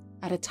room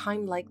at a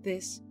time like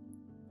this.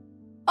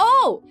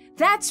 Oh,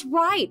 that's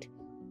right.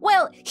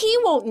 Well, he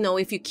won't know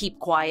if you keep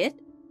quiet.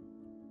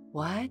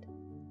 What?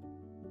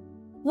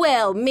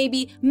 Well,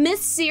 maybe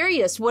Miss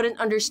Serious wouldn't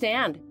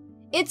understand.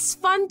 It's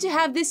fun to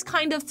have this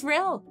kind of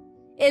thrill.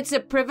 It's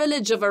a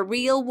privilege of a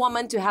real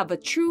woman to have a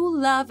true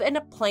love and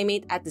a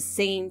playmate at the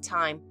same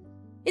time.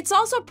 It's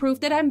also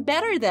proof that I'm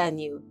better than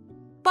you.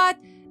 But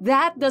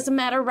that doesn't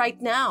matter right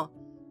now.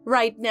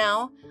 Right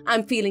now,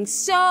 I'm feeling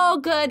so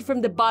good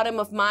from the bottom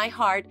of my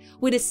heart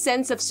with a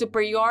sense of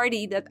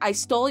superiority that I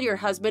stole your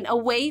husband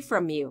away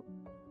from you.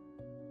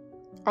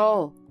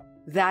 Oh,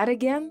 that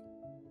again?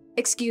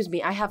 Excuse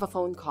me, I have a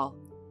phone call.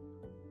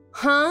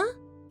 Huh?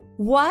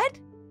 What?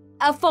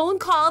 A phone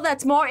call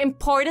that's more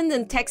important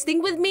than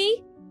texting with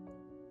me?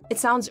 It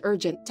sounds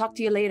urgent. Talk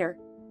to you later.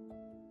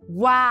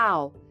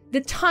 Wow,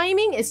 the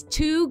timing is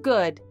too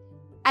good.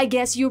 I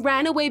guess you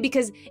ran away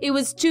because it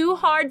was too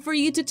hard for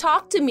you to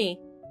talk to me.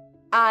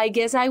 I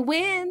guess I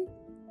win.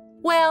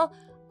 Well,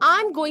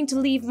 I'm going to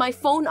leave my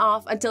phone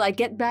off until I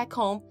get back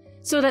home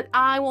so that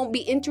I won't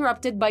be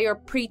interrupted by your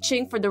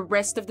preaching for the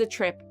rest of the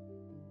trip.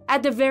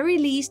 At the very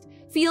least,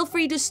 feel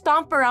free to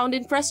stomp around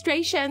in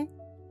frustration.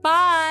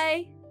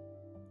 Bye!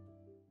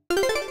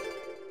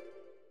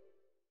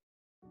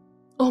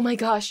 Oh my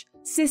gosh,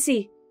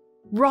 Sissy,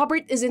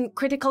 Robert is in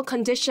critical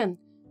condition.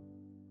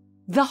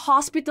 The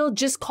hospital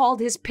just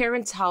called his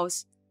parents'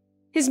 house.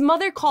 His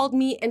mother called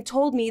me and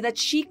told me that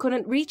she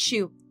couldn't reach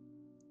you.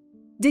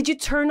 Did you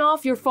turn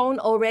off your phone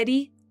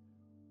already?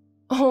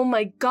 Oh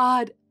my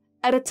God,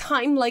 at a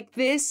time like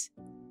this?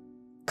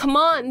 Come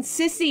on,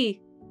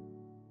 Sissy.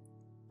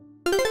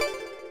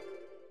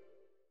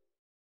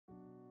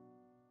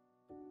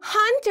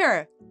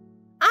 Hunter,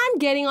 I'm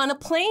getting on a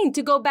plane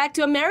to go back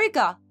to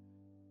America.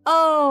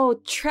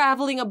 Oh,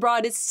 traveling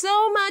abroad is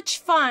so much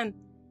fun.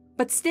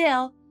 But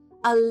still,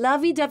 a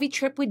lovey-dovey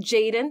trip with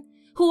Jaden,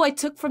 who I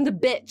took from the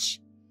bitch.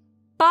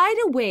 By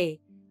the way,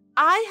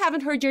 I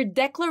haven't heard your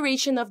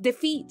declaration of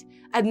defeat,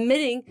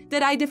 admitting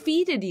that I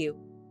defeated you.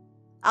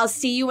 I'll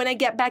see you when I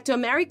get back to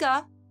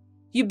America.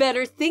 You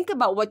better think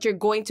about what you're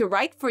going to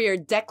write for your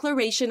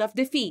declaration of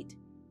defeat.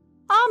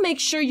 I'll make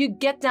sure you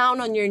get down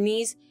on your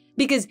knees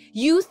because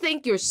you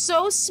think you're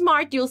so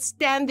smart you'll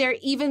stand there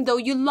even though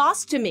you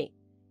lost to me.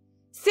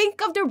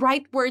 Think of the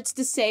right words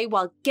to say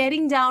while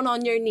getting down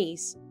on your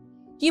knees.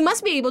 You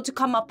must be able to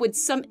come up with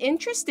some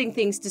interesting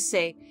things to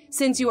say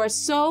since you are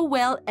so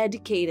well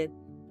educated.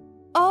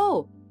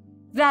 Oh,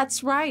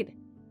 that's right.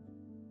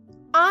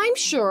 I'm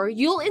sure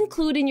you'll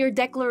include in your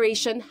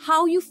declaration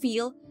how you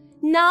feel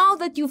now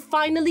that you've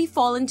finally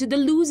fallen to the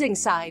losing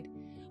side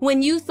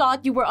when you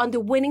thought you were on the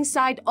winning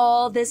side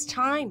all this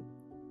time.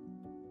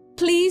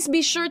 Please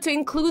be sure to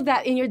include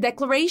that in your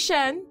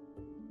declaration.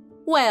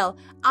 Well,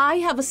 I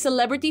have a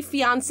celebrity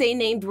fiancé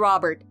named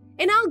Robert,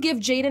 and I'll give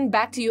Jaden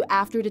back to you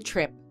after the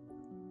trip.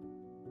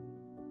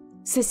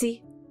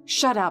 Sissy,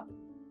 shut up.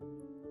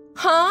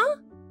 Huh?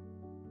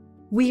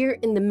 We're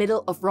in the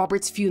middle of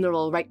Robert's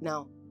funeral right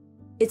now.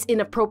 It's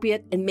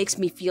inappropriate and makes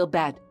me feel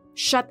bad.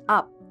 Shut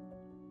up.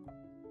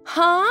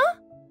 Huh?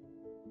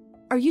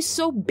 Are you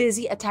so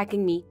busy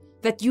attacking me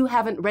that you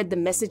haven't read the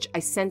message I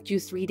sent you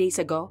 3 days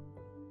ago?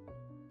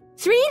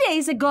 3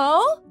 days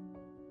ago?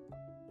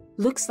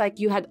 Looks like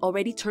you had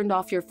already turned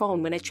off your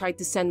phone when I tried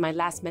to send my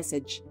last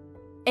message.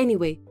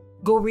 Anyway,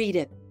 go read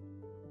it.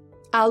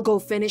 I'll go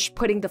finish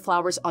putting the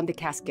flowers on the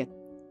casket.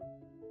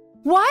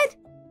 What?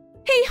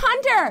 Hey,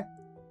 Hunter!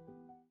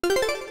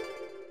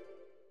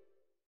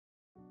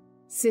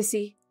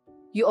 Sissy,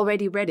 you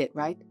already read it,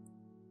 right?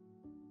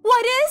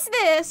 What is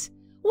this?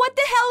 What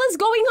the hell is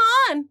going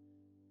on?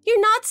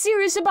 You're not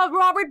serious about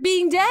Robert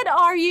being dead,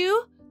 are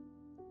you?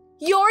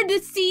 You're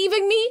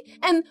deceiving me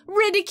and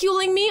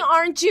ridiculing me,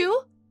 aren't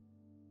you?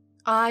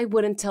 I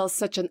wouldn't tell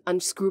such an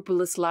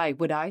unscrupulous lie,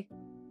 would I?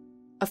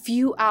 A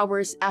few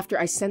hours after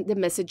I sent the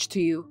message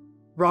to you,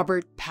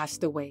 Robert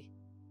passed away.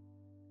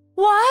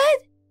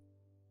 What?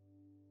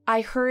 I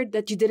heard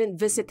that you didn't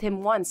visit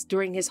him once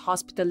during his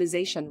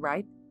hospitalization,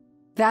 right?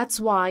 That's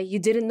why you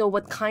didn't know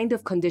what kind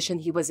of condition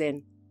he was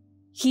in.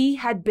 He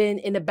had been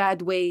in a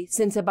bad way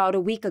since about a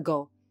week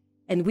ago,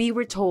 and we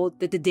were told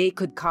that the day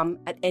could come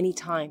at any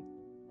time.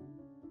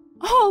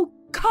 Oh,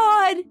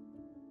 God!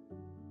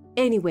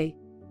 Anyway,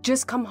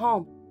 just come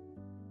home.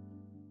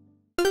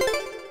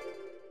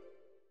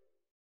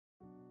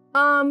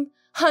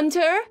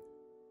 Hunter?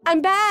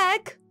 I'm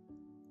back.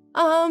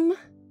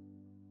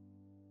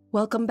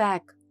 Welcome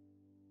back.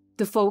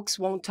 The folks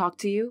won't talk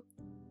to you?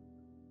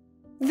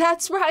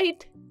 That's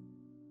right.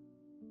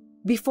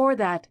 Before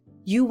that,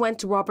 you went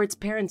to Robert's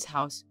parents'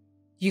 house.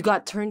 You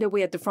got turned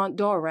away at the front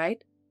door,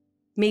 right?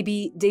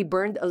 Maybe they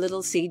burned a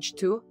little sage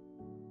too?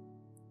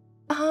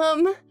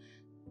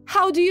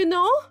 How do you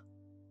know?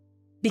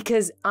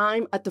 Because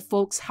I'm at the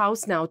folks'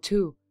 house now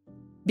too.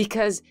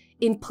 Because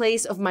in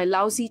place of my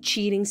lousy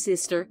cheating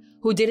sister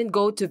who didn't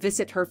go to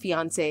visit her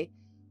fiancé,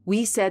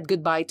 we said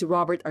goodbye to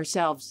Robert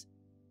ourselves.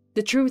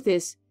 The truth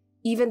is,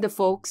 even the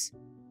folks,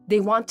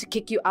 they want to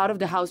kick you out of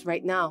the house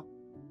right now.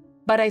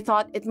 But I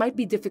thought it might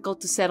be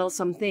difficult to settle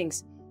some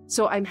things,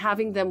 so I'm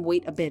having them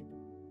wait a bit.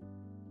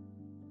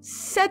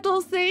 Settle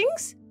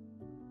things?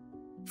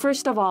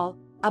 First of all,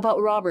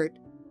 about Robert.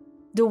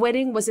 The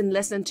wedding was in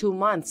less than 2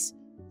 months,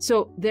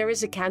 so there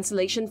is a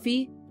cancellation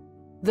fee.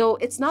 Though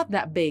it's not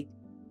that big,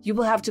 you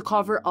will have to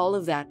cover all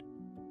of that.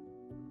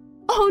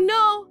 Oh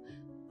no!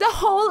 The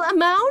whole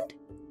amount?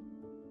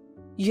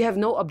 You have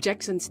no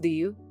objections, do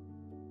you?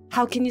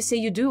 How can you say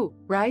you do,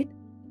 right?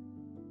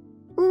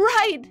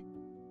 Right!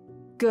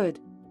 Good.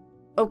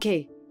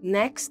 Okay,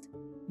 next,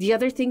 the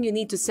other thing you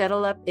need to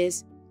settle up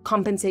is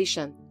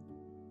compensation.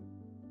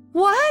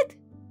 What?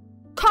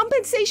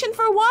 Compensation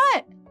for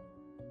what?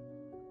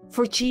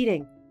 For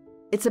cheating.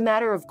 It's a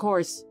matter of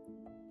course.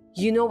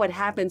 You know what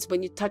happens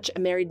when you touch a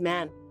married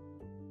man.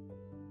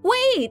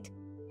 Wait!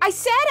 I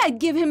said I'd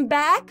give him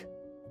back!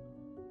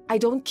 I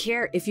don't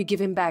care if you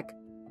give him back.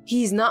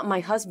 He's not my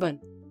husband.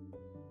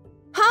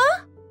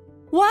 Huh?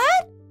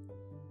 What?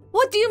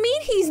 What do you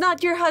mean he's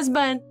not your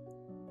husband?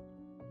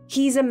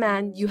 He's a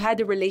man you had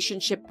a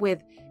relationship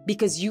with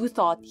because you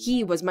thought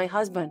he was my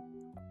husband.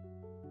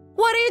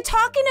 What are you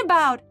talking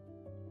about?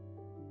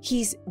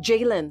 He's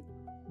Jalen,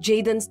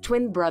 Jaden's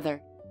twin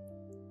brother.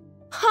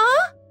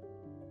 Huh?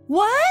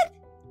 What?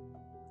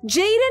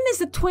 Jaden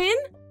is a twin?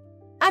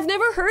 I've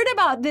never heard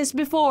about this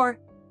before.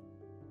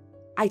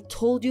 I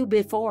told you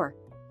before.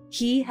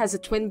 He has a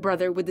twin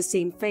brother with the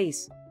same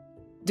face.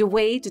 The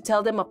way to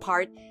tell them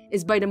apart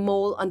is by the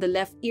mole on the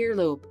left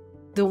earlobe.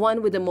 The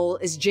one with the mole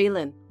is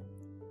Jalen.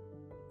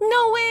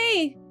 No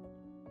way!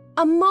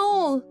 A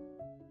mole.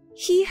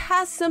 He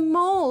has a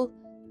mole.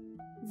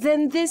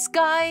 Then this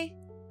guy...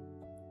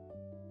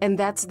 And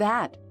that's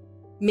that.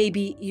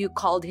 Maybe you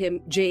called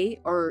him Jay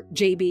or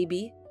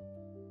J-Baby.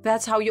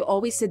 That's how you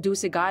always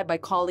seduce a guy, by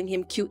calling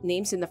him cute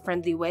names in a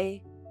friendly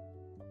way.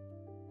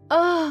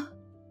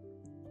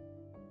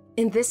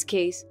 In this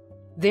case,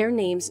 their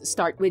names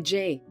start with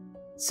J.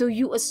 So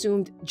you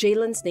assumed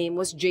Jalen's name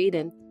was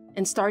Jaden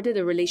and started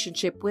a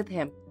relationship with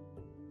him.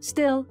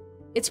 Still,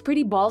 it's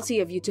pretty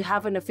ballsy of you to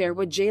have an affair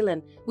with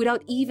Jalen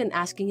without even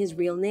asking his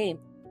real name.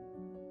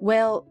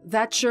 Well,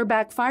 that sure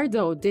backfired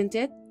though, didn't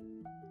it?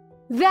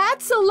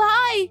 That's a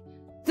lie!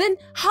 Then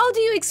how do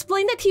you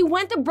explain that he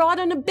went abroad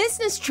on a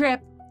business trip?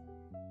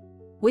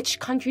 Which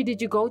country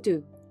did you go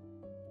to?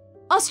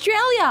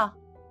 Australia!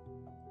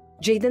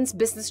 Jaden's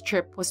business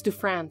trip was to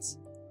France.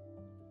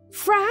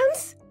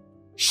 France?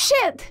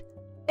 Shit!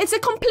 It's a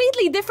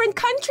completely different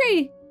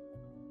country!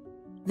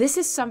 This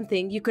is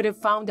something you could have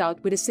found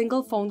out with a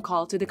single phone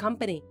call to the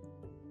company.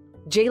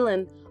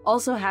 Jalen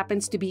also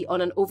happens to be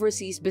on an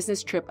overseas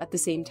business trip at the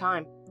same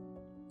time.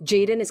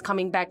 Jaden is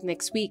coming back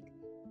next week,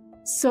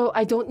 so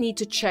I don't need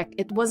to check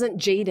it wasn't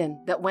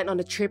Jaden that went on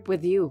a trip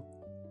with you.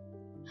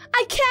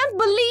 I can't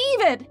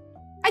believe it!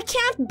 I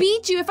can't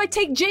beat you if I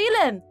take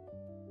Jalen!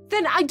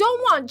 Then I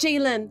don't want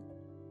Jalen!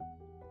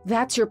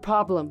 That's your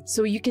problem,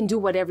 so you can do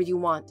whatever you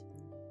want.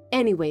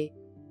 Anyway,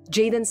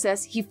 Jaden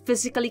says he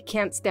physically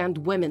can't stand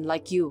women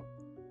like you.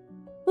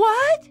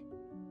 What?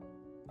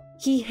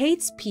 He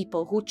hates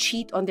people who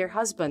cheat on their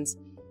husbands,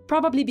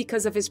 probably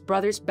because of his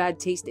brother's bad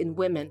taste in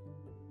women.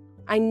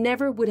 I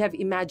never would have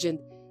imagined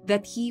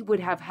that he would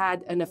have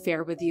had an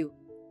affair with you.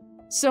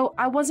 So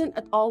I wasn't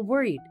at all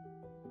worried.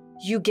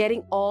 You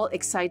getting all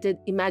excited,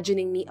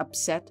 imagining me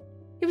upset?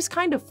 It was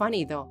kind of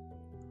funny though.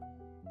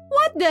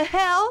 What the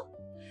hell?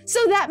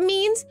 So that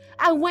means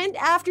I went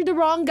after the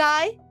wrong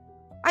guy?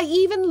 I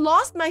even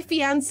lost my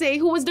fiancé,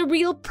 who was the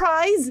real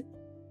prize.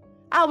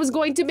 I was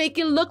going to make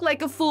you look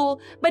like a fool,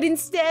 but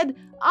instead,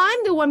 I'm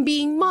the one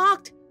being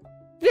mocked.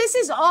 This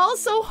is all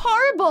so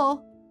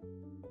horrible.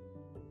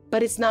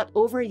 But it's not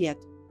over yet.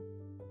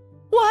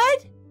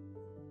 What?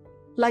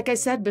 Like I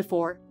said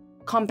before,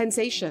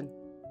 compensation.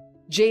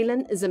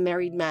 Jalen is a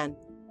married man.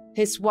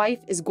 His wife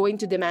is going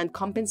to demand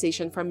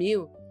compensation from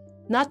you,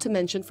 not to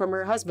mention from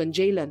her husband,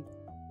 Jalen.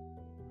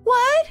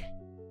 What?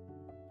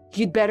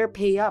 You'd better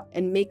pay up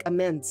and make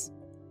amends.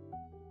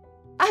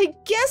 I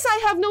guess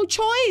I have no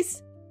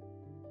choice.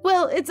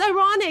 Well, it's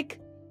ironic.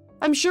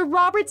 I'm sure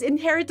Robert's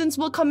inheritance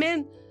will come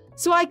in,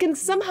 so I can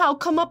somehow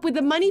come up with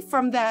the money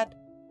from that.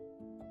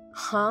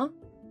 Huh?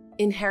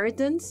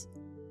 Inheritance?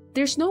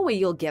 There's no way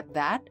you'll get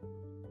that.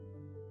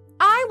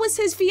 I was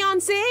his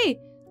fiancée.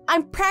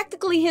 I'm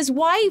practically his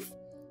wife.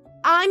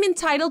 I'm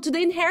entitled to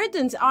the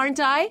inheritance, aren't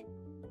I?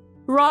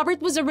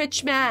 Robert was a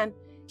rich man.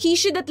 He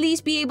should at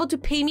least be able to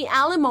pay me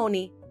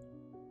alimony.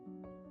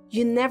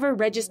 You never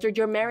registered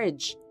your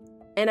marriage,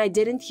 and I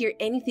didn't hear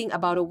anything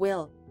about a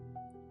will.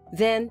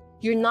 Then,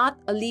 you're not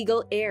a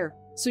legal heir,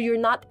 so you're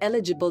not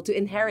eligible to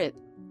inherit.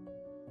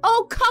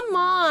 Oh, come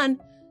on!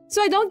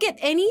 So I don't get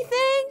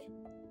anything?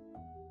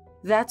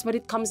 That's what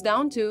it comes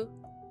down to.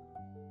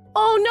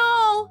 Oh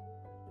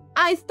no!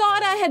 I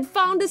thought I had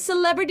found a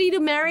celebrity to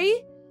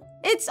marry.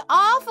 It's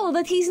awful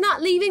that he's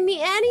not leaving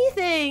me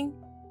anything.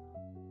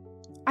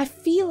 I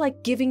feel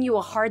like giving you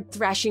a hard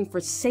thrashing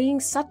for saying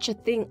such a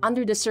thing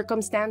under the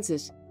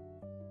circumstances.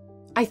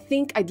 I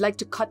think I'd like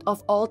to cut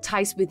off all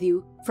ties with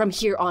you from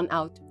here on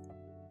out.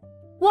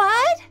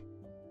 What?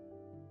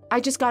 I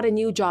just got a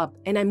new job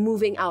and I'm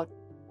moving out.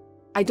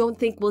 I don't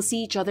think we'll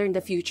see each other in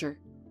the future.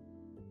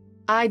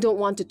 I don't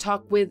want to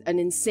talk with an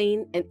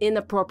insane and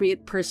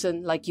inappropriate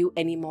person like you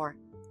anymore.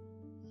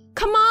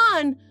 Come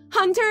on,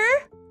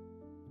 Hunter!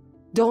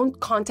 Don't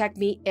contact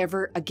me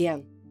ever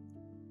again.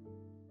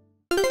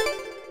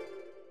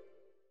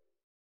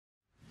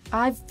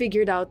 I've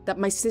figured out that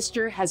my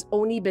sister has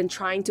only been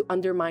trying to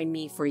undermine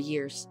me for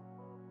years.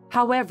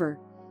 However,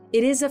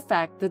 it is a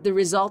fact that the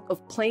result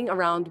of playing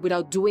around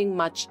without doing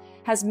much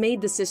has made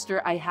the sister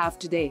I have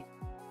today.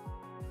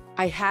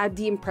 I had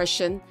the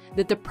impression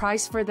that the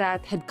price for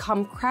that had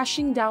come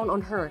crashing down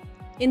on her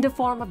in the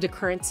form of the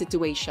current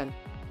situation.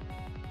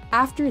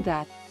 After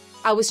that,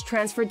 I was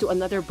transferred to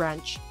another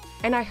branch,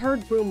 and I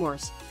heard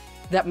rumors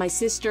that my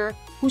sister,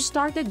 who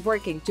started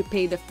working to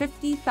pay the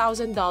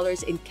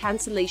 $50,000 in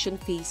cancellation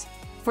fees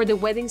for the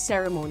wedding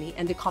ceremony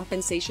and the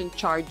compensation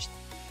charged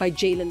by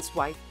Jalen's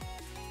wife,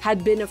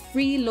 had been a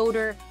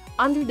freeloader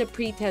under the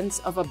pretense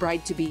of a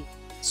bride-to-be,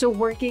 so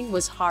working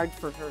was hard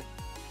for her.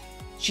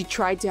 She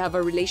tried to have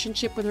a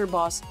relationship with her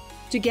boss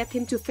to get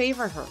him to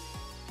favor her.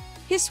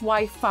 His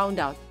wife found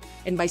out,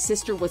 and my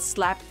sister was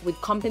slapped with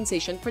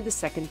compensation for the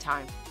second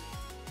time.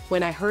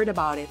 When I heard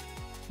about it,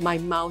 my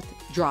mouth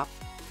dropped.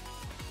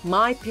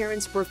 My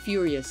parents were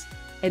furious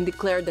and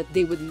declared that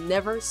they would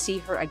never see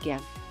her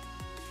again.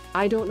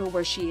 I don't know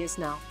where she is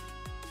now.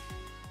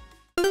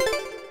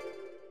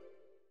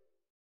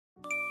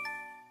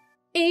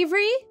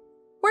 Avery,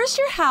 where's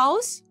your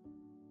house?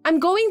 I'm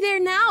going there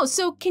now,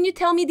 so can you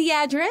tell me the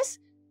address?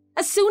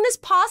 As soon as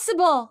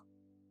possible.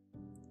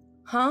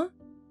 Huh?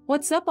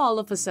 What's up all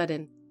of a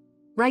sudden?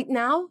 Right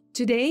now?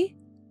 Today?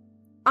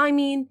 I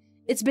mean,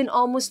 it's been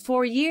almost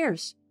 4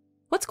 years.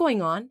 What's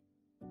going on?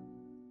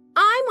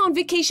 I'm on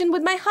vacation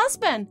with my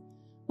husband.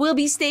 We'll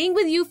be staying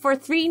with you for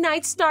 3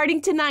 nights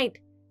starting tonight.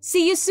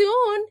 See you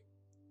soon.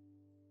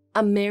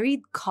 A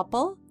married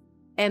couple?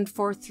 And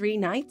for 3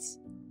 nights?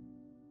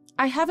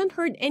 I haven't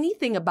heard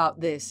anything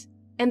about this,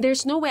 and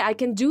there's no way I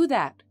can do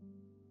that.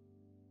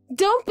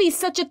 Don't be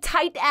such a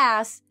tight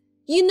ass.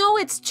 You know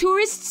it's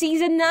tourist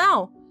season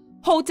now.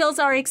 Hotels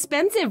are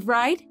expensive,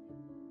 right?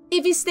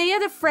 If you stay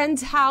at a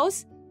friend's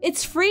house,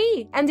 it's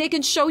free and they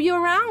can show you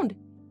around.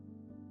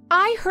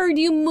 I heard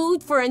you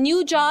moved for a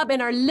new job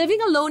and are living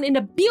alone in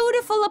a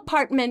beautiful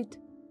apartment.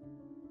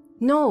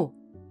 No,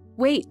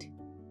 wait.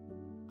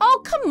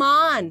 Oh, come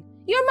on.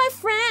 You're my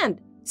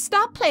friend.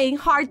 Stop playing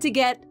hard to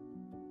get.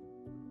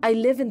 I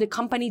live in the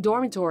company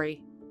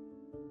dormitory.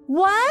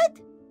 What?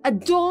 A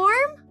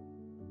dorm?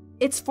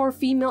 It's for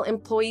female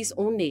employees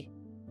only.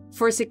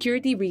 For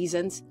security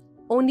reasons,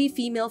 only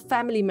female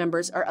family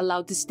members are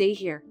allowed to stay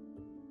here.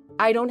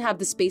 I don't have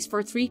the space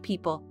for 3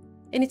 people,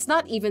 and it's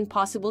not even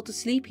possible to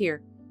sleep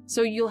here,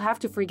 so you'll have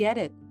to forget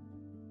it.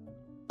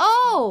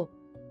 Oh,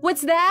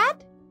 what's that?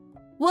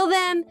 Well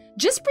then,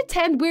 just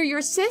pretend we're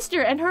your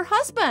sister and her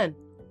husband.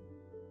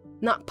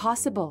 Not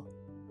possible.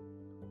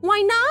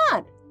 Why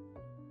not?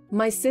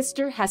 My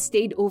sister has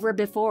stayed over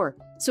before,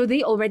 so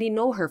they already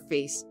know her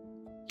face.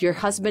 Your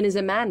husband is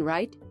a man,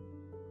 right?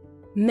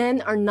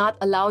 Men are not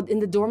allowed in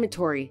the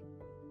dormitory.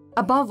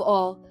 Above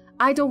all,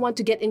 I don't want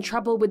to get in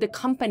trouble with the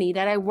company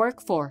that I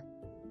work for.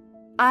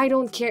 I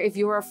don't care if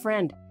you're a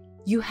friend.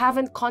 You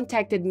haven't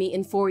contacted me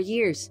in 4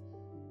 years.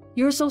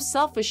 You're so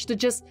selfish to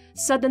just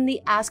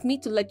suddenly ask me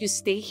to let you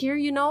stay here,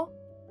 you know?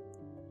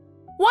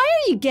 Why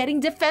are you getting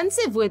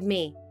defensive with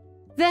me?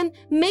 Then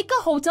make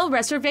a hotel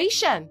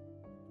reservation.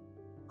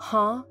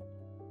 Huh?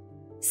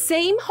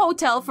 Same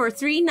hotel for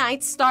 3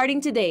 nights starting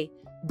today.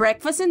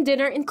 Breakfast and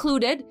dinner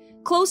included,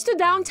 close to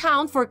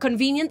downtown for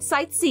convenient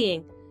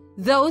sightseeing.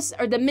 Those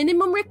are the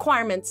minimum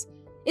requirements.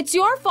 It's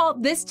your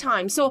fault this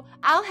time, so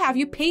I'll have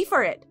you pay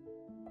for it.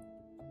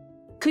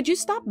 Could you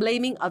stop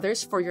blaming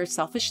others for your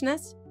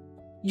selfishness?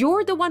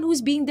 You're the one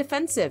who's being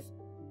defensive.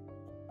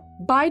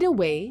 By the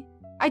way,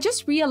 I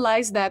just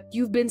realized that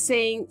you've been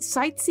saying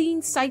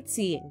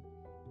sightseeing.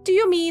 Do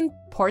you mean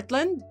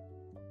Portland?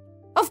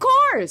 Of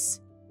course!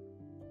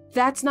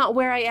 That's not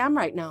where I am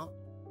right now.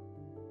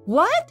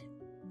 What?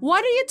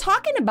 What are you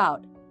talking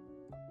about?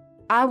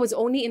 I was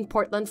only in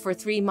Portland for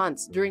 3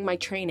 months during my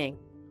training.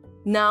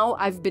 Now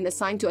I've been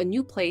assigned to a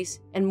new place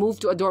and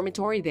moved to a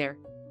dormitory there.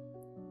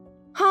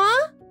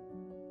 Huh?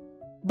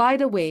 By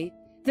the way,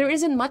 there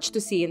isn't much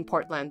to see in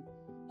Portland.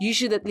 You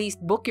should at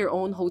least book your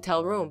own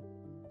hotel room.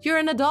 You're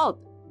an adult.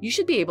 You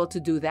should be able to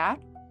do that.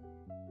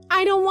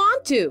 I don't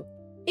want to.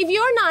 If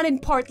you're not in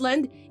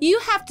Portland, you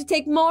have to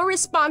take more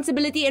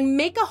responsibility and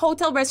make a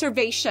hotel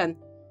reservation.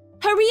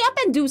 Hurry up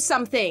and do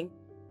something.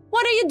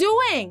 What are you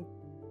doing?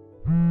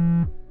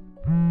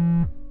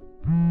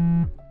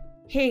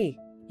 Hey,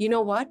 you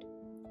know what?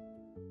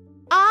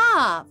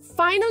 Ah,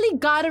 finally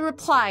got a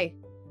reply.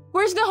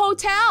 Where's the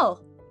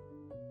hotel?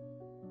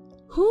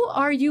 Who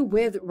are you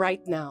with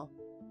right now?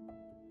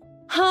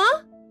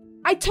 Huh?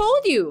 I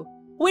told you.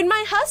 With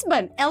my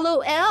husband,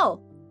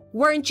 LOL.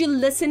 Weren't you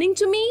listening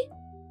to me?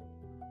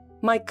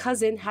 My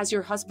cousin has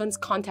your husband's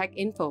contact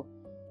info,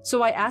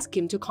 so I asked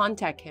him to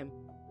contact him.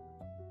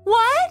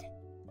 What?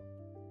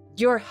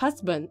 Your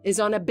husband is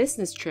on a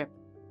business trip.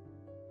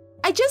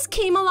 I just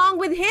came along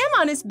with him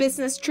on his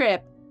business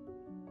trip.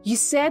 You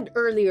said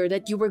earlier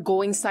that you were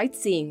going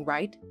sightseeing,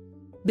 right?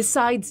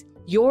 Besides,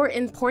 you're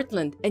in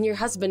Portland and your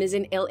husband is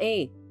in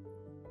LA.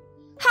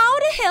 How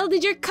the hell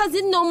did your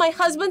cousin know my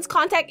husband's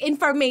contact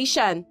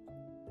information?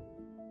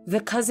 The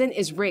cousin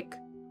is Rick.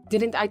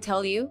 Didn't I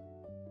tell you?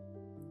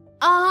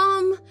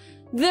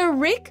 The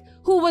Rick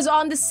who was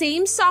on the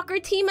same soccer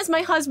team as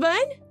my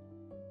husband?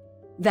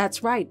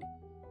 That's right.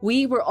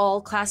 We were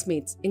all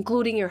classmates,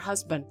 including your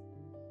husband.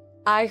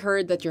 I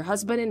heard that your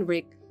husband and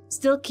Rick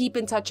still keep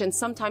in touch and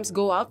sometimes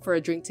go out for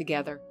a drink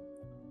together.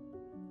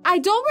 I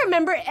don't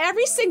remember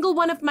every single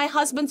one of my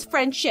husband's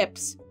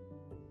friendships.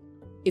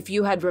 If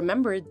you had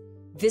remembered,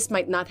 this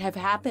might not have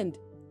happened.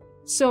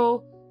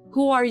 So,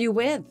 who are you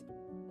with?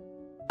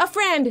 A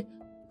friend.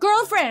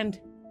 Girlfriend.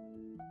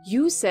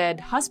 You said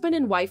husband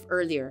and wife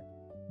earlier.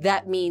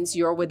 That means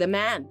you're with a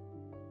man.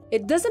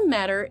 It doesn't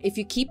matter if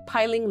you keep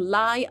piling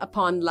lie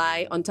upon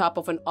lie on top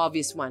of an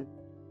obvious one.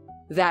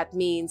 That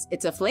means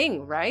it's a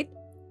fling, right?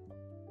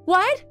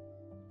 What?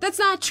 That's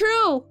not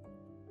true.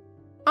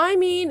 I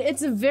mean,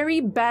 it's a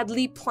very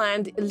badly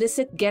planned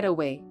illicit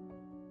getaway.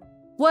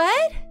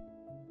 What?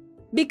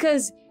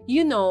 Because,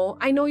 you know,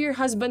 I know your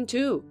husband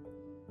too.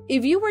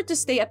 If you were to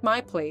stay at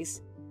my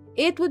place,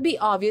 it would be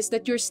obvious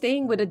that you're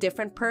staying with a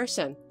different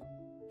person.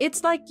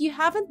 It's like you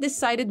haven't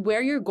decided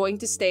where you're going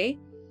to stay,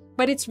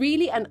 but it's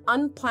really an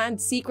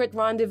unplanned secret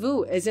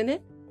rendezvous, isn't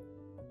it?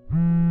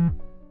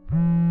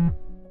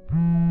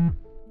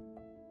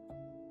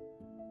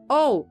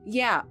 Oh,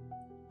 yeah.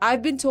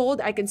 I've been told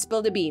I can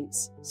spill the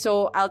beans,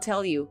 so I'll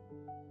tell you.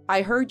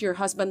 I heard your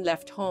husband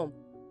left home.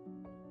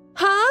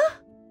 Huh?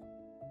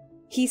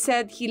 He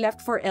said he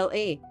left for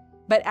LA,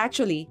 but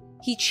actually,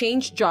 he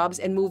changed jobs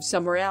and moved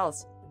somewhere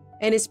else.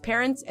 And his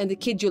parents and the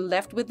kid you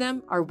left with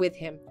them are with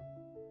him.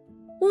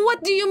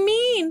 What do you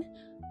mean?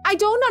 I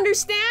don't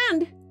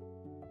understand.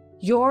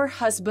 Your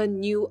husband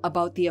knew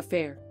about the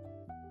affair.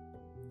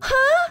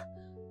 Huh?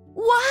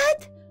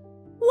 What?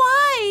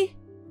 Why?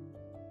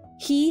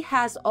 He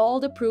has all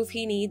the proof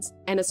he needs,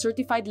 and a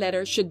certified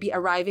letter should be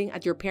arriving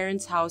at your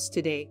parents' house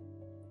today.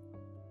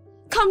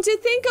 Come to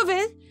think of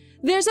it,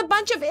 there's a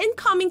bunch of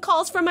incoming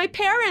calls from my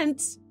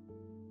parents.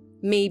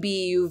 Maybe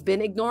you've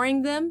been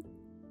ignoring them?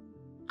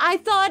 I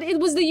thought it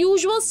was the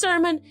usual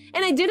sermon,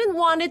 and I didn't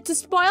want it to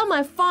spoil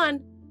my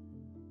fun.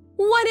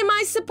 What am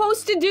I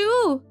supposed to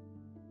do?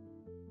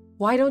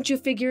 Why don't you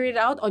figure it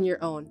out on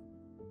your own?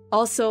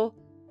 Also,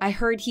 I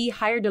heard he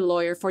hired a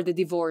lawyer for the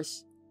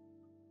divorce.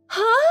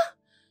 Huh?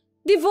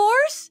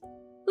 Divorce?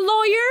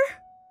 Lawyer?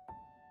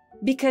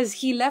 Because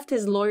he left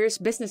his lawyer's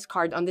business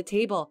card on the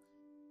table.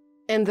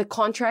 And the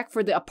contract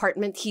for the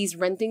apartment he's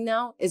renting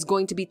now is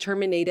going to be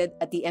terminated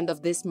at the end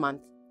of this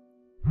month.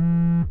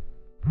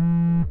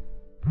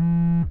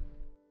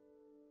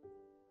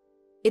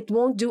 It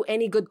won't do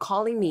any good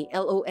calling me,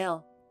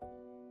 LOL.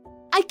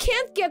 I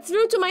can't get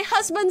through to my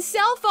husband's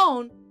cell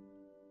phone.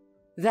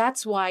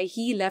 That's why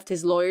he left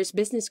his lawyer's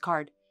business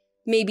card.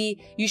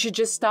 Maybe you should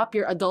just stop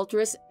your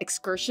adulterous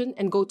excursion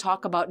and go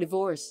talk about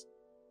divorce.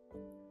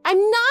 I'm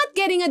not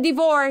getting a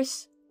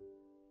divorce.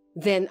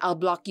 Then I'll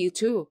block you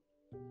too.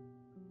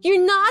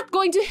 You're not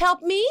going to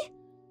help me?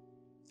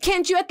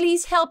 Can't you at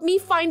least help me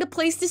find a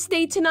place to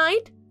stay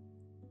tonight?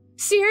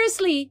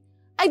 Seriously,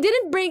 I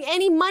didn't bring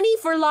any money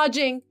for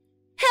lodging.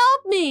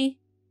 Help me!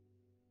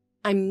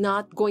 I'm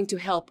not going to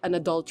help an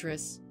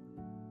adulteress.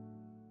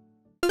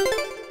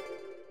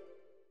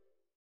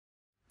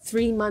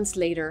 3 months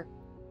later,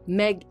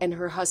 Meg and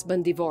her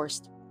husband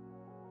divorced.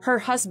 Her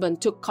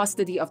husband took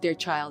custody of their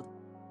child.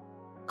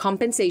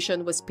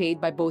 Compensation was paid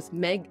by both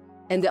Meg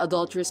and the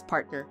adulterous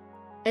partner,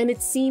 and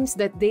it seems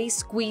that they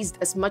squeezed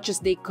as much as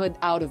they could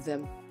out of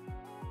them.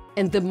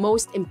 And the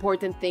most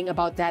important thing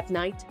about that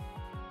night?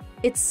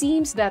 It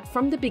seems that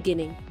from the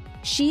beginning,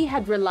 she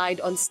had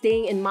relied on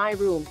staying in my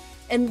room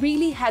and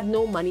really had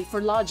no money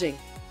for lodging.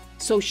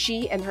 So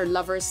she and her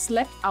lover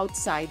slept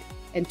outside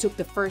and took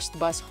the first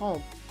bus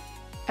home.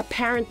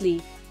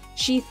 Apparently,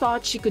 she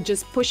thought she could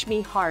just push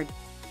me hard.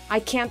 I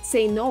can't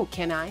say no,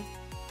 can I?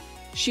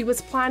 She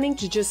was planning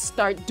to just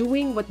start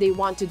doing what they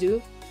want to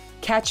do,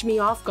 catch me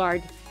off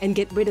guard, and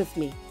get rid of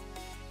me.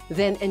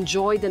 Then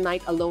enjoy the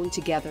night alone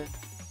together.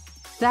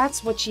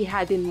 That's what she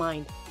had in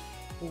mind.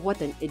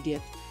 What an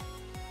idiot.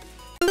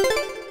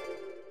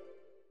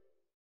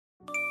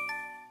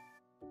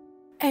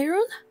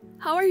 Aaron,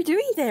 how are you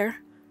doing there?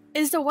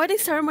 Is the wedding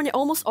ceremony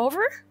almost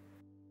over?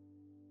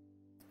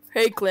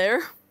 Hey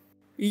Claire.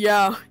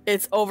 Yeah,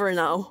 it's over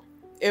now.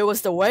 It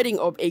was the wedding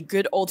of a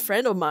good old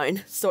friend of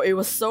mine, so it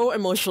was so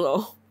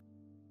emotional.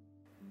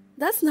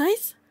 That's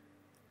nice.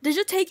 Did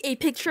you take a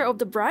picture of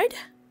the bride?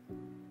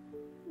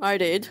 I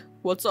did.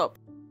 What's up?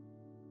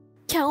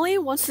 Kelly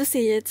wants to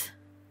see it.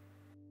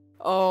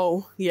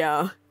 Oh,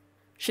 yeah.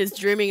 She's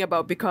dreaming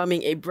about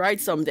becoming a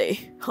bride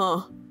someday,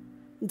 huh?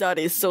 That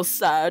is so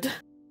sad.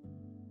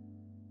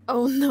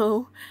 Oh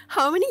no.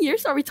 How many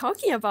years are we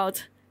talking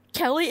about?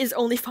 Kelly is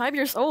only 5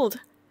 years old.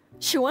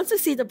 She wants to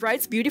see the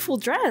bride's beautiful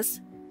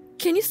dress.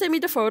 Can you send me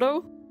the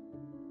photo?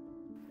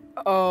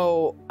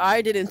 Oh,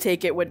 I didn't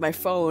take it with my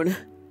phone.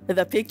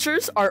 The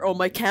pictures are on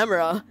my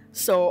camera,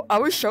 so I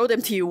will show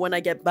them to you when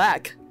I get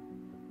back.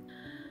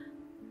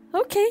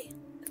 Okay,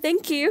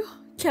 thank you.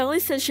 Kelly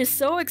said she's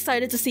so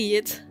excited to see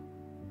it.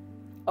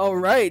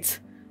 Alright,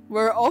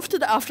 we're off to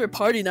the after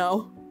party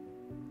now.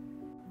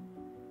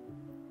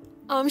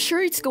 I'm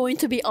sure it's going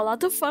to be a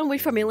lot of fun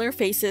with familiar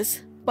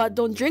faces, but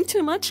don't drink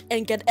too much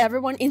and get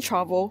everyone in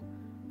trouble.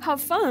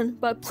 Have fun,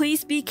 but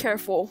please be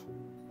careful.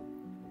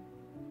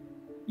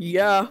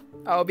 Yeah,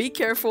 I'll be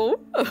careful.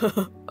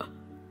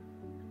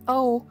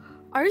 Oh,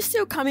 are you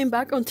still coming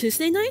back on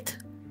Tuesday night?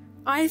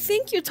 I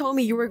think you told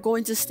me you were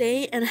going to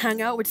stay and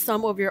hang out with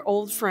some of your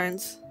old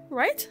friends,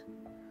 right?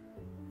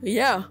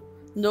 Yeah,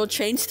 no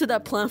change to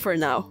that plan for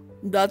now.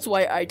 That's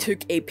why I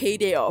took a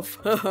payday off.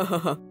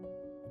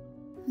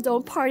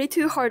 Don't party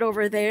too hard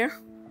over there.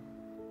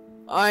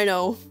 I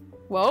know.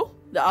 Well,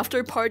 the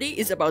after party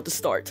is about to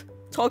start.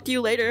 Talk to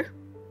you later.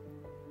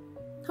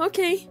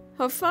 Okay,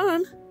 have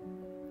fun.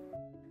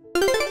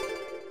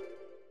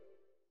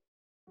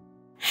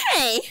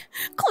 Hey,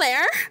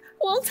 Claire!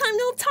 Long time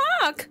no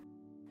talk!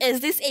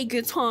 Is this a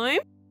good time?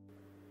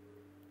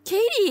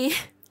 Katie,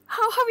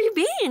 how have you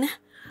been?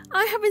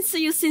 I haven't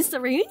seen you since the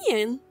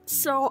reunion,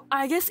 so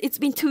I guess it's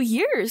been 2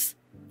 years.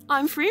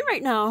 I'm free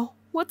right now.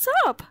 What's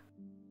up?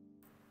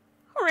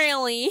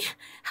 Really?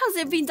 Has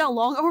it been that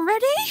long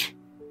already?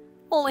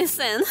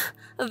 Listen,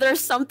 there's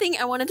something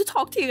I wanted to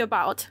talk to you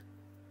about.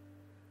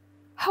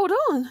 Hold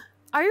on,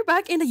 are you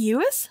back in the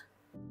US?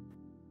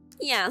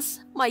 Yes,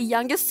 my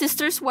youngest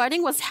sister's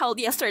wedding was held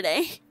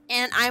yesterday,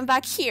 and I'm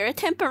back here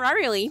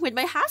temporarily with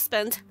my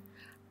husband.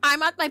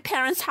 I'm at my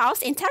parents'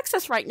 house in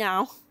Texas right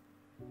now.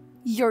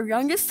 Your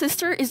youngest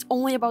sister is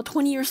only about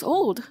 20 years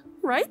old,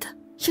 right?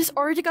 She's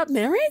already got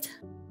married?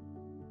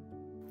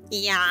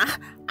 Yeah,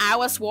 I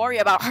was worried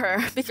about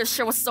her because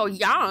she was so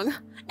young,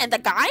 and the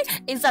guy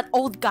is that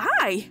old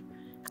guy.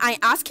 I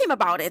asked him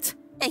about it,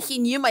 and he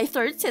knew my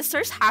third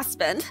sister's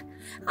husband.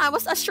 I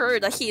was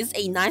assured that he is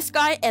a nice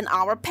guy and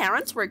our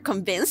parents were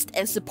convinced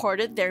and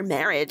supported their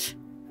marriage.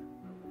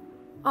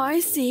 I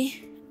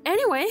see.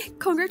 Anyway,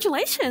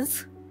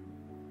 congratulations.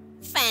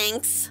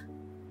 Thanks.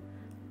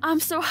 I'm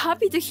so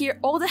happy to hear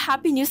all the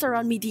happy news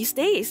around me these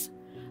days.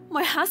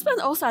 My husband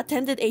also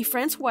attended a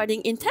friend's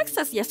wedding in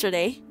Texas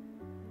yesterday.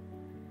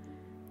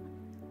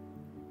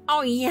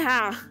 Oh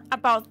yeah,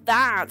 about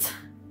that.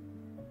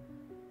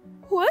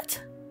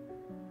 What?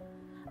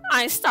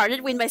 I started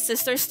with my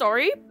sister's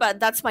story, but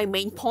that's my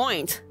main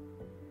point.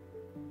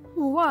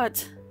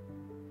 What?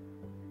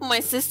 My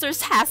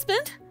sister's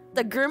husband?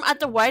 The groom at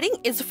the wedding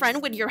is a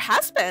friend with your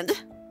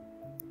husband.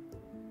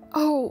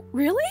 Oh,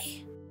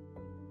 really?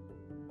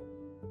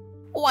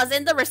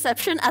 Wasn't the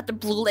reception at the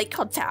Blue Lake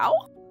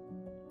Hotel?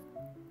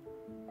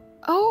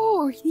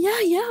 Oh,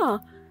 yeah.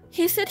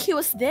 He said he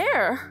was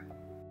there.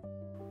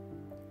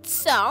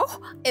 So,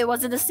 it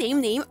wasn't the same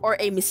name or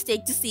a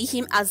mistake to see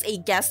him as a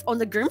guest on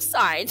the groom's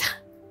side.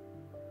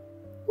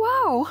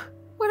 Wow,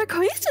 what a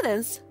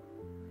coincidence.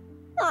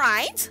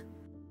 Right?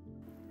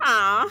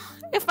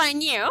 If I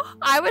knew,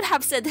 I would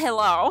have said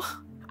hello.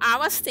 I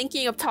was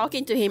thinking of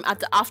talking to him at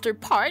the after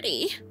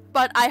party,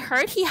 but I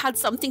heard he had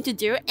something to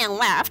do and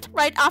left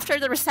right after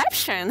the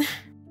reception.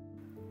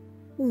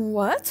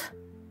 What?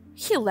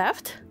 He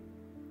left?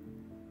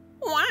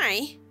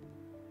 Why?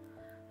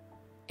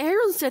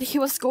 Aaron said he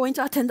was going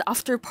to attend the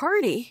after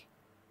party.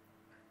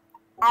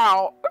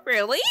 Oh,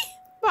 really?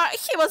 But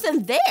he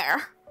wasn't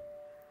there.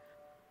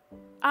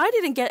 I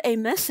didn't get a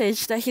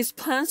message that his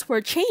plans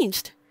were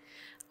changed.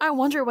 I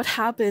wonder what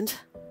happened.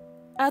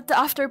 At the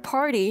after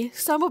party,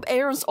 some of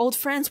Aaron's old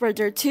friends were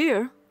there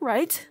too,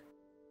 right?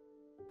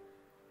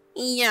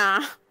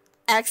 Yeah,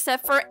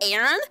 except for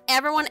Aaron,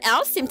 everyone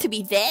else seemed to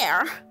be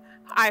there.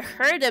 I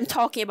heard them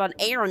talking about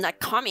Aaron not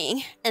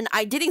coming, and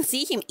I didn't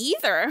see him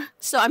either,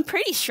 so I'm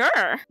pretty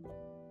sure.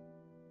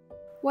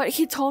 What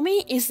he told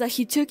me is that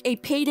he took a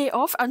payday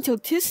off until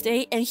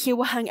Tuesday and he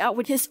will hang out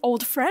with his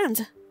old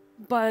friend.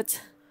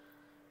 But...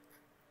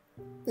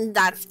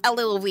 that's a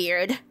little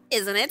weird,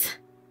 isn't it?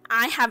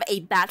 I have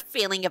a bad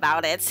feeling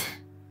about it.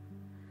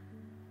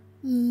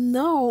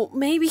 No,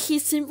 maybe he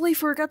simply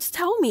forgot to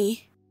tell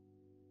me.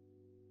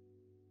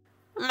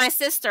 My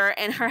sister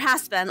and her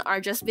husband are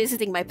just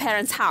visiting my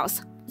parents'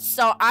 house,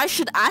 so I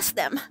should ask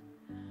them.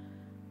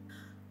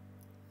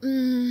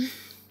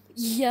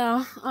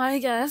 Yeah, I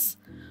guess.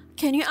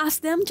 Can you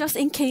ask them just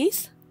in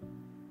case?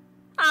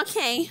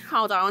 Okay,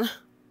 hold on.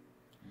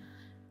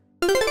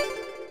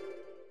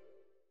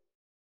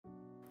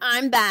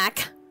 I'm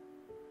back.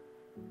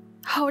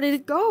 How did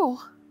it go?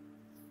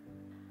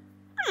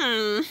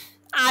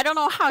 I don't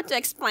know how to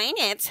explain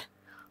it.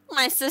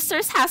 My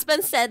sister's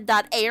husband said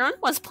that Aaron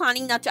was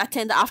planning not to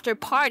attend the after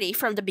party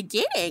from the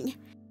beginning,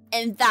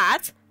 and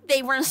that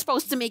they weren't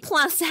supposed to make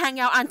plans to hang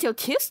out until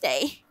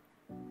Tuesday.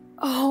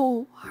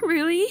 Oh,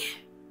 really?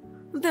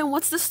 Then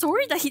what's the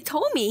story that he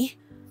told me?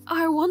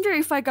 I wonder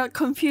if I got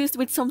confused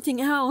with something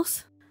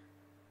else.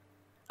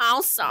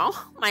 Also,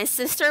 my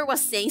sister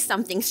was saying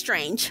something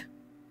strange.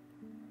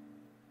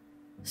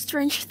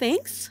 Strange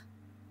things?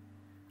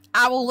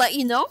 I will let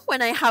you know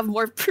when I have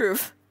more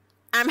proof.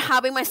 I'm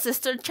having my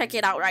sister check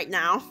it out right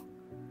now.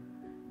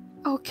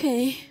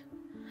 Okay.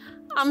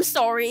 I'm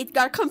sorry it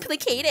got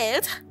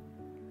complicated.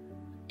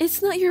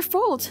 It's not your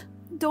fault.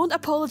 Don't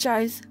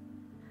apologize.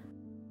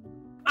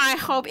 I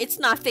hope it's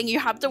nothing you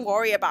have to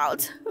worry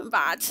about,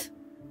 but...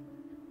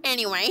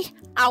 Anyway,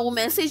 I will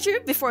message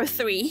you before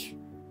 3.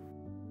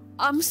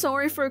 I'm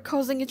sorry for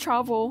causing you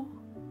trouble.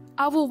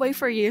 I will wait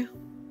for you.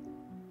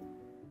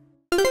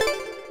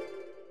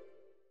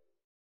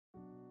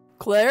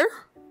 Claire,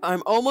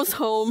 I'm almost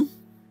home.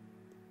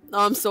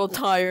 I'm so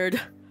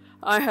tired.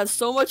 I had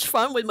so much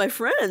fun with my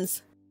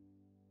friends.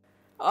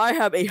 I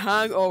have a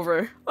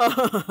hangover.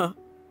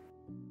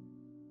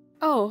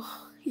 Oh,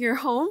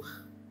 you're home?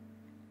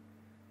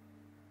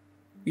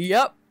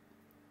 Yep.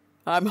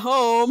 I'm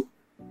home.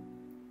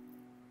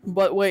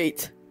 But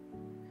wait.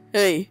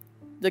 Hey,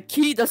 the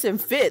key doesn't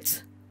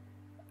fit.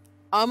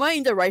 Am I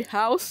in the right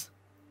house?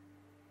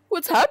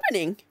 What's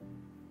happening?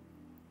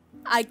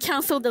 I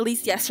canceled the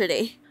lease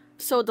yesterday,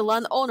 so the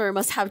landowner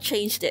must have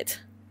changed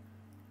it.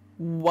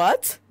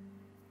 What?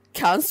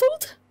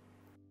 Cancelled?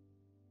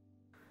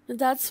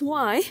 That's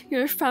why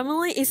your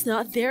family is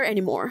not there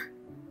anymore.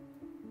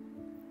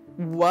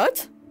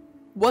 What?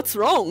 What's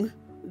wrong?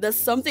 Does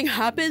something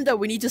happen that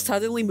we need to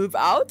suddenly move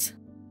out?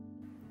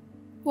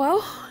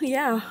 Well,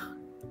 yeah.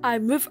 I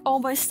moved all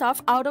my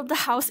stuff out of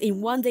the house in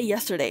one day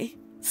yesterday,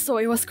 so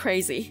it was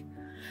crazy.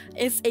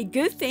 It's a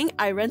good thing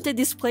I rented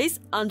this place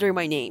under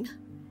my name.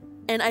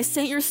 And I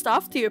sent your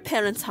stuff to your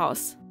parents'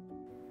 house.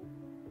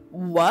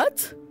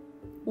 What?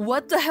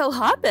 What the hell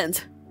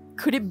happened?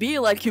 Could it be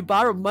like you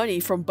borrowed money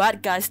from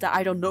bad guys that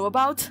I don't know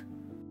about?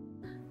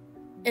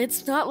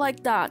 It's not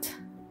like that.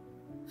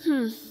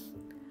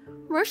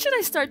 Where should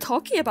I start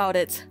talking about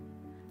it?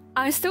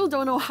 I still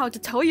don't know how to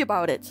tell you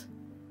about it.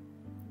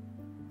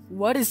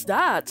 What is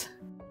that?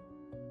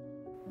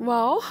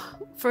 Well,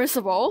 first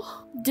of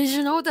all, did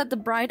you know that the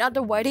bride at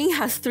the wedding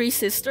has 3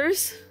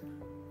 sisters?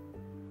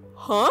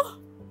 Huh?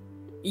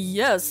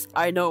 Yes,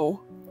 I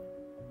know.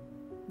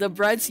 The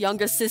bride's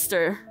youngest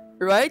sister,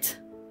 right?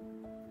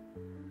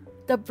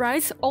 The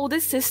bride's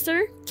oldest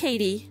sister,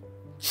 Katie.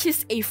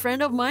 She's a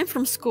friend of mine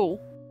from school.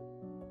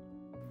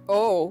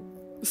 Oh,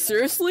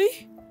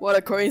 seriously? What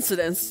a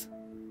coincidence.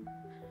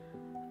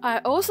 I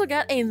also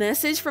got a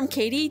message from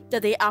Katie the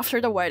day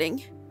after the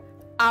wedding.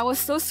 I was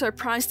so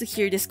surprised to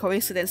hear this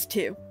coincidence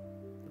too.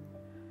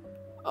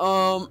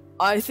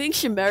 I think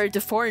she married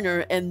a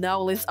foreigner and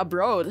now lives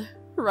abroad,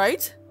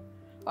 right?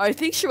 I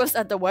think she was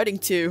at the wedding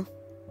too.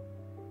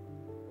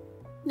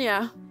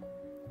 Yeah,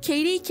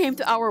 Katie came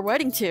to our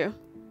wedding too,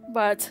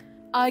 but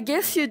I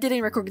guess you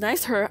didn't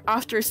recognize her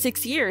after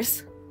 6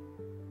 years.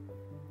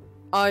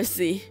 I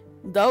see.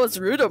 That was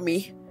rude of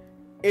me.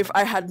 If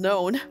I had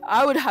known,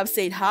 I would have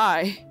said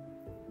hi.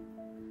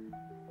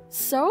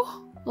 So,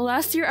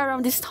 last year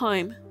around this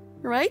time,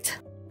 right?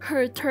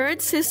 Her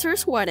third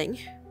sister's wedding.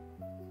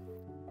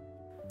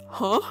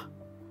 Huh?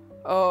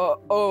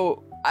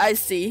 Oh, I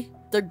see.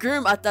 The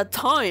groom at that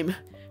time.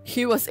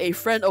 He was a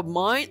friend of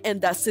mine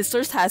and that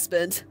sister's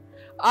husband.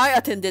 I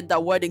attended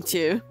that wedding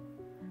too.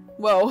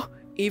 Well,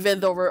 even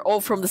though we're all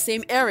from the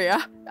same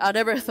area, I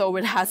never thought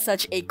we'd have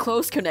such a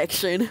close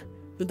connection.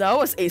 That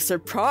was a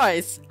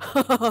surprise.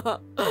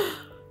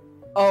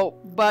 Oh,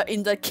 but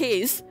in that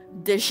case,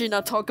 did she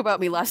not talk about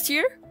me last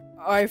year?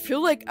 I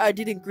feel like I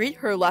didn't greet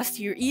her last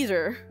year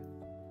either.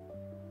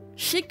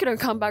 She couldn't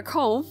come back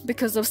home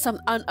because of some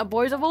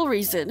unavoidable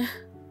reason.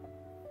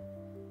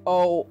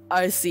 Oh,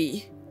 I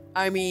see.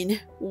 I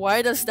mean,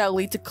 why does that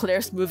lead to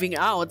Claire's moving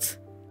out?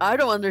 I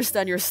don't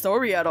understand your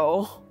story at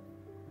all.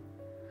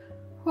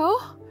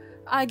 Well,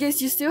 I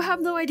guess you still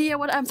have no idea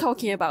what I'm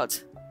talking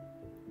about.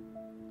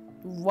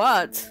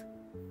 What?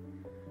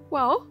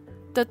 Well,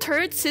 the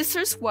third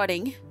sister's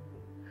wedding.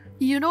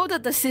 You know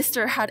that the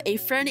sister had a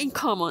friend in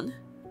common,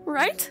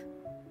 right?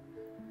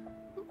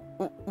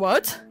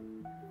 What?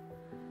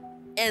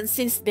 And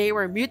since they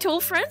were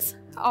mutual friends,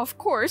 of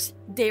course,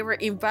 they were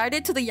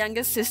invited to the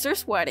youngest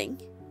sister's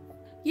wedding.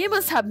 You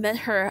must have met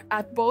her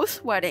at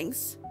both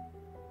weddings.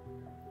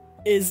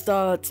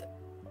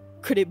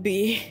 Could it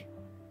be?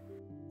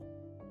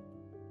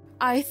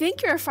 I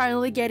think you're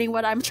finally getting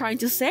what I'm trying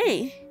to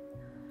say.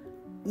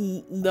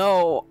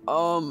 No,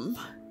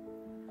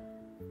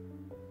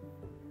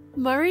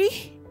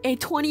 Marie, a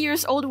 20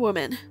 years old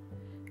woman.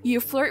 You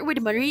flirt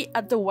with Marie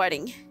at the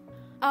wedding.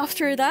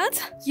 After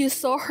that, you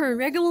saw her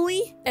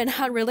regularly and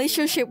had a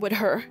relationship with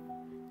her.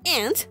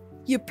 And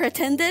you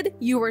pretended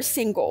you were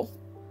single.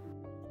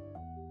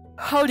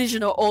 How did you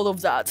know all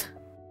of that?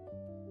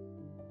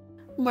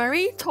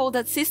 Marie told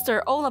that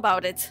sister all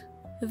about it.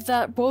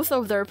 That both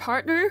of their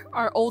partner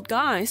are old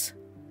guys.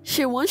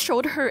 She once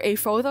showed her a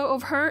photo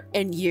of her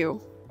and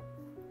you.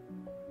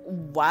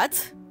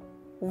 What?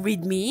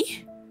 With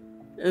me?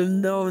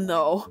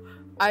 No.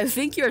 I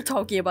think you're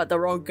talking about the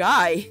wrong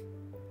guy.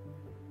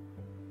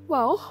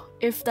 Well,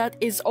 if that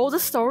is all the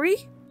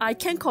story, I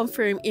can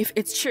confirm if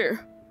it's true.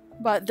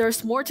 But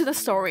there's more to the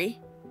story.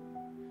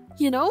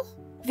 You know,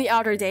 the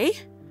other day,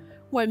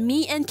 when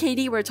me and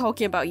Katie were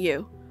talking about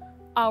you,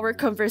 our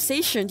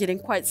conversation didn't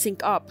quite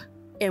sync up.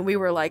 And we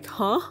were like,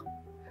 huh?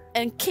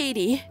 And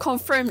Katie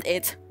confirmed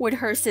it with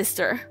her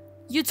sister.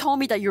 You told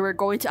me that you were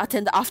going to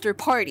attend the after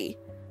party.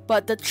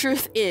 But the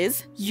truth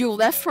is, you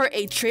left for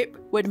a trip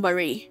with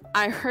Marie.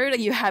 I heard that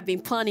you have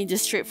been planning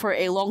this trip for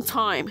a long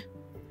time.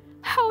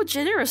 How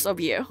generous of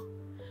you.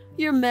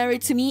 You're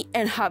married to me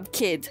and have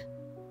kid.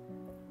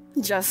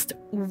 Just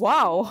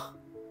wow.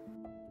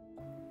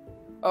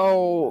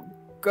 Oh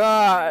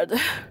God.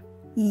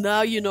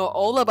 Now you know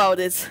all about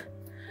it.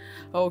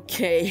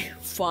 Okay,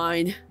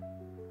 fine.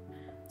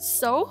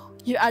 So,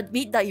 you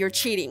admit that you're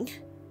cheating?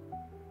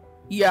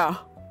 Yeah,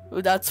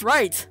 that's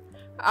right.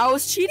 I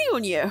was cheating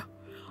on you.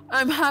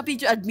 I'm happy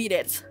to admit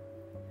it.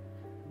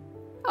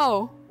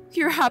 Oh,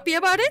 you're happy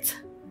about it?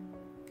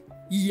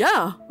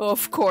 Yeah,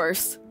 of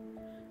course.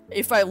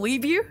 If I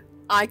leave you,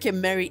 I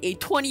can marry a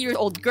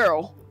 20-year-old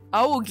girl.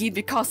 I will give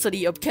you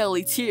custody of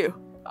Kelly too.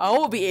 I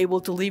will be able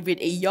to live with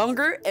a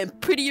younger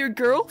and prettier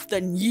girl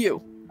than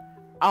you.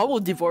 I will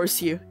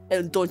divorce you,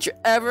 and don't you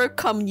ever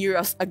come near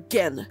us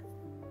again.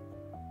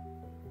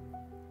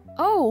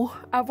 Oh,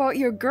 about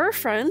your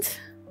girlfriend?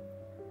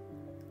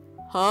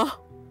 Huh?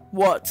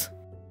 What?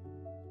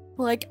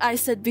 Like I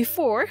said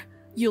before,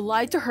 you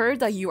lied to her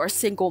that you are a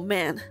single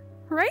man,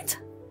 right?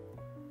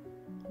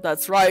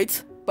 That's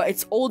right, but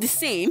it's all the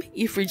same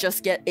if we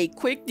just get a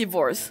quick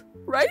divorce,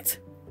 right?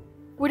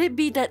 Would it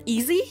be that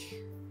easy?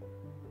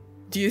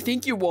 Do you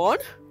think you won?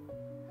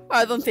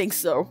 I don't think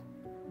so.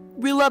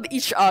 We love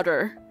each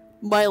other.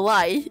 My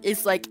lie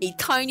is like a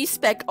tiny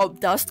speck of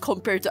dust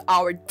compared to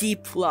our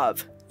deep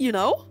love, you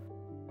know?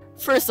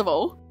 First of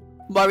all,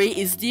 Marie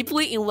is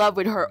deeply in love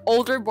with her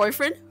older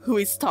boyfriend who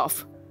is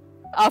tough.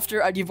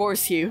 After I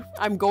divorce you,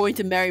 I'm going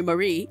to marry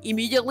Marie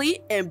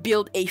immediately and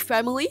build a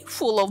family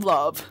full of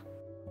love.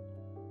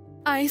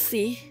 I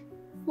see.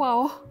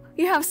 Wow,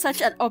 you have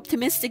such an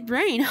optimistic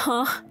brain,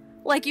 huh?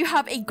 Like you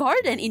have a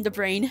garden in the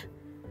brain.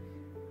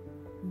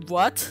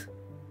 What?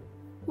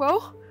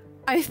 Well,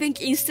 I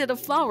think instead of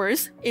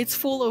flowers, it's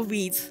full of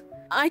weeds.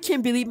 I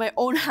can't believe my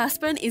own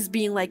husband is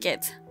being like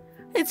it.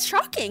 It's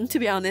shocking, to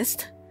be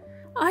honest.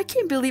 I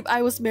can't believe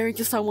I was married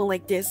to someone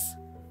like this.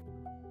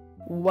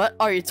 What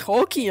are you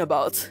talking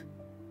about?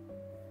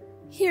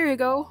 Here you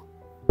go.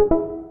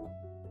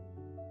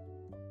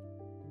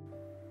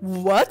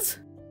 What?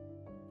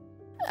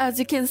 As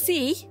you can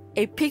see,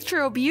 a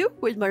picture of you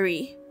with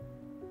Marie.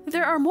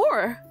 There are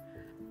more.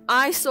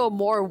 I saw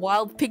more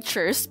wild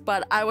pictures,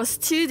 but I was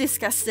too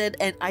disgusted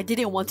and I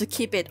didn't want to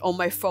keep it on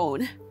my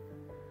phone.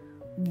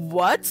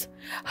 What?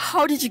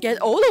 How did you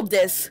get all of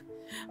this?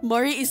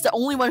 Marie is the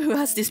only one who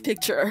has this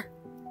picture.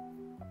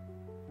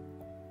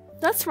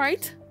 That's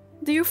right.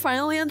 Do you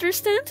finally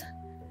understand?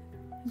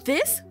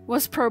 This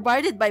was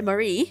provided by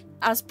Marie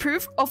as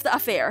proof of the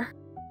affair.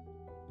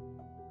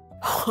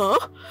 Huh?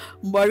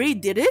 Marie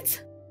did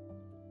it?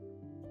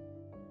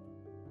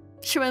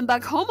 She went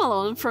back home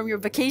alone from your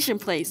vacation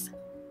place,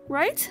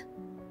 right?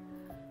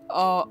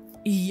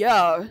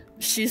 Yeah.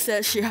 She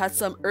said she had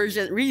some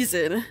urgent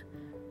reason.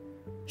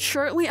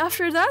 Shortly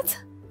after that,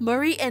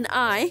 Marie and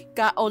I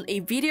got on a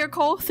video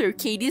call through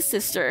Katie's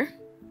sister.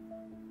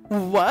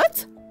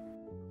 What?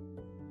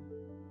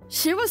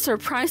 She was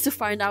surprised to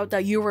find out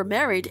that you were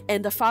married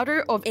and the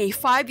father of a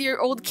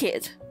 5-year-old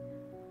kid.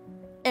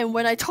 And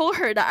when I told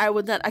her that I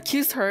would not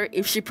accuse her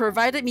if she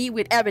provided me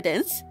with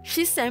evidence,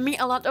 she sent me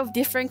a lot of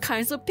different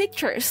kinds of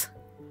pictures.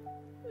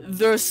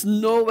 There's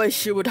no way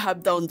she would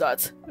have done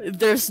that.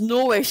 There's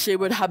no way she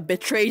would have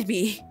betrayed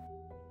me.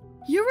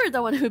 You were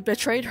the one who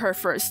betrayed her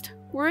first,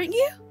 weren't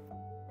you?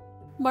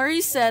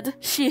 Marie said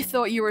she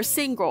thought you were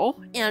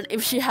single, and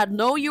if she had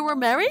known you were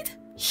married,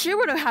 she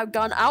wouldn't have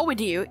gone out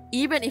with you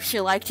even if she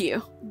liked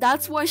you.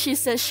 That's why she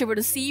said she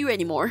wouldn't see you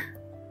anymore.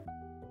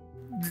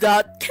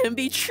 That can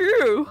be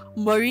true.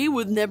 Marie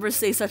would never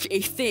say such a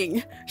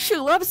thing. She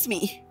loves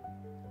me.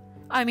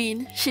 I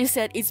mean, she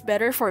said it's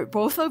better for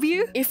both of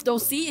you if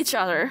don't see each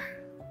other.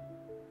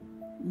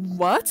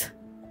 What?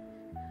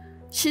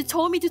 She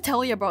told me to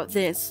tell you about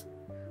this.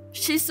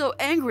 She's so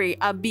angry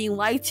at being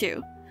lied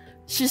to.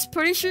 She's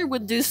pretty sure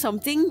would do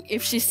something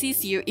if she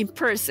sees you in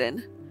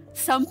person.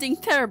 Something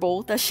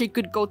terrible that she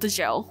could go to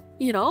jail.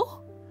 You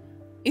know?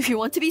 If you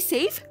want to be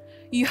safe,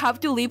 you have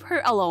to leave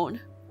her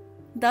alone.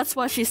 That's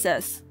what she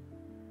says.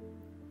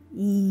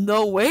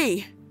 No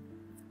way.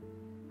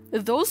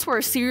 Those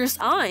were serious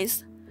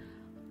eyes.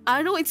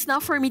 I know it's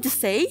not for me to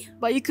say,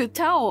 but you could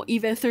tell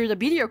even through the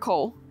video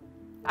call.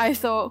 I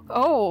thought,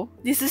 oh,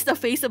 this is the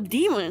face of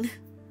demon.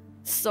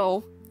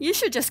 So, you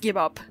should just give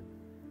up.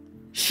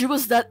 She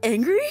was that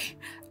angry?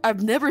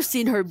 I've never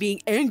seen her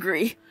being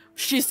angry.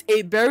 She's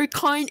a very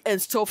kind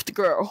and soft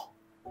girl.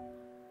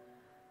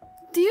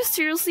 Do you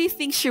seriously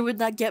think she would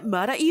not get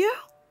mad at you?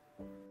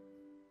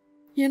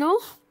 You know,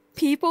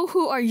 people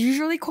who are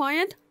usually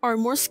quiet are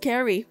more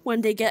scary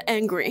when they get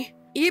angry,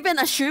 even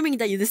assuming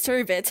that you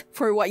deserve it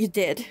for what you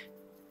did.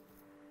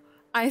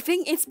 I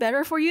think it's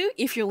better for you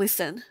if you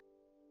listen.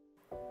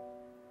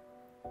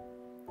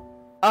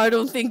 I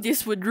don't think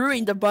this would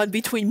ruin the bond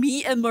between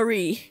me and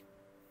Marie.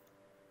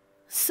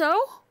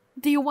 So,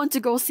 do you want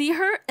to go see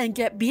her and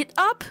get beat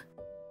up?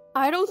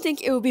 I don't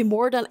think it will be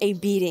more than a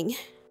beating.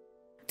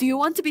 Do you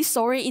want to be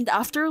sorry in the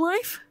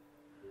afterlife?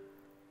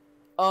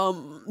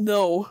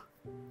 No.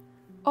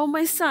 On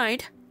my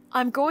side,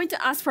 I'm going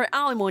to ask for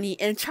alimony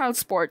and child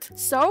support,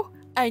 so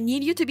I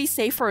need you to be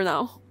safe for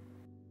now.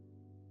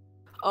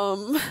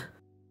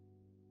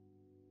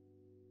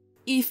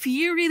 If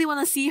you really want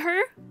to see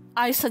her,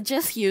 I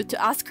suggest you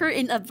to ask her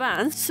in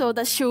advance so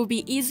that she will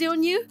be easy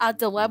on you at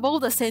the level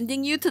that's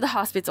sending you to the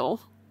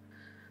hospital.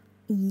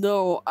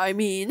 No, I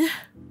mean...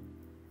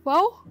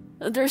 Well,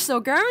 there's no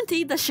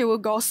guarantee that she will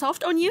go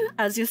soft on you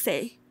as you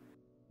say.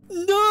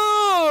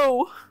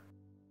 No!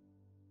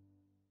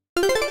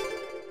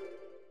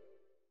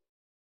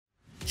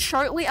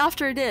 Shortly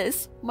after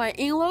this, my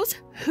in-laws,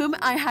 whom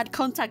I had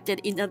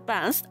contacted in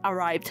advance,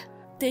 arrived.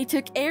 They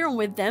took Aaron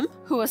with them,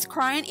 who was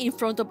crying in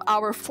front of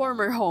our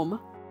former home.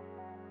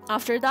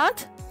 After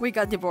that, we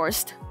got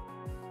divorced.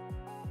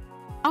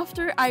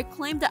 After I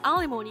claimed the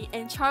alimony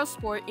and child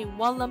support in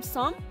one lump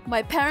sum,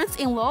 my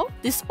parents-in-law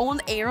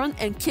disowned Aaron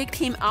and kicked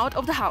him out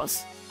of the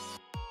house.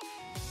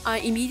 I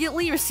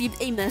immediately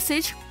received a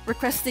message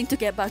requesting to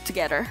get back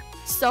together,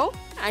 so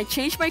I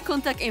changed my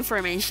contact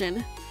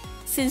information.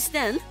 Since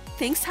then,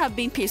 things have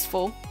been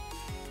peaceful.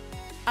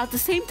 At the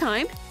same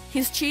time,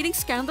 his cheating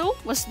scandal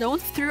was known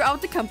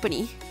throughout the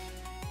company.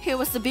 He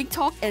was the big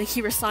talk and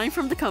he resigned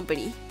from the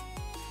company.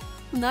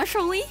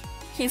 Naturally,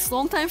 his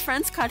longtime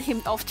friends cut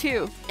him off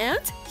too, and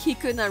he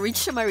could not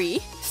reach Marie,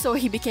 so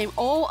he became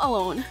all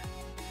alone.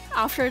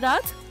 After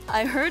that,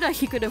 I heard that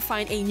he couldn't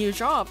find a new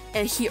job,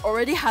 and he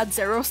already had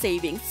zero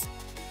savings.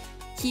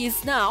 He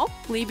is now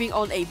living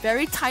on a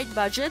very tight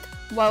budget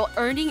while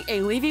earning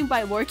a living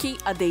by working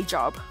a day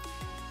job.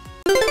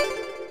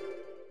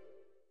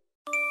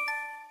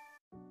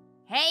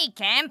 Hey,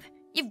 Camp,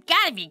 you've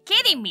gotta be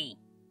kidding me!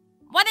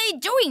 What are you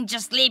doing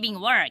just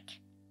leaving work?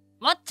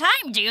 What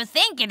time do you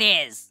think it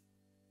is?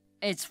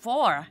 It's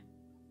 4.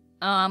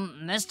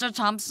 Mr.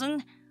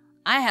 Thompson,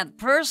 I had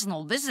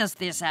personal business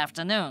this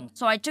afternoon,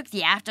 so I took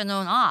the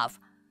afternoon off.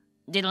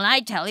 Didn't I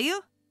tell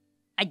you?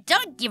 I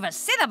don't give a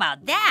shit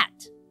about that.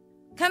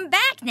 Come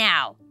back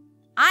now.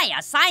 I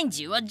assigned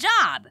you a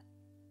job.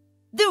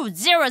 Do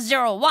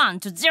 001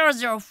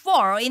 to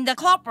 004 in the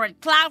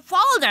corporate cloud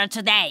folder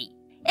today.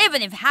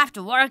 Even if you have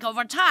to work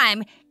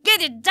overtime,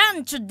 get it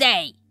done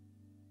today.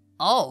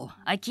 Oh,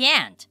 I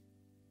can't.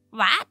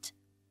 What?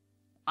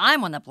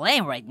 I'm on a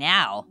plane right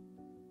now.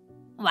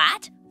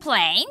 What?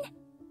 Plane?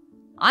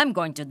 I'm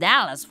going to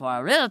Dallas for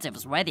a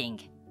relative's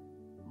wedding.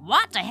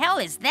 What the hell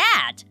is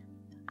that?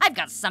 I've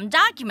got some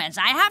documents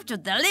I have to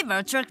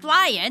deliver to a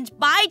client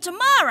by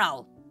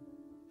tomorrow.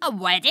 A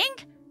wedding?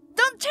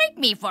 Don't take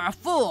me for a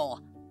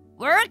fool.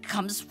 Work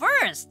comes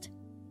first.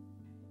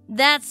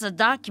 That's the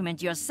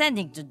document you're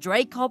sending to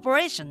Drake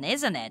Corporation,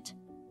 isn't it?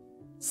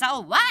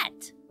 So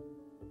what?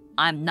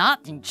 I'm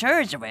not in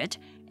charge of it,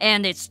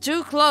 and it's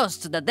too close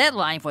to the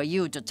deadline for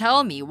you to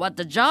tell me what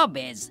the job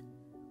is.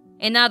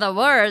 In other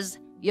words,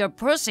 you're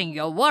pushing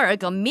your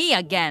work on me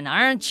again,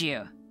 aren't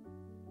you?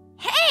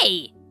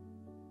 Hey!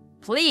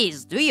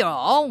 Please do your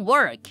own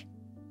work.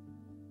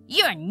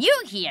 You're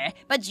new here,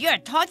 but you're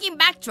talking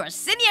back to a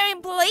senior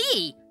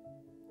employee.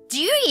 Do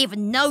you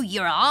even know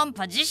your own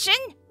position?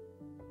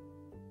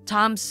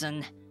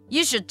 Thompson,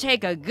 you should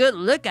take a good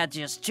look at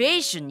your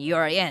situation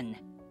you're in.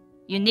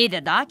 You need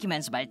the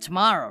documents by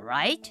tomorrow,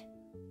 right?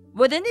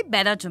 Wouldn't it be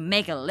better to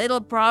make a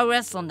little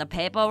progress on the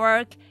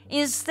paperwork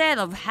instead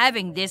of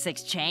having this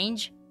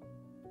exchange?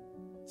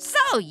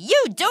 So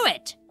you do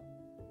it!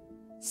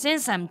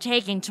 Since I'm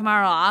taking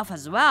tomorrow off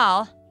as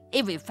well,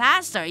 it'd be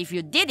faster if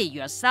you did it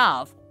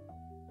yourself.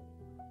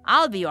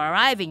 I'll be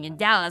arriving in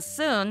Dallas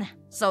soon,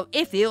 so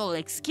if you'll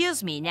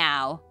excuse me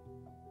now.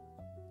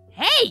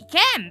 Hey,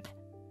 Kemp!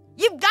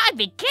 You've got to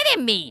be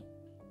kidding me!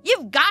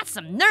 You've got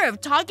some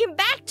nerve talking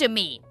back to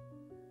me!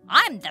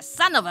 I'm the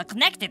son of a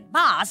connected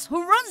boss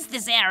who runs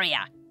this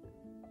area.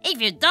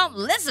 If you don't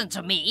listen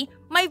to me,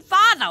 my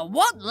father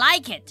won't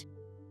like it.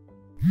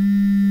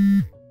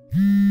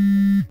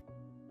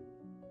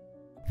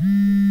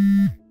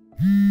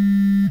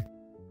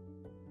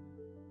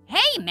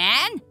 Hey,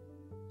 man!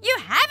 You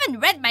haven't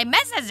read my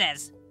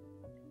messages!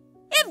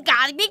 You've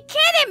got to be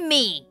kidding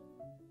me!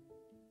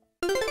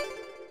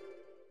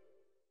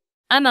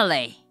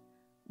 Emily,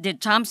 did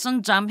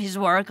Thompson jump his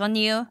work on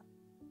you?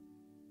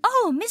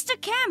 Oh, Mr.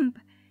 Kemp.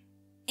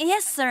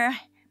 Yes, sir.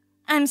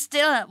 I'm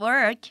still at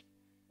work.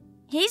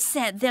 He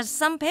said there's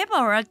some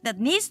paperwork that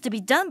needs to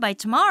be done by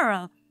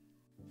tomorrow.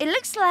 It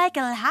looks like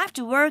I'll have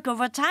to work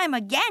overtime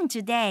again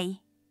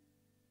today.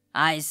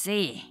 I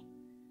see.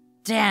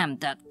 Damn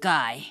that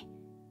guy.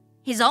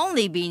 He's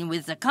only been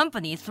with the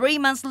company 3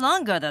 months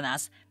longer than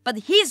us, but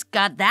he's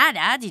got that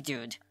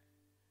attitude.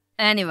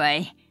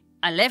 Anyway,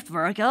 I left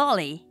work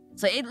early,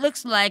 so it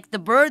looks like the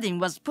burden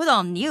was put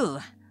on you.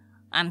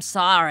 I'm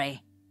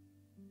sorry.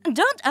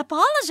 Don't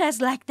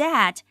apologize like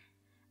that.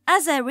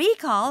 As I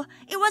recall,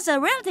 it was a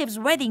relative's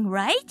wedding,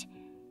 right?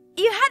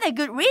 You had a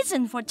good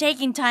reason for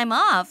taking time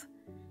off.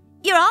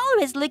 You're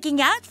always looking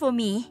out for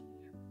me.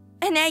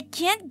 And I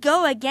can't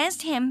go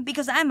against him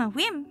because I'm a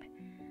wimp.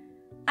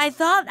 I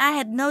thought I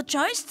had no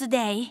choice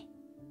today.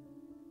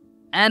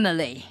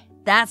 Emily,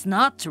 that's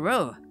not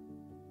true.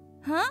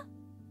 Huh?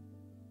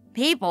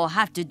 People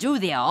have to do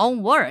their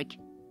own work.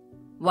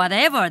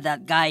 Whatever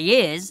that guy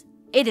is,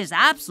 it is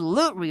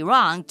absolutely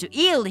wrong to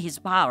yield his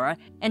power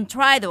and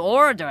try to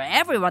order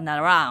everyone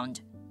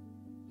around.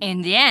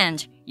 In the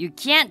end, you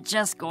can't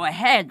just go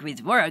ahead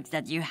with work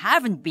that you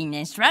haven't been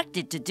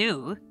instructed to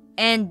do,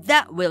 and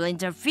that will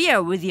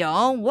interfere with your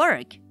own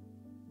work.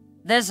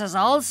 This is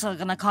also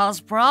gonna cause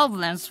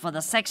problems for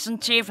the section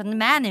chief and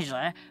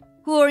manager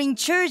who are in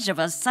charge of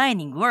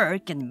assigning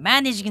work and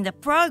managing the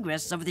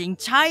progress of the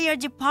entire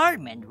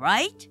department,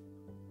 right?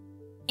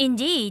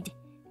 Indeed,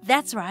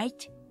 that's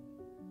right.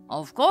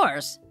 Of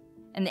course,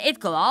 and it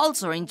could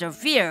also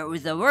interfere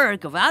with the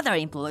work of other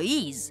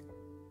employees.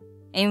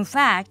 In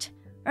fact,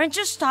 aren't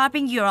you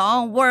stopping your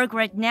own work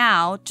right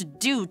now to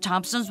do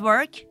Thompson's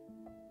work?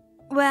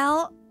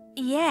 Well,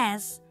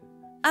 yes.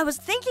 I was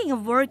thinking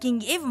of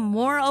working even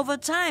more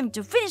overtime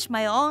to finish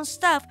my own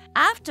stuff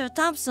after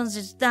Thompson's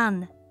is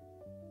done.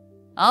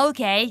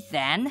 Okay,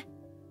 then.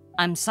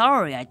 I'm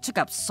sorry I took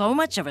up so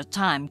much of your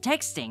time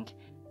texting,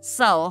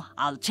 so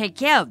I'll take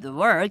care of the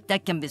work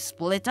that can be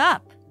split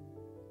up.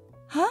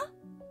 Huh?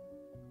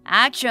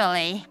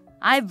 Actually,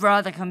 I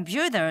brought a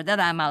computer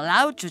that I'm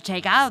allowed to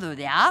take out of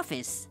the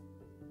office.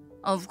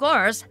 Of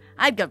course,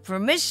 I've got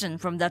permission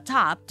from the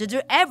top to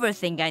do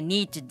everything I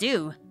need to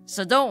do,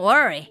 so don't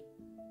worry.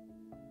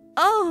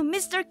 Oh,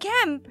 Mr.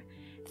 Kemp,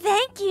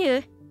 thank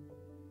you.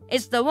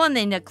 It's the one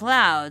in the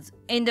cloud,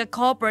 in the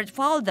corporate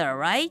folder,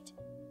 right?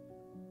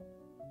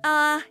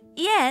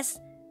 Yes.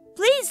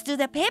 Please do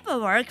the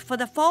paperwork for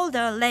the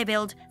folder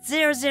labeled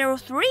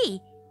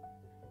 003.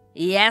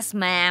 Yes,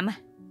 ma'am.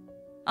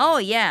 Oh,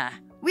 yeah,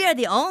 we are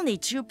the only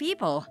 2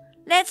 people.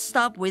 Let's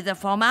stop with the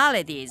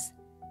formalities.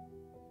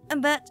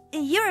 But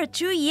you're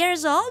 2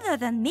 years older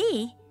than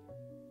me.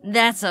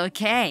 That's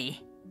okay.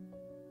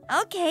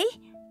 Okay,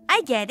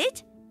 I get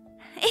it.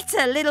 It's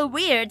a little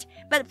weird,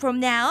 but from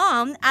now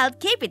on, I'll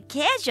keep it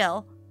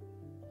casual.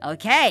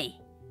 Okay.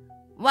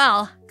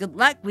 Well, good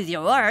luck with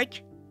your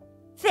work.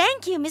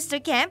 Thank you,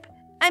 Mr. Kemp.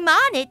 I'm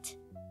on it.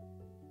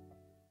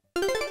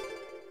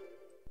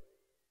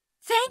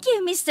 Thank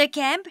you, Mr.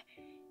 Kemp.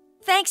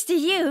 Thanks to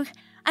you,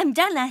 I'm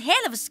done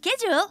ahead of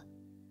schedule.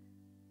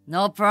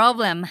 No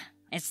problem.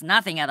 It's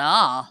nothing at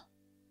all.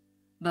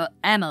 But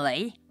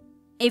Emily,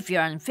 if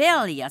you're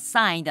unfairly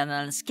assigned an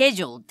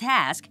unscheduled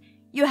task,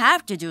 you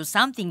have to do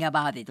something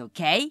about it,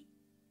 okay?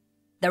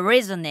 The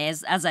reason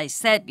is, as I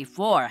said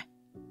before.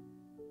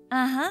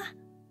 Uh-huh.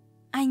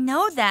 I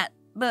know that,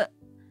 but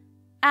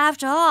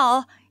after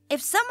all,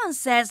 if someone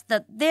says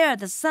that they're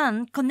the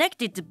son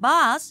connected to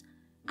boss,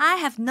 I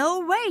have no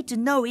way to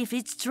know if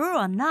it's true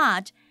or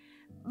not.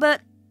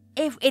 But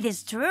if it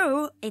is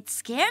true, it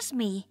scares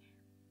me.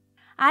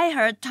 I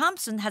heard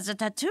Thompson has a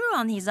tattoo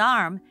on his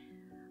arm.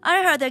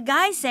 I heard a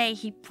guy say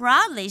he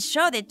proudly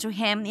showed it to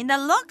him in the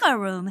locker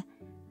room.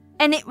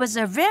 And it was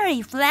a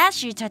very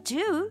flashy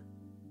tattoo.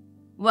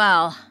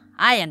 Well,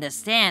 I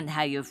understand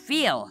how you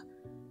feel.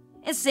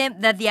 It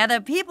seemed that the other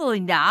people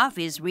in the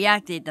office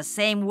reacted the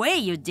same way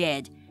you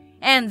did,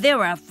 and they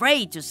were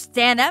afraid to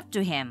stand up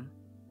to him.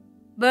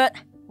 But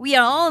we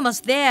are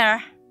almost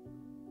there.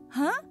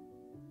 Huh?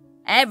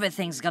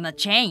 Everything's gonna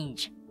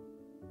change.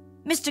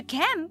 Mr.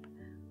 Kemp,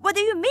 what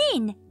do you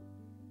mean?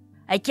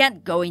 I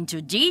can't go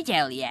into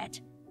detail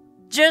yet.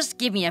 Just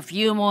give me a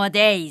few more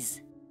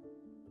days.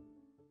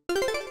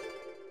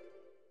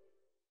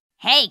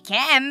 Hey,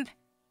 Kemp!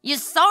 You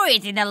saw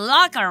it in the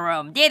locker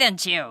room,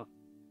 didn't you?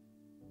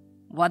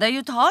 What are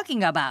you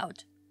talking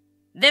about?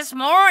 This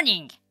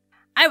morning,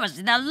 I was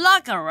in the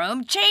locker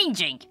room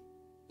changing.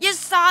 You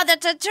saw the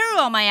tattoo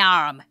on my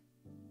arm.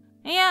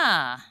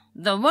 Yeah,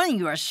 the one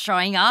you were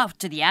showing off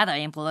to the other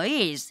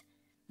employees.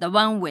 The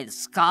one with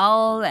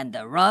skull and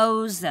the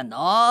rose and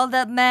all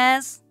that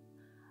mess.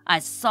 I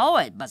saw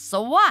it, but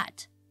so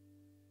what?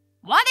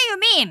 What do you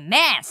mean,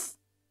 mess?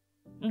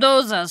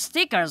 Those are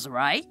stickers,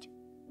 right?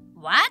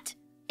 What?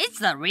 It's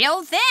the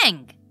real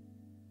thing.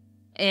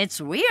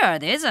 It's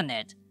weird, isn't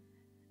it?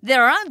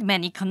 There aren't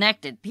many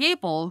connected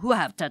people who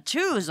have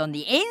tattoos on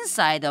the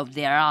inside of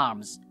their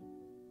arms.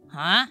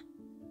 Huh?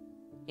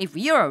 If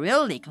you're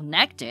really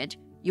connected,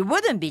 you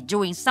wouldn't be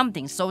doing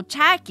something so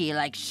tacky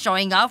like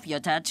showing off your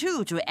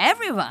tattoo to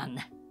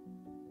everyone.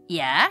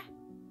 Yeah?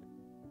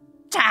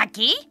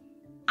 Tacky?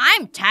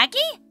 I'm tacky?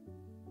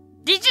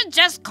 Did you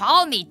just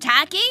call me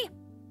tacky?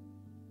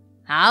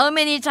 How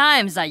many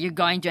times are you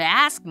going to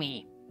ask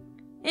me?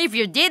 If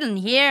you didn't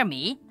hear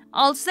me,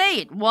 I'll say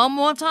it one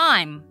more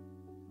time.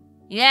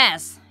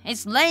 Yes,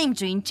 it's lame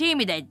to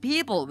intimidate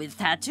people with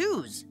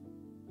tattoos.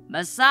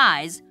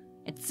 Besides,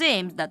 it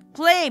seems that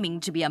claiming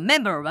to be a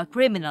member of a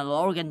criminal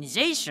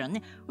organization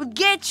would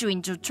get you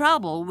into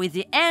trouble with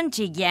the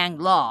anti-gang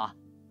law.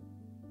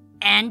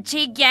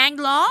 Anti-gang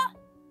law?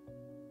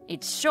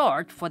 It's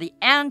short for the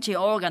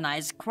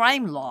anti-organized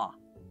crime law.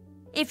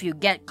 If you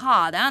get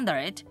caught under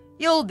it,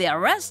 you'll be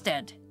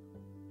arrested.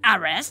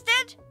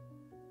 Arrested?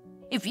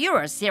 If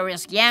you're a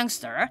serious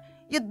gangster,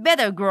 you'd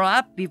better grow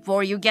up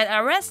before you get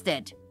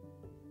arrested.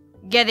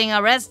 Getting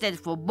arrested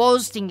for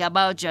boasting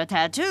about your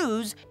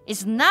tattoos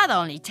is not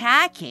only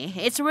tacky,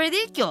 it's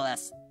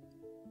ridiculous.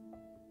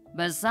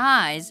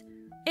 Besides,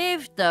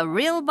 if the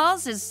real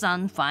boss's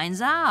son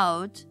finds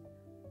out...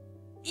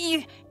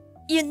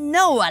 You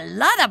know a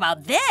lot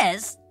about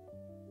this.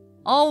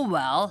 Oh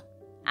well,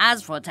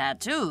 as for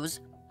tattoos,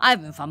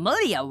 I've been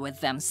familiar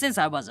with them since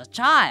I was a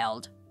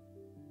child.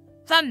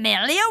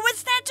 Familiar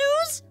with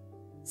tattoos?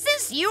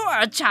 Since you were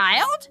a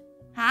child?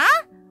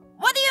 Huh?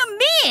 What do you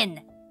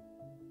mean?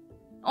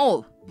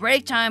 Oh,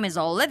 break time is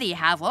already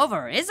half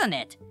over, isn't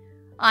it?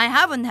 I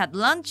haven't had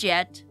lunch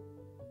yet.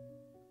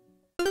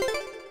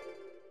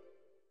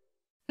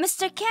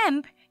 Mr.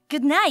 Kemp,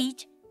 good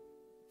night.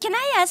 Can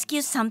I ask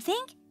you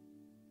something?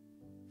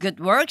 Good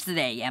work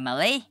today,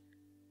 Emily.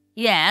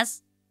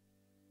 Yes?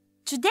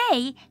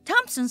 Today,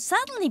 Thompson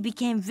suddenly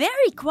became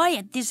very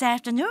quiet this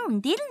afternoon,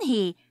 didn't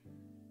he?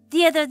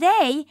 The other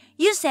day,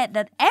 you said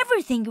that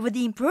everything would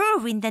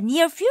improve in the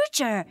near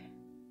future.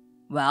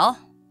 Well,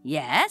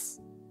 yes.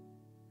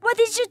 What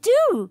did you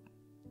do?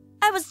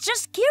 I was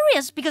just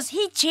curious because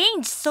he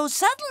changed so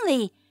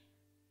suddenly.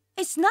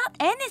 It's not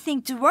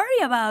anything to worry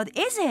about,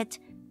 is it?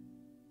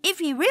 If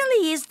he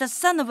really is the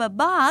son of a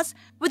boss,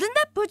 wouldn't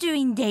that put you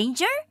in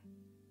danger?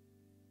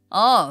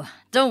 Oh,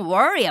 don't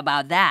worry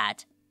about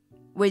that.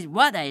 With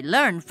what I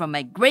learned from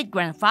my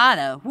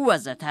great-grandfather, who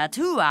was a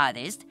tattoo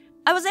artist,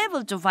 I was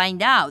able to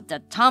find out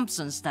that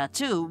Thompson's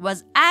tattoo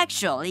was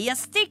actually a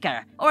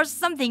sticker or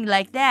something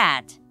like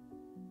that.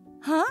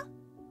 Huh?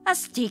 A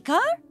sticker?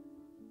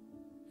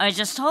 I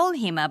just told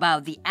him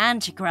about the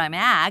Anti-Crime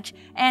Act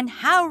and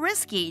how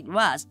risky it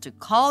was to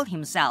call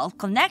himself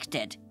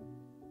connected.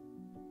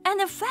 And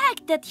the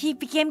fact that he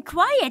became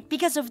quiet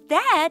because of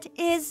that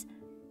is...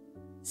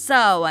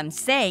 So I'm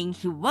saying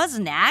he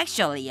wasn't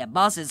actually a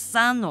boss's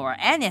son or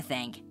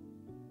anything.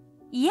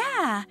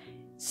 Yeah,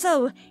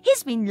 so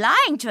he's been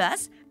lying to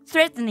us,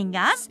 threatening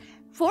us,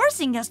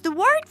 forcing us to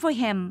work for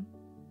him.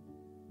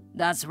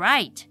 That's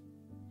right.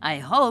 I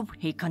hope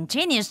he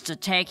continues to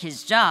take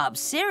his job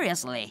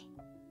seriously.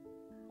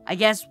 I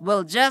guess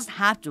we'll just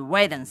have to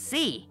wait and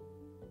see.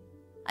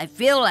 I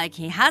feel like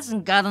he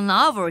hasn't gotten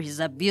over his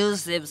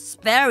abusive,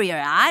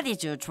 superior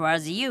attitude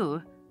towards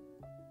you.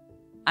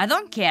 I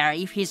don't care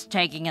if he's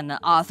taking an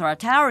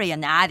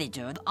authoritarian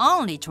attitude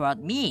only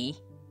toward me.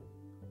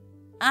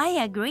 I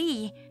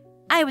agree.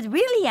 I would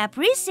really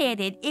appreciate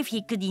it if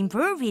he could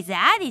improve his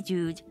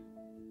attitude.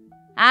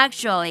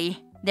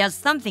 Actually, there's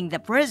something the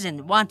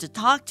president wants to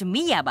talk to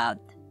me about.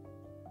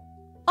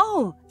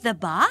 Oh, the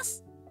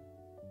boss?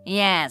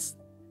 Yes.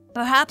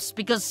 Perhaps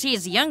because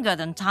she's younger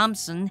than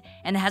Thompson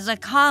and has a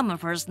calmer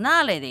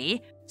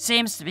personality,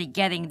 seems to be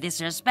getting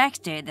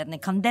disrespected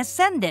and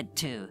condescended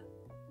to.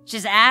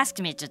 She's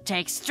asked me to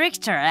take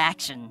stricter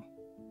action.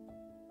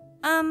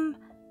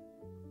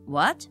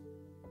 What?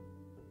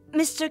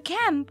 Mr.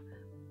 Kemp,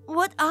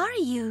 what are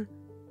you?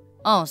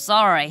 Oh,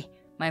 sorry.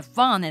 My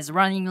phone is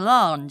running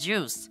low on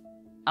juice.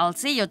 I'll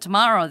see you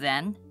tomorrow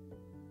then.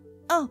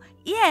 Oh,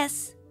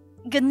 yes.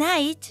 Good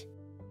night.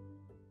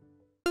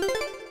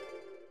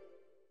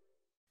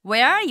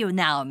 Where are you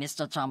now,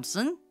 Mr.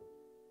 Thompson?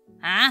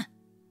 Huh?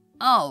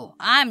 Oh,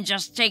 I'm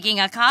just taking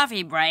a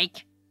coffee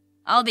break.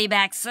 I'll be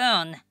back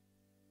soon.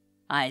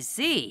 I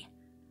see.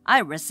 I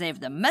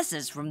received a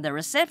message from the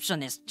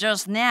receptionist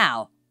just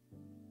now.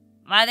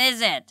 What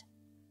is it?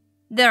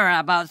 There are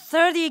about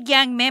 30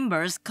 gang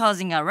members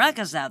causing a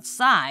ruckus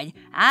outside,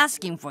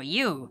 asking for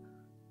you.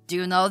 Do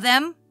you know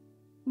them?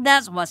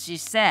 That's what she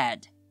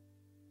said.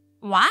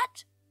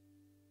 What?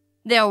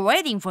 They're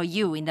waiting for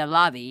you in the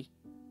lobby.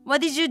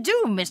 What did you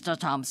do, Mr.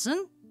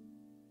 Thompson?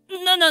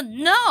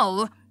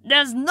 No.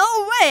 There's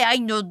no way I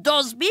know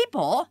those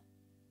people.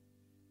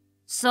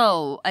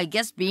 So, I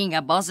guess being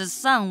a boss's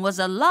son was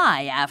a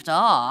lie after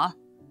all.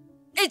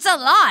 It's a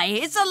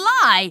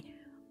lie!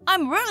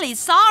 I'm really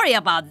sorry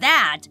about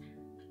that.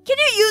 Can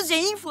you use your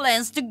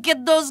influence to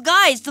get those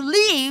guys to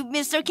leave,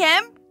 Mr.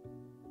 Kemp?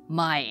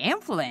 My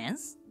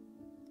influence?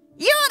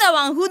 You're the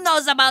one who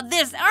knows about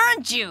this,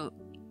 aren't you?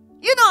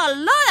 You know a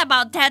lot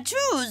about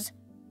tattoos.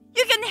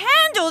 You can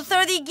handle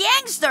 30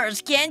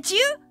 gangsters, can't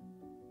you?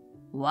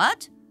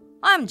 What?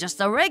 I'm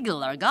just a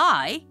regular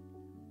guy.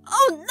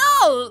 Oh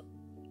no!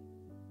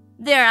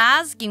 They're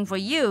asking for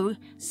you,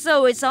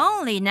 so it's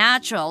only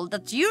natural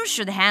that you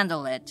should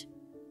handle it.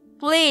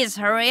 Please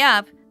hurry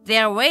up.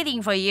 They're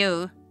waiting for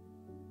you.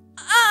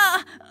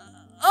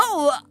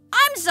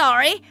 I'm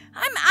sorry.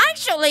 I'm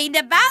actually in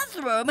the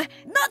bathroom,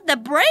 not the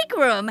break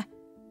room.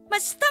 My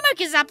stomach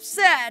is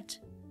upset.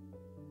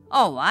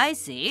 Oh, I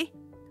see.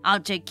 I'll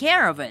take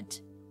care of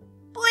it.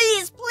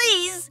 Please.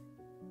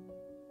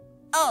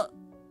 Oh,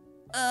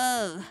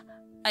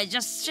 I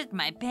just shit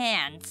my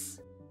pants.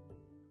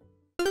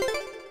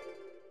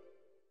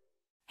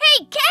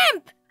 Hey,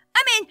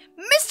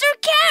 Mr.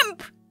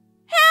 Kemp!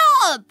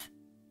 Help!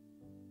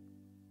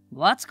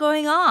 What's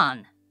going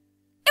on?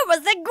 It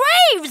was the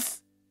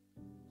Graves!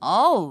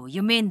 Oh,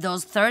 you mean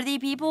those 30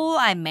 people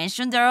I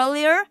mentioned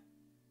earlier?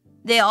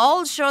 They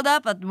all showed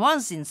up at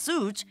once in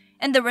suits,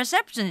 and the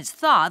receptionist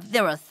thought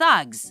they were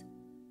thugs.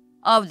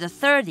 Of the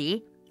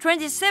 30,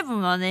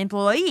 27 were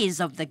employees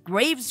of the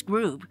Graves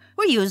Group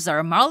who used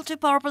our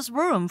multi-purpose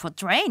room for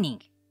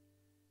training.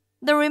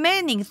 The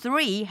remaining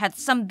 3 had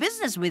some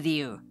business with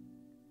you.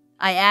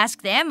 I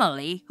asked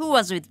Emily, who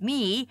was with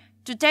me,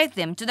 to take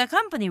them to the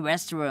company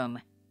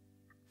restroom.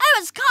 I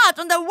was caught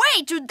on the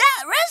way to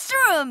that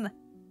restroom!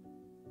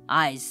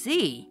 I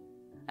see.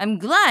 I'm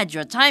glad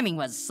your timing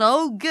was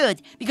so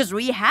good because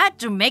we had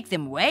to make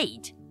them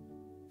wait.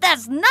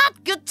 That's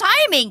not good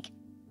timing!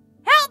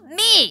 Help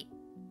me!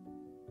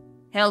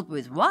 Help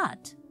with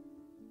what?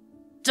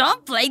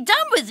 Don't play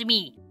dumb with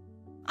me!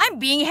 I'm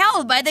being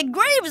held by the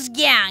Graves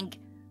gang!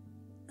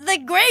 The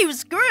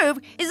Graves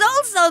Group is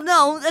also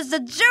known as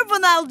the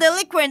Juvenile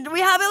Delinquent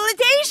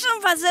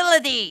Rehabilitation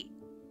Facility.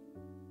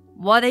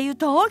 What are you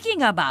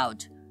talking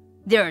about?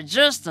 They're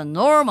just a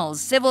normal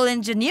civil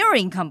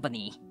engineering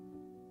company.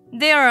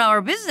 They're our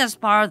business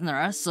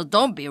partner, so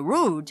don't be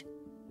rude.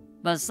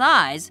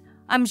 Besides,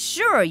 I'm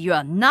sure you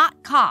are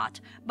not caught,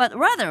 but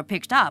rather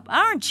picked up,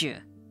 aren't you?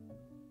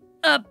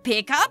 A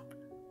pickup?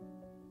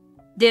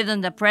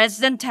 Didn't the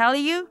president tell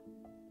you?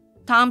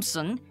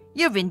 Thompson,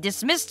 you've been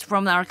dismissed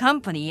from our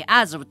company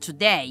as of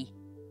today.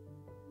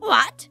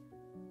 What?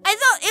 I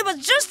thought it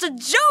was just a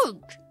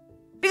joke.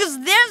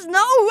 Because there's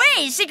no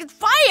way she could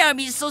fire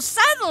me so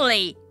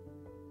suddenly.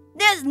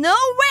 There's no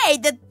way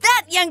that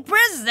young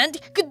president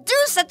could do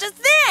such a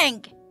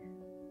thing.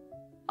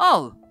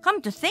 Oh,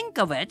 come to think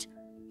of it,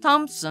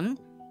 Thompson,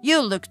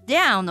 you looked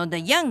down on the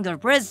younger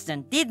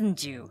president,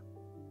 didn't you?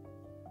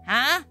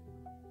 Huh?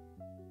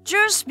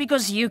 Just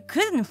because you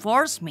couldn't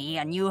force me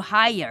and you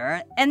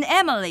hire and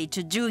Emily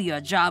to do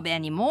your job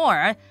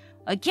anymore,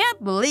 I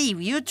can't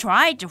believe you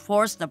tried to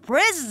force the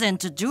president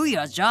to do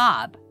your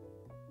job.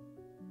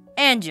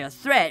 And your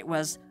threat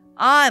was,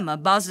 I'm a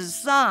boss's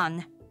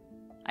son.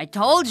 I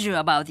told you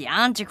about the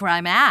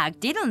Anti-Crime Act,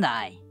 didn't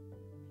I?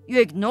 You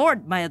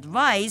ignored my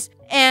advice,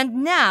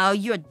 and now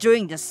you're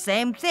doing the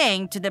same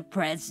thing to the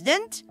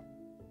president?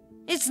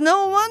 It's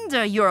no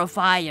wonder you're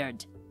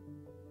fired.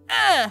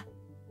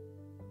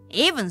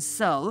 Even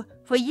so,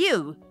 for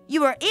you You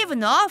were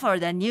even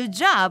offered a new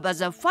job as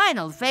a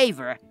final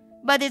favor,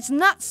 but it's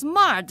not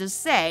smart to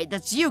say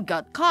that you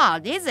got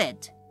caught, is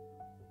it?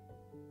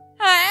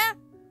 Huh?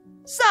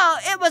 So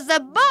it was the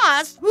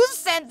boss who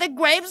sent the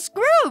Graves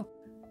group.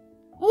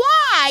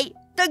 Why?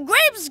 The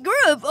Graves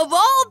group of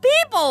all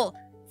people!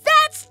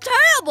 That's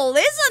terrible,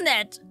 isn't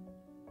it?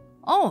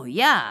 Oh,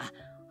 yeah.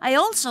 I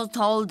also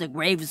told the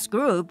Graves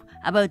group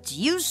about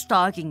you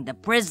stalking the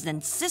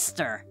president's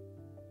sister.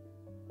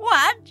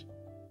 What?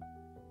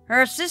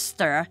 Her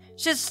sister,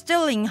 she's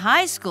still in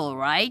high school,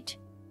 right?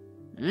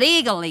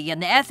 Legally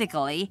and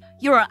ethically,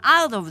 you're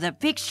out of the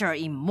picture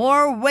in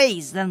more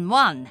ways than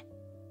one.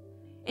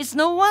 It's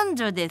no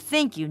wonder they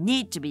think you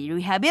need to be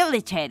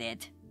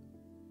rehabilitated.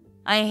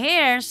 I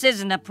hear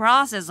she's in the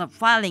process of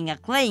filing a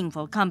claim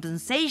for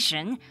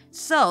compensation,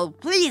 so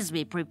please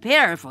be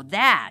prepared for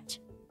that.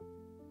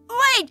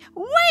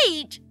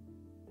 Wait!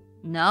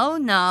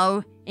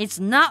 No, it's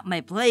not my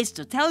place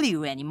to tell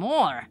you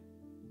anymore.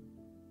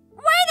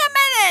 Wait a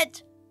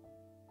minute!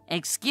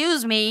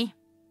 Excuse me.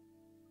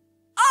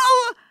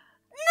 Oh,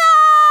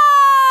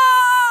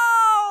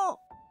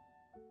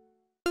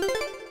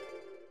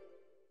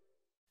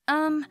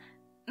 no!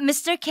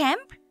 Mr.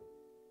 Kemp?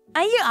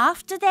 Are you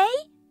off today?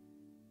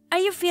 Are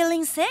you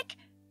feeling sick?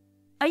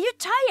 Are you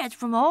tired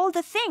from all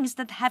the things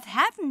that have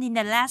happened in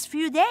the last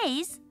few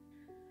days?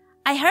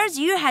 I heard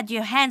you had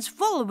your hands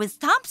full with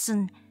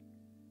Thompson.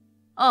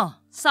 Oh,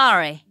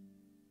 sorry.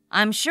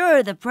 I'm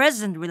sure the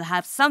president will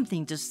have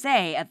something to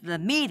say at the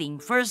meeting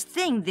first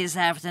thing this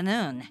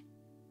afternoon.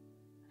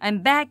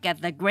 I'm back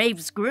at the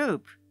Graves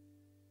group.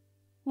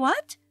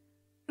 What?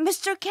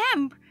 Mr.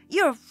 Kemp,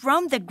 you're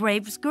from the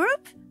Graves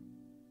group?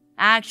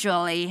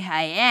 Actually,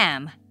 I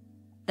am.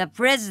 The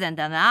president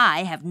and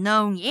I have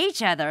known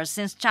each other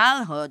since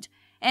childhood,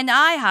 and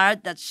I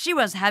heard that she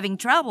was having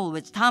trouble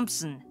with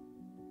Thompson.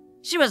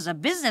 She was a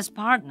business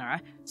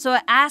partner, so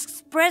I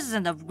asked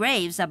President of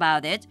Graves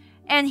about it,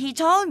 and he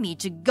told me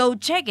to go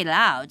check it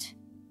out.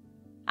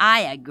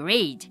 I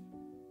agreed.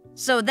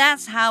 So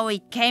that's how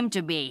it came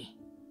to be.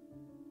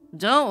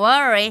 Don't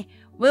worry,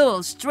 we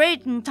will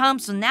straighten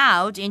Thompson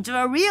out into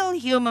a real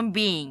human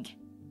being.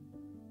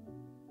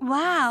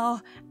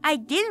 Wow, I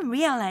didn't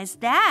realize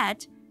that.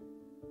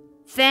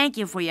 Thank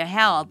you for your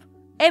help,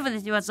 even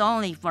if it was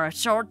only for a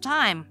short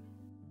time.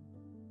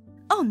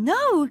 Oh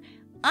no,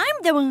 I'm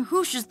the one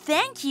who should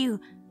thank you.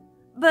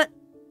 But,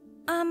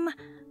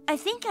 I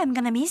think I'm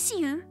gonna miss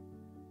you.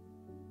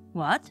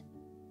 What?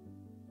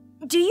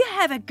 Do you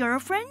have a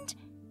girlfriend?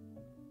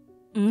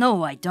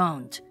 No, I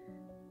don't.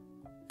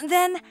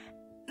 Then,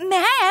 may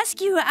I ask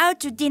you out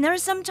to dinner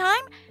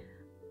sometime?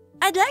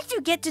 I'd like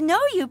to get to know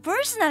you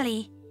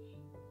personally.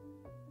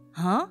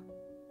 Huh?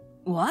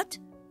 What?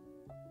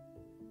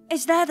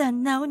 Is that a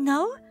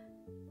no-no?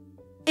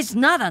 It's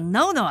not a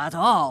no-no at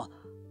all.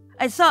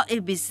 I thought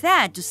it'd be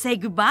sad to say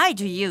goodbye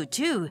to you,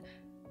 too.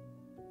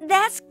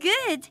 That's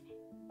good.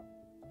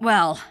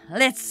 Well,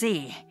 let's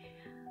see.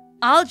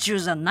 I'll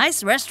choose a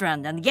nice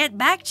restaurant and get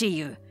back to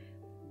you.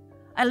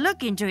 I'll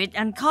look into it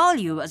and call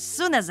you as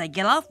soon as I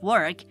get off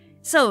work,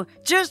 so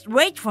just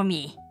wait for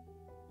me.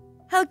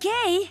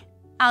 Okay,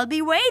 I'll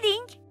be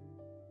waiting.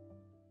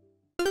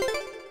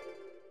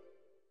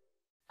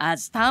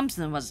 As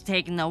Thompson was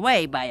taken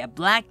away by a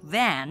black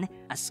van,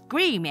 a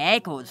scream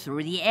echoed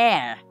through the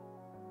air.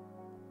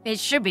 It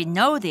should be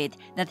noted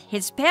that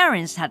his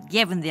parents had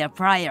given their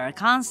prior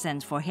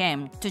consent for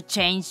him to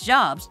change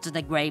jobs to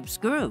the Graves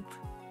group.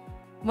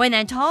 When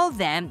I told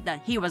them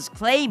that he was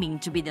claiming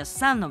to be the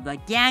son of the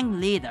gang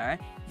leader,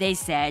 they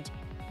said,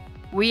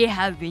 "We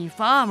have been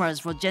farmers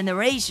for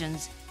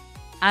generations,"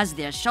 as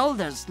their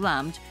shoulders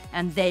slumped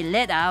and they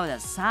let out a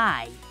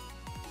sigh.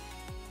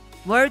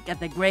 Work at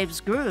the Graves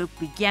group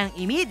began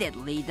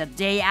immediately the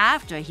day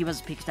after he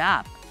was picked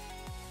up.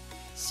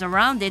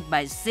 Surrounded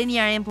by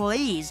senior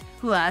employees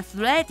who are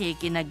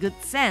athletic in a good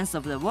sense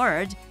of the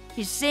word,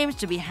 he seems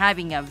to be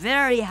having a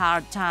very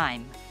hard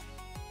time.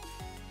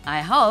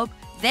 I hope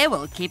they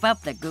will keep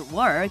up the good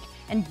work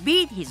and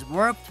beat his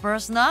warped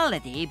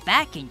personality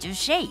back into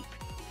shape.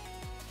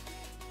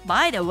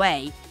 By the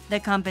way,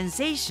 the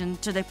compensation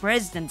to the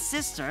president's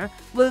sister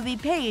will be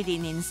paid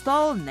in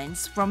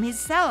installments from his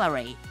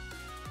salary.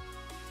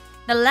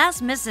 The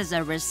last message I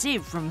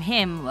received from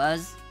him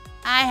was,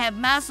 "I have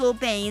muscle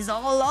pains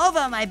all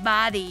over my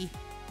body,"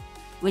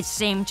 which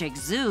seemed to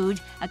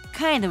exude a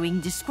kind of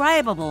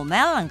indescribable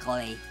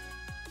melancholy.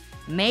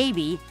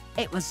 Maybe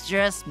it was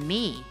just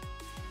me.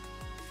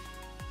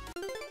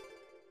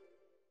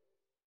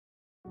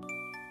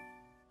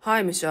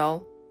 Hi,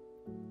 Michelle.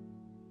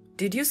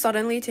 Did you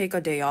suddenly take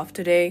a day off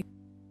today?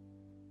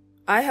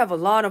 I have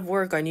a lot of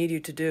work I need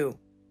you to do.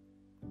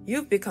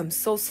 You've become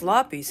so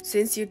sloppy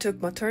since you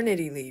took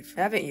maternity leave,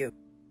 haven't you?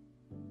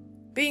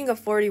 Being a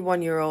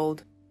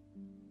 41-year-old,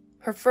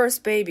 her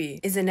first baby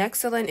is an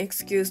excellent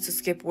excuse to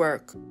skip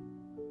work.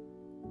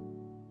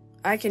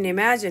 I can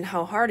imagine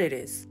how hard it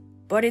is,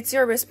 but it's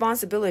your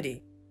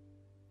responsibility.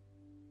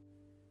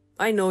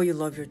 I know you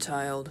love your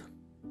child.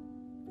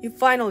 You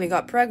finally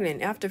got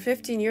pregnant after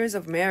 15 years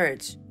of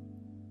marriage.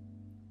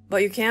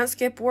 But you can't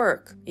skip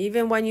work,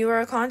 even when you are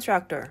a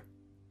contractor.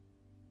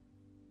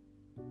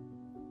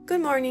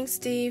 Good morning,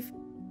 Steve.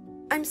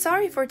 I'm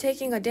sorry for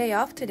taking a day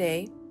off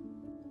today.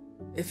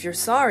 If you're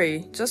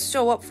sorry, just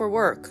show up for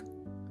work.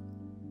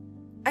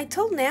 I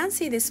told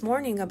Nancy this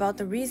morning about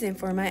the reason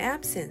for my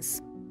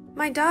absence.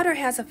 My daughter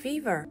has a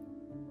fever.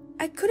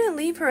 I couldn't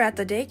leave her at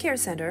the daycare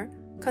center,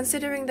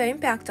 considering the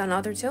impact on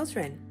other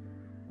children.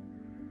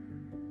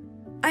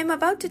 I'm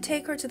about to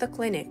take her to the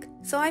clinic,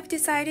 so I've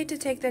decided to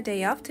take the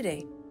day off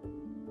today.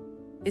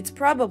 It's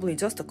probably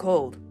just a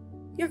cold.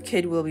 Your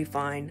kid will be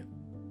fine.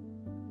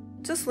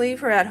 Just leave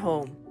her at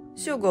home.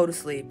 She'll go to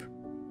sleep.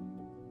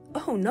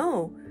 Oh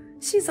no,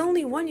 she's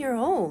only 1 year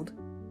old.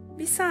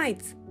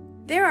 Besides,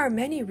 there are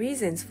many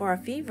reasons for a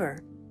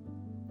fever.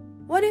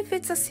 What if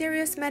it's a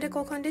serious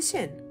medical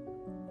condition?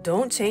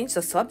 Don't change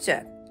the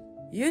subject.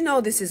 You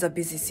know this is a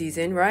busy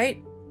season,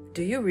 right?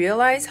 Do you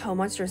realize how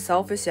much your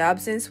selfish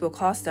absence will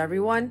cost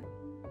everyone?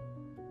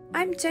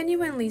 I'm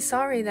genuinely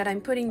sorry that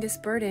I'm putting this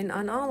burden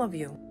on all of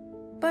you.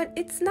 But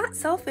it's not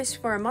selfish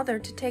for a mother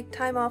to take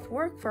time off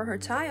work for her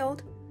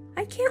child.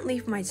 I can't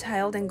leave my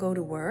child and go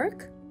to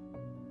work.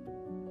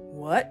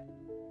 What?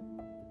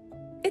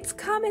 It's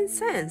common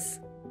sense.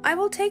 I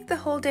will take the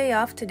whole day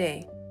off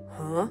today.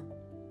 Huh?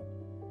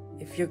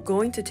 If you're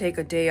going to take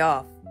a day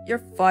off,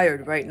 you're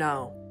fired right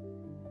now.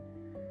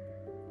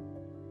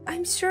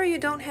 I'm sure you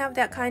don't have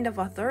that kind of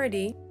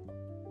authority.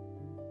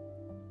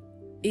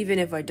 Even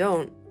if I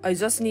don't, I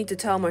just need to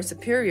tell my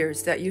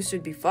superiors that you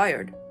should be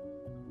fired.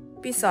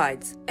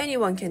 Besides,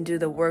 anyone can do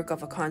the work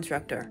of a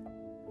contractor.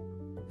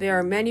 There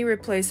are many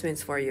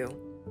replacements for you.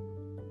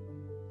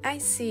 I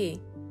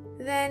see.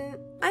 Then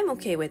I'm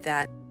okay with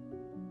that.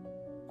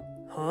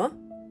 Huh?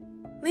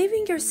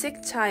 Leaving your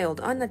sick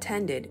child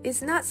unattended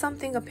is not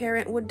something a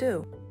parent would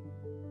do.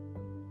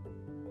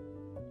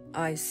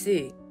 I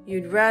see.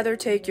 You'd rather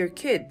take your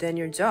kid than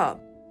your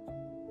job.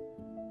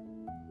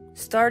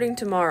 Starting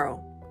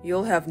tomorrow,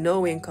 you'll have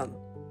no income.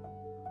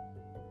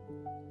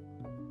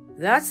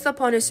 That's the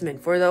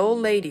punishment for the old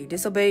lady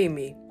disobeying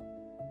me.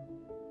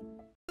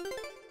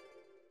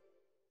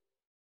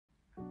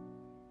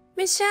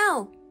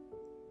 Michelle,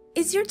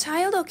 is your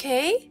child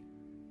okay?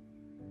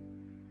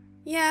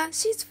 Yeah,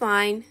 she's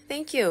fine,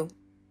 thank you.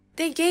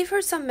 They gave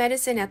her some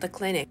medicine at the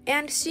clinic,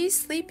 and she's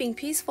sleeping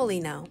peacefully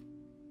now.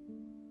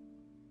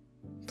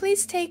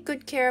 Please take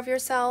good care of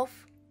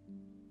yourself.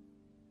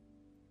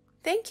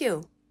 Thank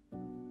you.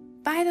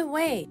 By the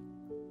way,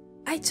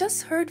 I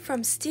just heard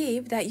from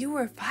Steve that you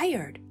were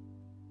fired.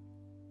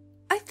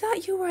 I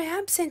thought you were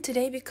absent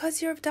today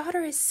because your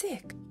daughter is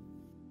sick.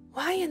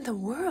 Why in the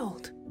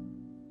world?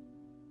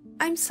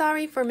 I'm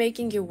sorry for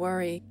making you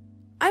worry.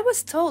 I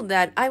was told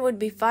that I would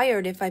be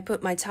fired if I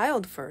put my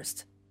child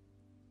first.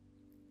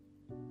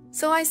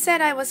 So I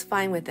said I was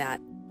fine with that.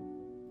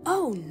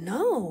 Oh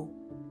no!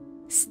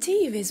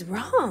 Steve is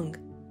wrong.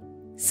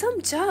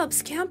 Some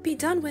jobs can't be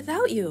done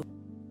without you.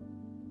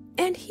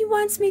 And he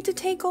wants me to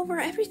take over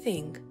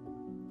everything.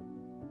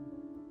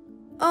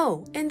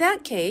 Oh, in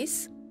that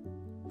case,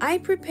 I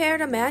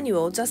prepared a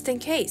manual just in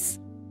case.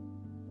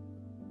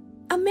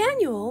 A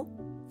manual?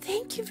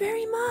 Thank you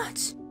very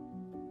much.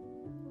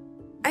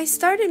 I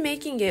started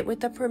making it with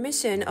the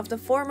permission of the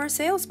former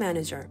sales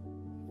manager.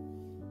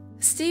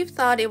 Steve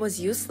thought it was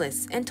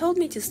useless and told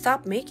me to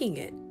stop making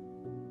it.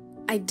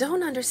 I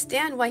don't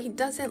understand why he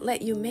doesn't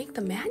let you make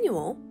the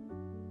manual.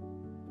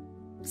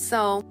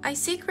 So, I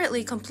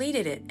secretly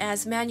completed it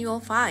as Manual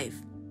 5,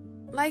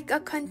 like a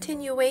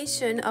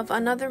continuation of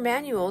another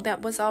manual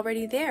that was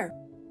already there.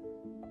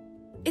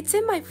 It's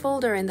in my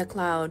folder in the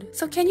cloud,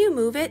 so can you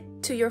move it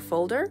to your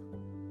folder?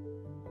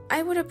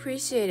 I would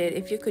appreciate it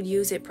if you could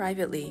use it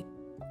privately.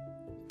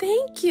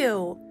 Thank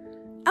you!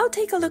 I'll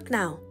take a look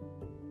now.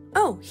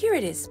 Oh, here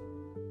it is.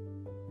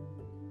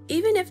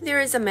 Even if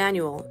there is a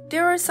manual,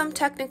 there are some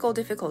technical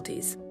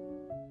difficulties.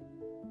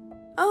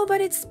 Oh,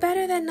 but it's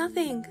better than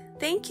nothing.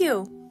 Thank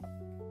you.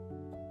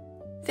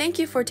 Thank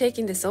you for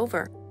taking this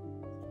over.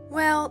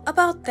 Well,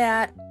 about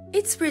that,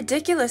 it's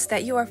ridiculous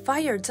that you are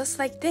fired just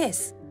like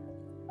this.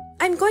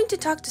 I'm going to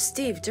talk to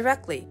Steve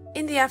directly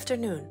in the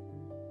afternoon.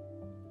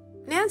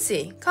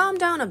 Nancy, calm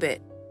down a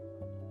bit.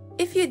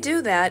 If you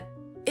do that,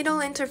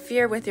 it'll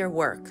interfere with your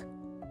work.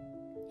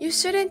 You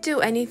shouldn't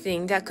do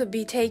anything that could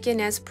be taken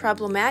as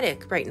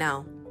problematic right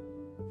now.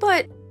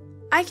 But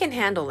I can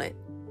handle it.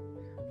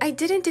 I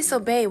didn't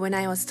disobey when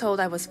I was told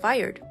I was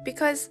fired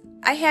because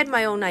I had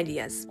my own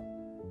ideas.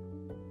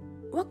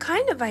 What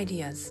kind of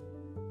ideas?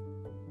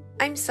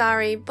 I'm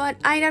sorry, but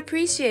I'd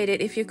appreciate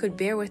it if you could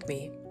bear with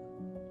me.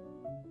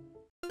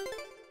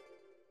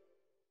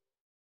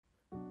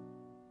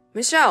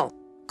 Michelle,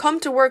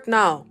 come to work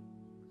now.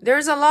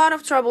 There's a lot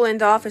of trouble in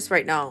the office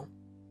right now.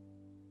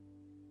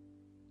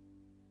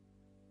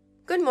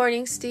 Good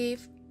morning,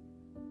 Steve.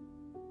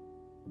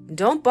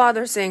 Don't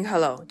bother saying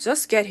hello.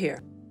 Just get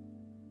here.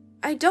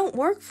 I don't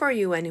work for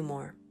you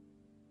anymore.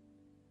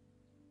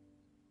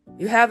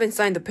 You haven't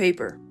signed the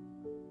paper.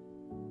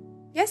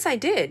 Yes, I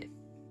did.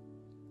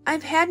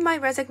 I've had my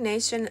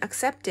resignation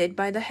accepted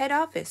by the head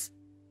office.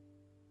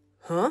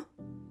 Huh?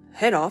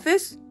 Head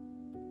office?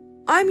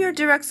 I'm your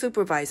direct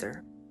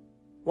supervisor.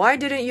 Why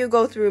didn't you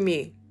go through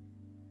me?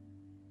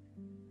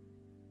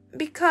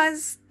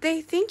 Because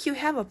they think you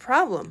have a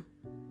problem.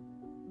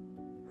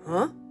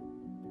 Huh?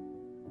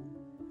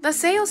 The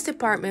sales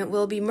department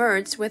will be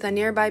merged with a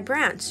nearby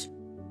branch.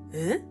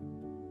 Eh?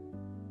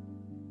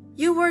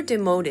 You were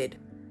demoted.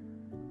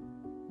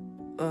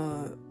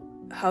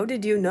 How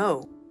did you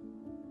know?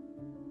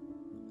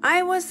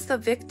 I was the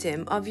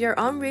victim of your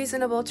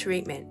unreasonable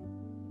treatment.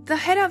 The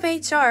head of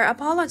HR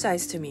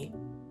apologized to me.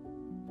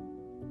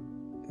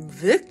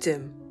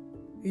 Victim?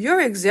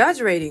 You're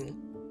exaggerating.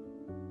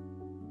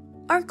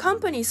 Our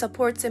company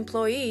supports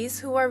employees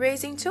who are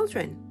raising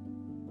children.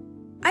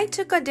 I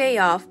took a day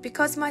off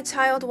because my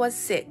child was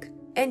sick,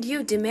 and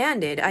you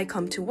demanded I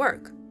come to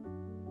work.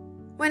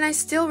 When I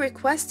still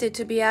requested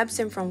to be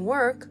absent from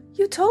work,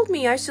 you told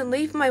me I should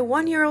leave my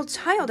 1-year-old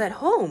child at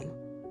home.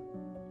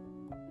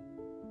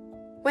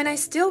 When I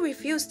still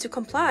refused to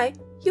comply,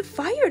 you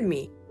fired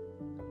me,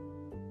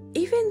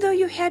 even though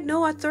you had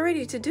no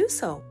authority to do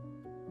so.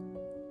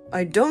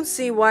 I don't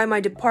see why my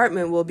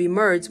department will be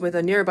merged with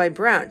a nearby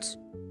branch.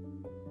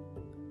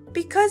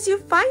 Because you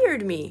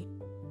fired me.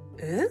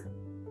 Eh?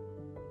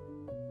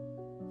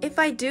 If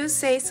I do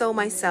say so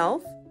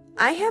myself,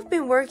 I have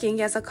been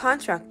working as a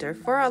contractor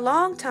for a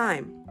long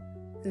time.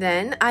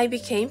 Then I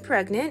became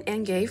pregnant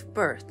and gave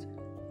birth.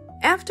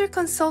 After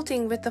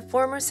consulting with the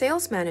former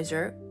sales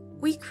manager,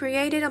 we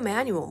created a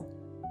manual.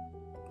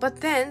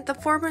 But then the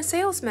former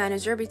sales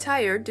manager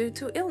retired due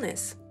to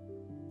illness.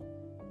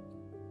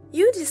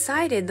 You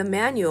decided the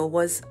manual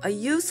was a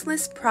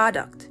useless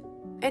product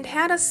and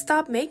had us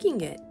stop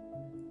making it.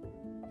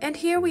 And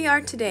here we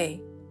are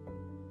today.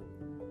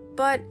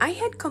 But I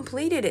had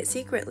completed it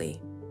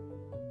secretly.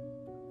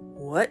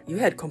 What? You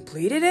had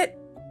completed it?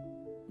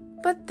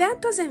 But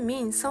that doesn't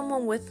mean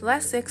someone with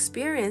less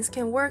experience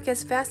can work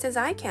as fast as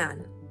I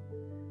can.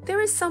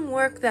 There is some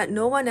work that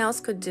no one else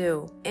could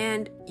do,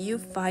 and you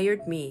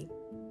fired me.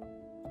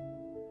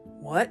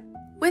 What?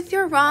 With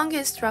your wrong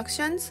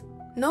instructions,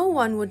 no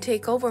one would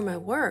take over my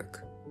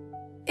work.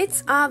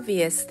 It's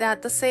obvious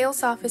that the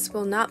sales office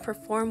will not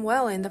perform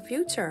well in the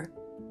future.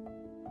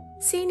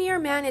 Senior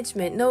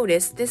management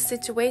noticed this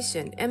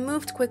situation and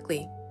moved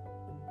quickly.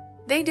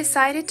 They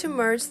decided to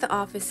merge the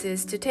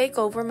offices to take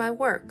over my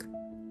work.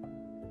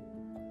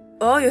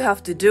 All you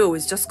have to do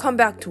is just come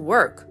back to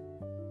work.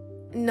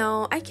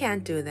 No, I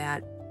can't do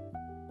that.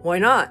 Why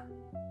not?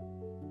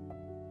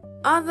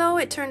 Although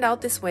it turned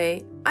out this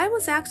way, I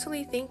was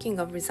actually thinking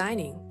of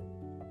resigning.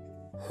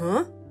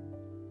 Huh?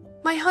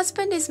 My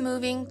husband is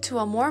moving to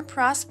a more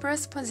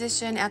prosperous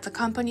position at the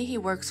company he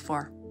works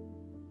for.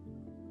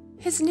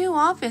 His new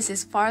office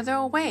is farther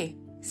away,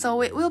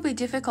 so it will be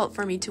difficult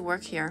for me to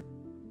work here.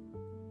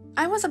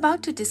 I was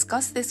about to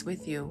discuss this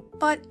with you,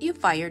 but you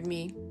fired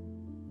me.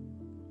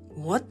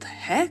 What the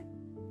heck?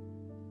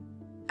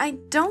 I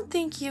don't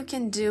think you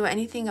can do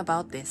anything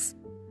about this.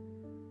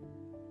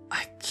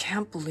 I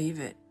can't believe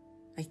it.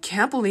 I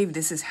can't believe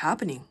this is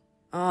happening.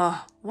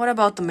 What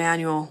about the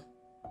manual?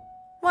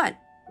 What?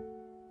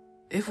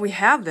 If we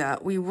have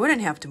that, we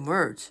wouldn't have to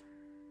merge.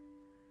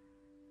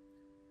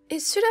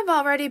 It should have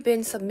already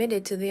been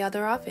submitted to the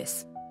other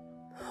office.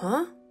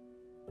 Huh?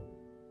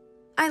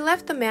 I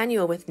left the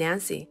manual with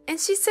Nancy, and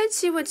she said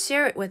she would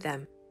share it with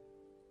them.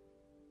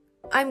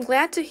 I'm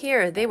glad to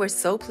hear they were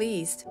so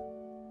pleased.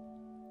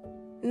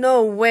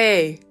 No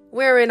way!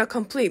 We're in a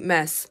complete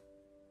mess.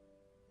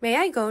 May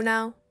I go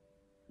now?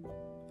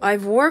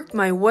 I've worked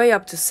my way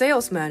up to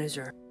sales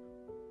manager.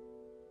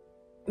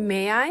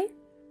 May I?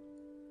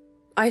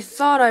 I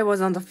thought I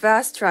was on the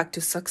fast track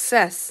to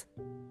success.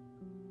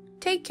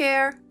 Take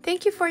care.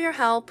 Thank you for your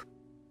help.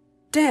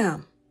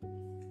 Damn.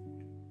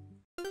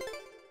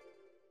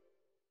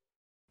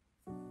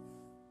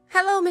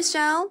 Hello,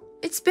 Michelle.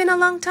 It's been a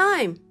long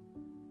time.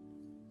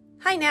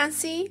 Hi,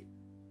 Nancy.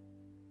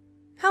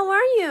 How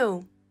are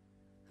you?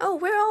 Oh,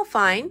 we're all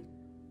fine.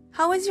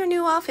 How is your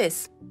new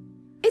office?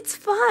 It's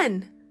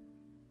fun.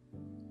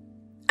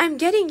 I'm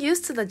getting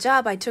used to the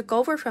job I took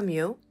over from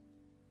you.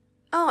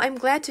 Oh, I'm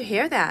glad to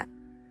hear that.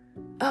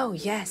 Oh,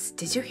 yes.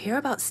 Did you hear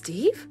about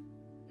Steve?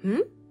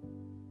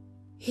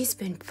 He's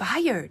been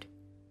fired.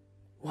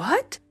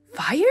 What?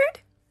 Fired?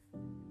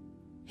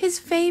 His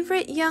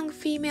favorite young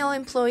female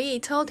employee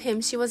told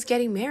him she was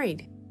getting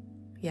married.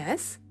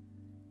 Yes.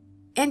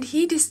 And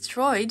he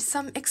destroyed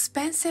some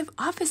expensive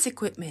office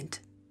equipment.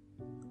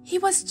 He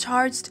was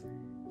charged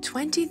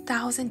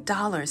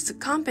 $20,000 to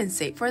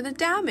compensate for the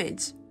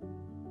damage.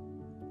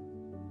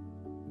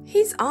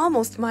 He's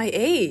almost my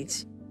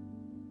age.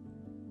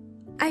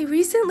 I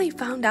recently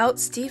found out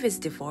Steve is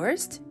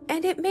divorced,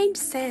 and it made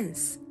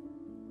sense.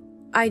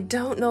 I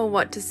don't know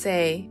what to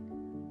say.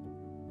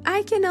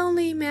 I can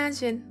only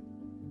imagine.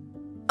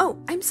 Oh,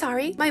 I'm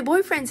sorry. My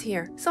boyfriend's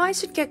here, so I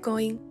should get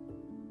going.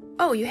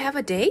 Oh, you have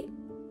a date?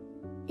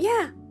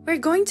 Yeah, we're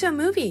going to a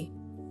movie.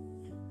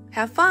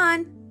 Have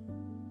fun.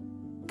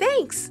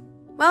 Thanks.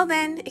 Well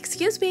then,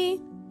 excuse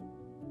me.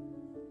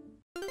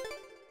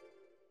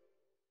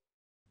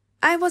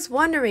 I was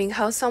wondering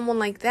how someone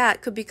like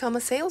that could become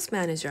a sales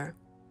manager.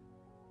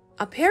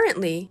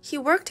 Apparently, he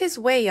worked his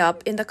way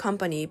up in the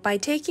company by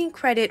taking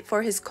credit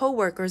for his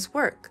co-workers'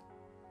 work.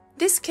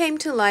 This came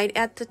to light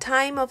at the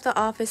time of the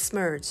office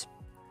merge.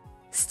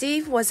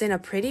 Steve was in a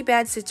pretty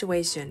bad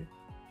situation.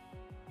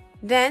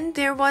 Then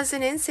there was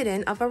an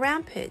incident of a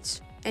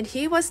rampage, and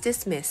he was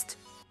dismissed.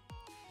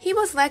 He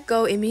was let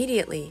go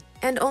immediately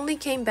and only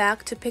came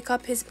back to pick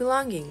up his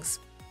belongings.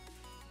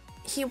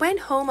 He went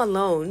home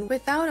alone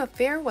without a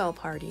farewell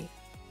party.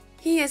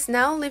 He is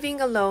now living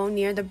alone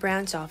near the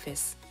branch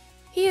office.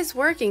 He is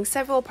working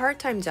several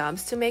part-time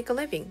jobs to make a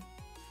living.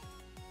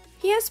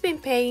 He has been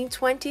paying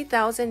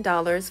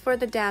 $20,000 for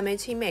the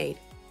damage he made.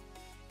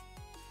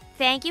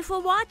 Thank you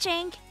for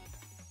watching.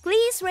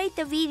 Please rate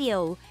the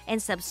video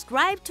and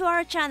subscribe to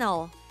our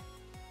channel.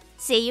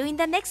 See you in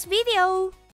the next video.